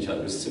killing each other.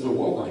 There was a civil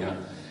war going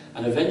on.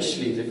 And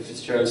eventually the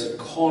Fitzgeralds had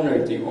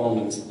cornered the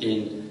Ormonds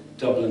in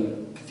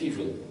Dublin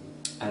Cathedral,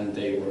 and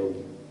they were,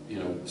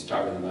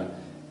 starving them out.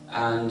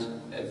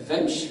 And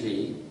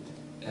eventually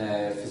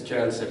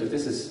Fitzgerald said,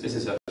 this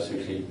is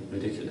absolutely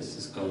ridiculous.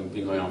 This has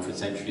been going on for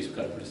centuries. We've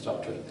got to put a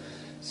stop to it.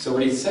 So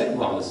what he said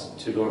was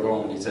to Lord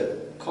Ormond, he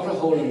said, cut a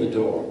hole in the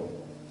door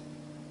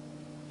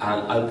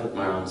and I'll put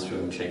my arms through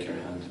and shake your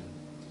hand.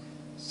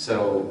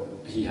 So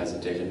he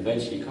hesitated, and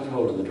eventually he cut a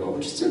hole in the door,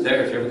 which is still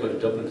there. If you ever go to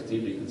Dublin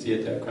Cathedral, you can see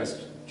it there, Christ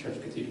Church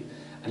Cathedral.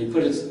 And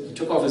he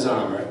took off his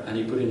armour and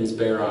he put in his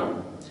bare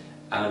arm.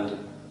 And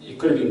it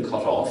could have been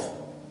cut off,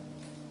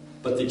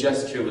 but the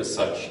gesture was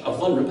such a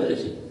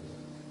vulnerability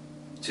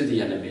to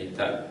the enemy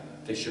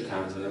that they shook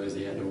hands and that was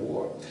the end of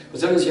war. But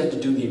sometimes you have to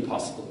do the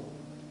impossible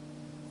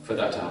for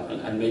that to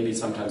happen, and maybe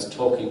sometimes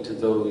talking to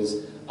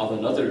those of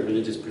another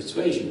religious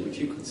persuasion which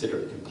you consider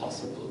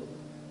impossible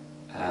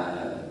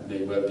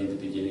may well be the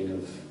beginning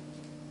of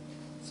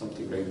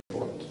something very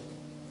important.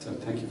 So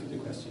thank you for the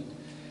question.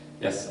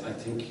 Yes, I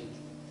think,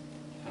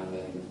 and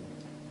then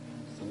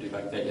somebody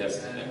back there,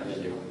 yes, and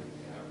then you.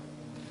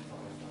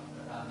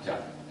 Yeah,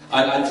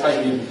 I'll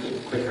try to be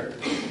quicker.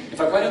 In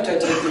fact, why don't I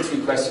take the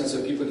 3 questions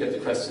so people get the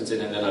questions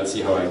in, and then I'll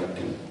see how I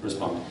can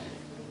respond.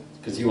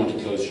 Because you want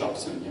to close shop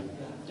soon, yeah?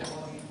 Yeah.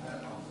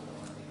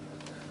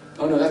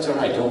 Oh no, that's all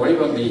right. Don't worry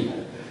about me.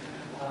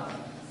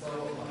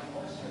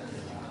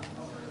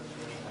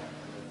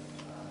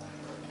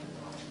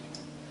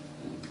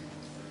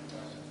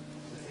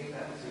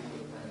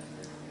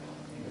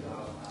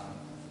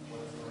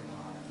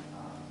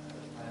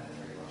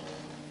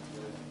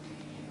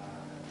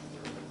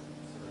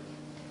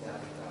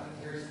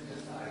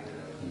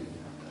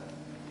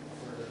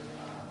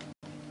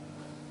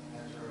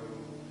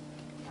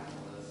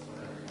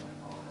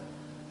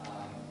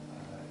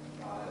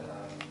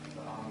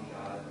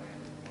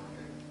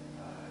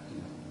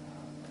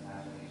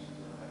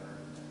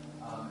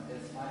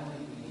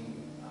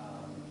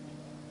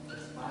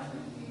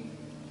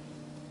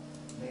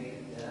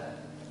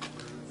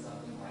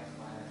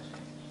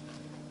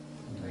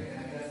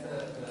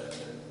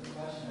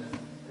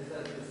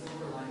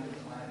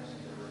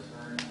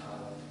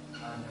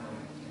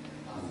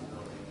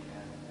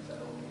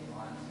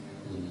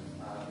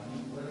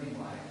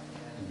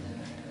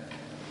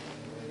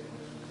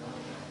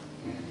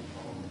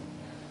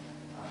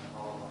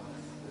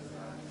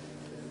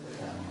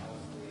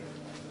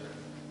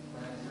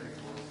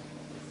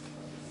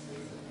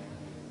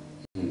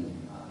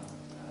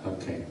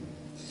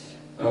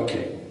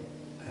 Okay,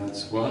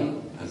 that's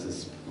one, as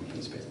this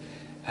open space.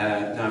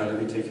 Now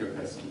let me take your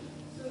question.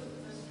 So the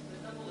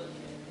double is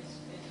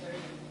very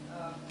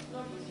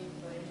not easy,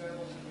 but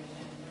enjoyable to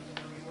understand in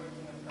terms of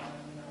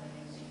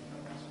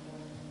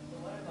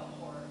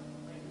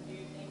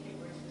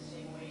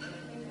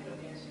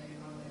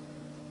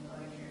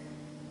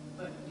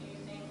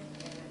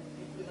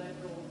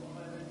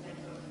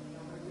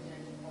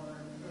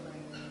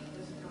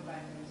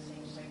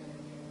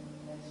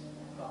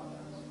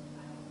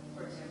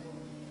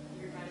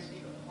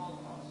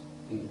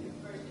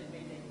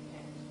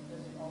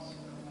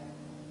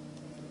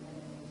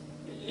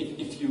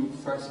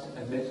first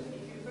admit?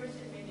 If you first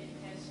admit it, you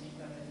can't speak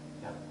of it.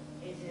 Yeah.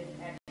 Is it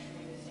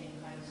actually the same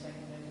kind of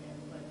second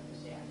amendment, like you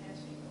say, I can't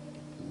speak of it?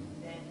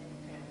 Then you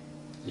can.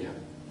 Yeah.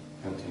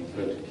 Okay,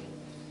 good.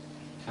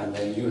 And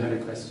then you had a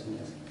question,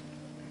 yes?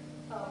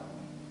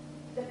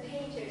 The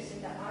painters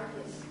and the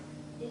artists,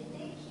 did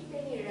they keep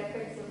any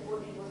records of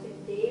what it was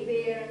that they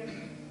were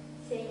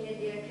saying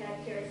that their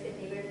characters that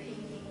they were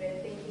painting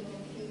were thinking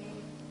and feeling?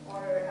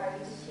 Or are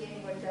you just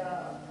hearing what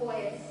the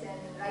poets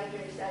and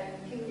writers are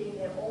imputing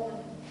their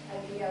own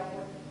idea of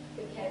what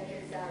the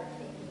characters are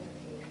thinking and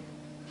feeling?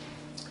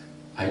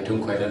 I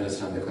don't quite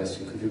understand the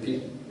question. Could you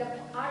repeat? The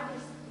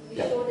artists, you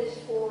Yeah. showed us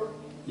four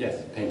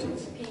Yes,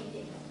 paintings.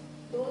 paintings.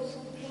 Those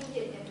who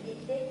painted them,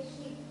 did they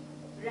keep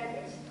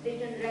records,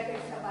 written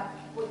records about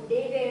what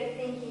they were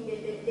thinking,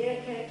 that their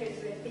characters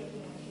were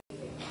thinking and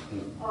feeling?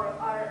 Or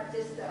are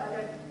just the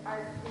other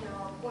art,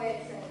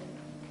 poets and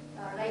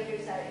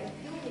writers are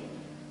imputing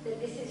that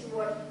this is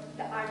what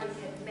the artist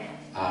had meant?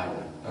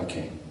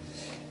 Okay.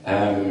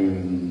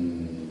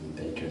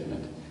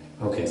 Judgment.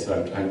 Okay, so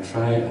I'll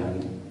try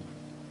and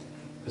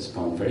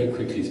respond very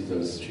quickly to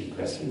those three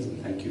questions,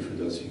 and thank you for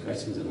those three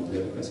questions and all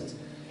the other questions.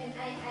 And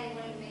I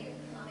want to make a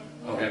comment.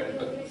 Okay,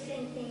 You're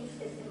saying things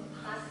as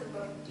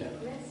impossible. Yeah.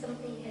 When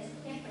something has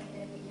happened,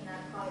 then we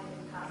cannot call it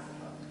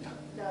impossible. Yeah.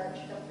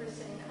 The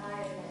person in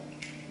Ireland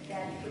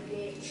that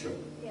forgave, Sure.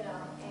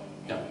 and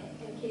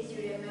Yeah. in case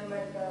you remember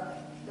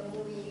the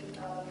movie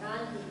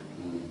Gandhi,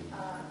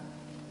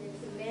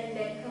 it's a man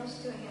that comes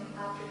to him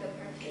after the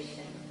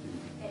partition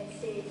and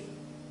says,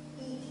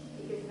 eat,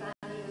 because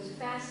Gandhi was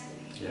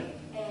fasting. Yeah.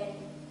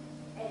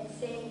 And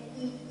saying,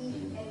 eat,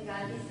 and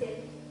Gandhi said,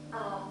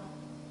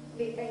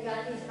 and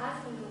Gandhi is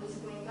asking him what's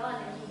going on,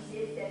 and he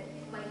says that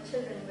my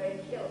children were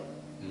killed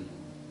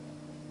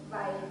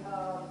by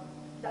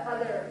the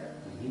other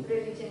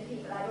religion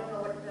people. I don't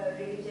know what the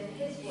religion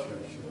his was. Sure.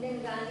 And then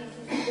Gandhi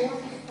says, go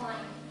and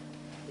find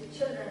the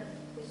children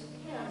whose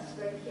parents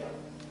were killed,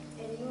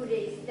 and you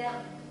raise them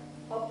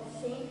of the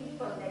same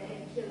people that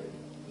had killed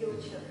your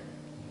children.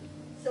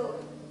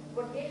 So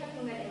what they're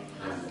talking about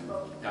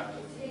impossible,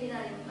 it's really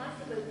not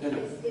impossible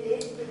because it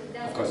is within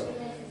that. Of course.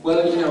 Well,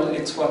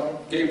 it's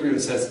what Gabriel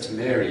says to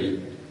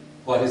Mary,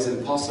 what is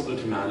impossible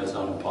to man is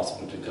not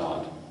impossible to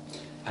God.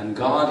 And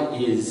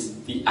God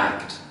is the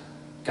act.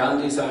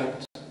 Gandhi's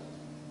act,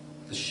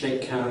 the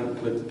shake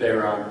hand with the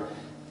bare arm,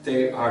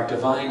 they are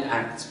divine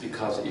acts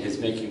because it is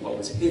making what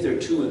was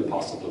hitherto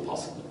impossible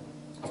possible.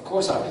 Of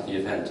course, after the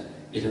event,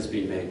 it has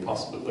been made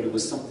possible, but it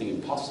was something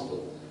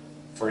impossible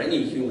for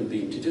any human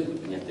being to do,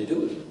 and yet they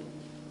do it.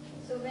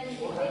 So when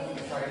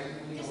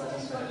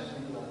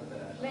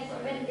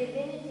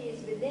divinity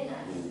is within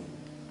us,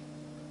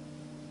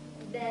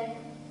 then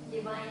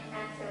divine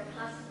acts are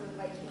possible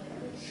by human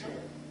beings. Sure.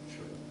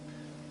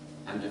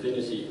 And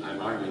divinity, I'm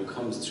arguing,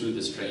 comes through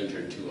the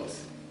stranger to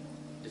us.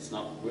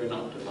 We're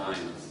not divine,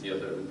 it's the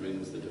other who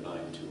brings the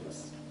divine to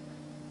us.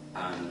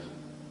 And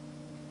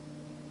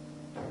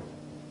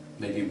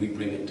maybe we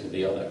bring it to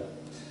the other.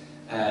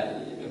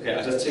 Okay,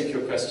 I'll just take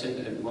your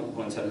question in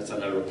one sentence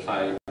and I'll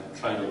try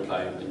and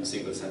reply in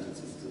single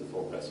sentences to the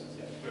four questions.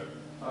 Yeah. Sure.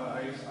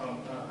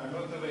 I'm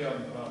relatively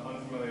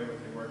unfamiliar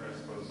with your work, I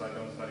suppose. I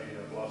don't study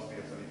philosophy,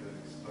 I study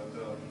physics. But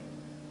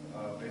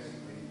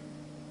basically,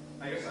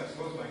 I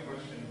suppose my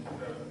question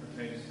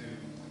pertains to,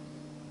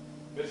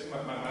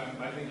 basically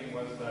my thinking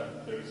was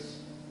that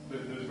it's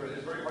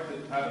very hard to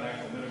have an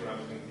actual middle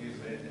ground between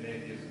theism and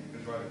atheism,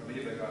 because you either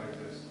believe that God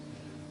exists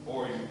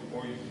or you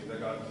believe that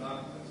God does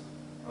not exist.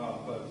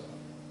 But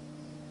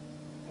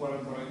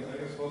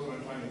I suppose what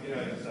I'm trying to get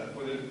at is that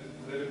would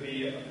it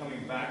be a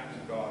coming back to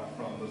God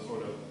from the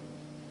sort of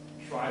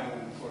tribal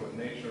sort of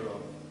nature of,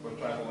 or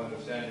tribal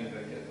understanding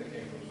that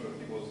came from sort of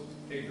people's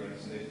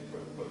ignorance, and they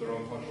put their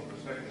own cultural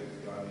perspective to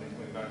God, and then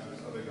coming back to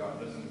this other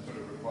God doesn't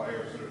sort of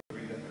require sort of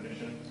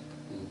redefinition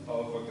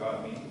of what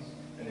God means.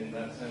 And in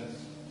that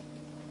sense,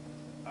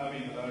 I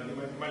mean, you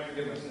might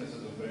forgive my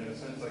cynicism, but in a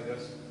sense, I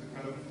guess the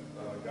kind of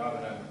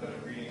God that I'm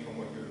reading from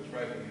what you're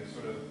describing is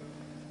sort of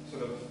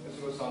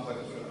sounds like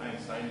a sort of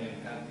Einsteinian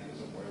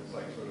pantheism, where it's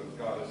like sort of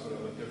God is sort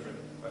of a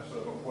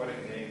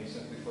poetic name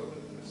simply for the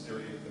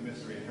mystery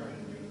inherent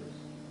in the universe.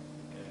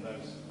 And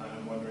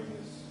I'm wondering,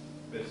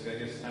 I guess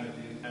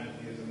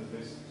pantheism is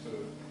basically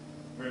sort of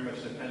very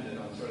much dependent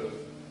on sort of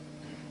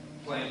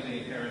playing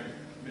the inherent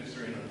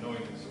mystery and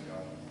unknowingness of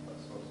God, I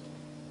suppose.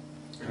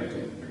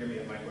 Forgive me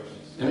if my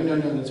questions. No,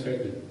 that's very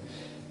good.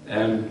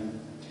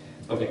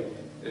 Okay.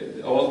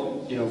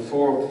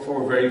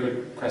 Four very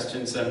good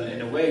questions, and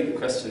in a way the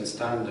questions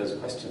stand as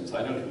questions.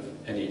 I don't have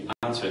any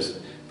answers,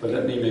 but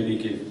let me maybe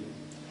give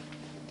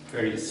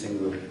very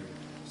single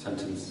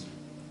sentence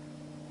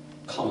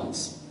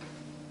comments,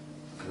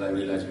 because I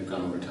realize we've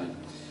gone over time.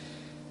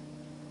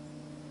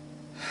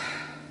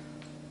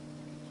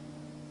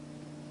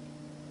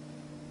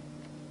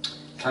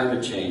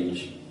 Climate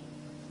change,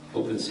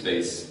 open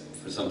space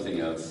for something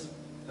else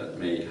that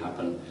may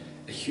happen.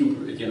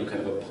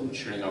 Kind of a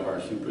puncturing of our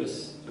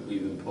hubris, that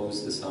we've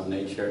imposed this on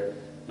nature,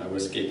 now we're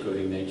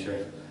scapegoating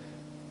nature.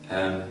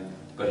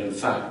 But in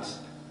fact,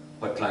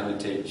 what climate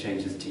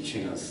change is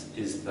teaching us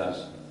is that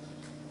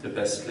the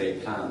best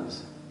laid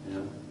plans, you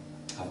know,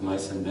 of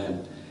mice and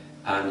men.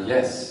 And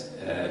yes,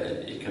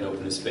 it can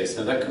open a space.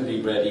 Now that can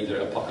be read either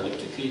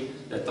apocalyptically,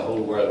 let the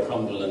whole world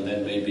crumble and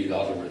then maybe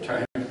God will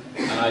return.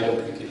 And I don't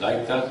particularly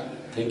like that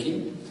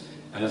thinking.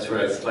 And that's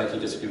where I slightly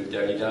disagree with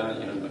Derrida.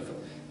 You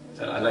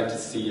know, I like to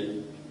see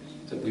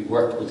it, that we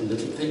work with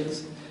little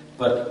things.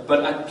 But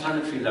at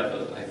planetary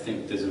level, I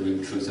think there's a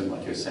real truth in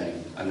what you're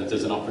saying, and that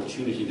there's an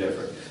opportunity there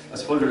for,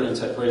 as Hölderlin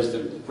said,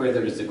 where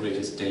there is the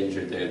greatest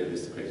danger, there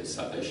is the greatest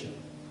salvation.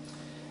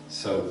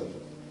 So,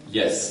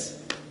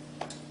 yes,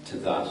 to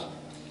that.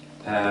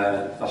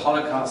 The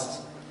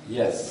Holocaust,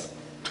 yes.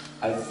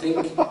 I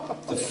think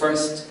the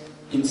first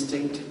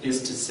instinct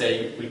is to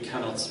say we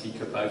cannot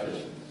speak about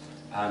it.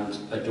 And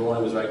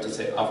Adorno was right to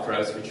say, after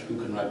Auschwitz, who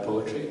can write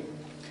poetry?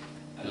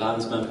 A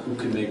Landsman, who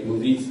can make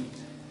movies?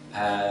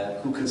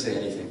 Who can say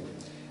anything?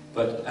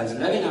 But as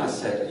Lenin has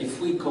said, if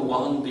we go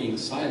on being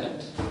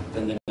silent,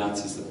 then the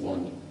Nazis have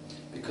won.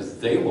 Because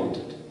they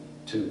wanted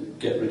to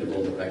get rid of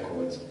all the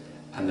records,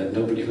 and that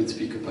nobody would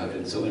speak about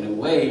it. So in a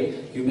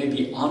way, you may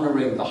be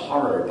honouring the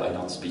horror by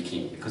not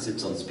speaking, because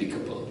it's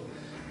unspeakable.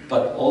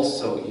 But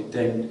also,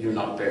 then you're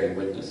not bearing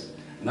witness.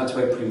 And that's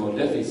why Primo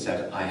Levi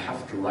said, I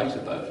have to write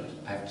about it.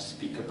 I have to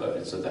speak about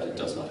it so that it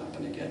does not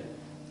happen again.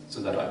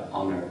 So that I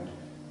honour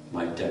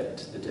my debt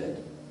to the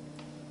dead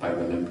by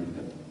remembering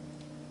them.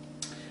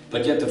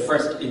 But yet the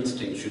first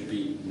instinct should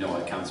be, no,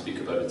 I can't speak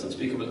about it, it's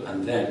unspeakable,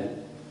 and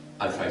then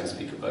I'll try to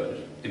speak about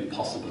it,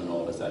 impossible and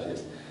all as that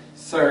is.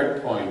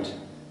 Third point,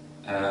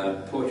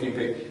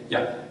 poetry,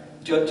 yeah,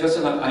 just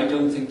on that, I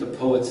don't think the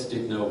poets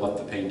did know what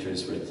the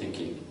painters were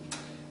thinking.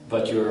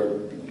 But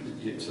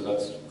so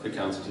that's a quick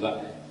answer to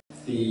that.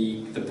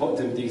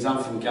 The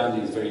example from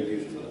Gandhi is very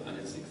beautiful, and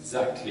it's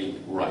exactly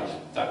right.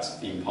 That's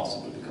the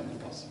impossible becoming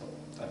possible.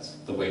 That's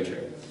the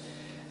wager.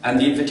 And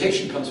the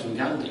invitation comes from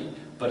Gandhi,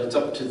 but it's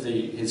up to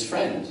his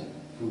friend,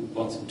 who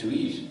wants him to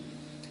eat,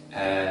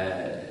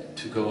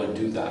 to go and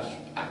do that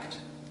act.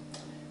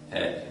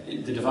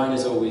 The divine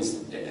is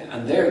always,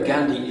 and there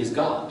Gandhi is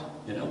God,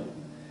 you know,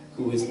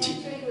 who is...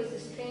 Actually it was a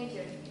stranger,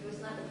 it was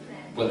not a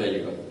friend. Well, there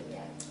you go.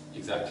 Yeah.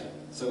 Exactly.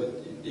 So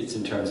it's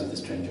in terms of the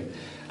stranger.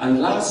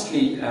 And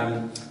lastly,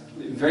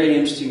 very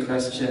interesting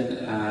question,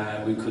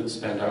 we could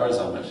spend hours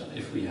on it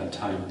if we had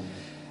time.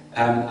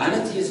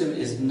 Atheism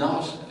is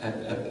not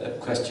a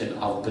question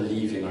of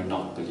believing or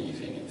not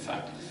believing, in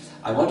fact.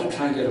 I want to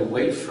try and get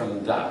away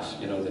from that,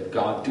 you know, that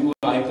God, do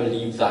I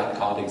believe that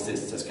God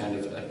exists as kind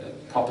of a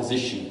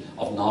proposition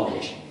of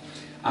knowledge.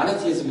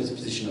 Atheism is a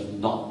position of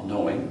not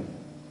knowing,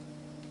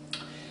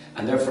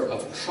 and therefore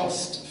of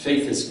trust.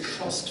 Faith is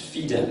trust,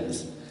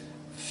 fidens,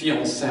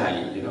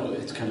 fiancé, you know,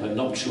 it's kind of a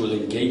nuptial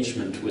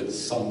engagement with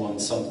someone,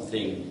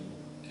 something,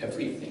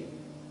 everything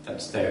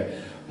that's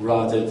there,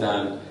 rather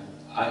than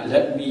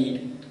let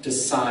me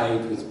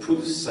decide with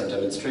proofs and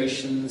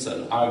demonstrations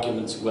and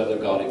arguments whether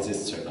God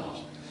exists or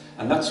not.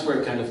 And that's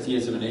where kind of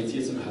theism and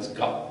atheism has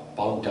got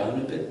bogged down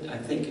a bit. I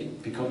think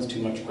it becomes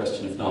too much a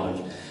question of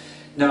knowledge.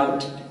 Now,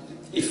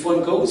 if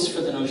one goes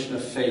for the notion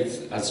of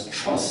faith as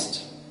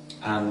trust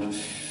and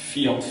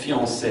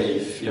fiancé,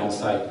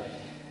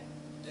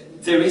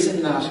 there is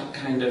in that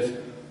kind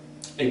of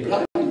a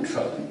blind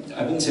trust.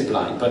 I wouldn't say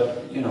blind,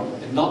 but, you know,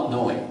 not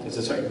knowing. There's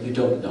a certain, you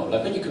don't know.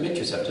 Like when you commit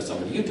yourself to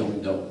somebody, you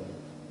don't know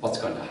what's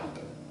going to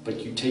happen, but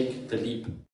you take the leap.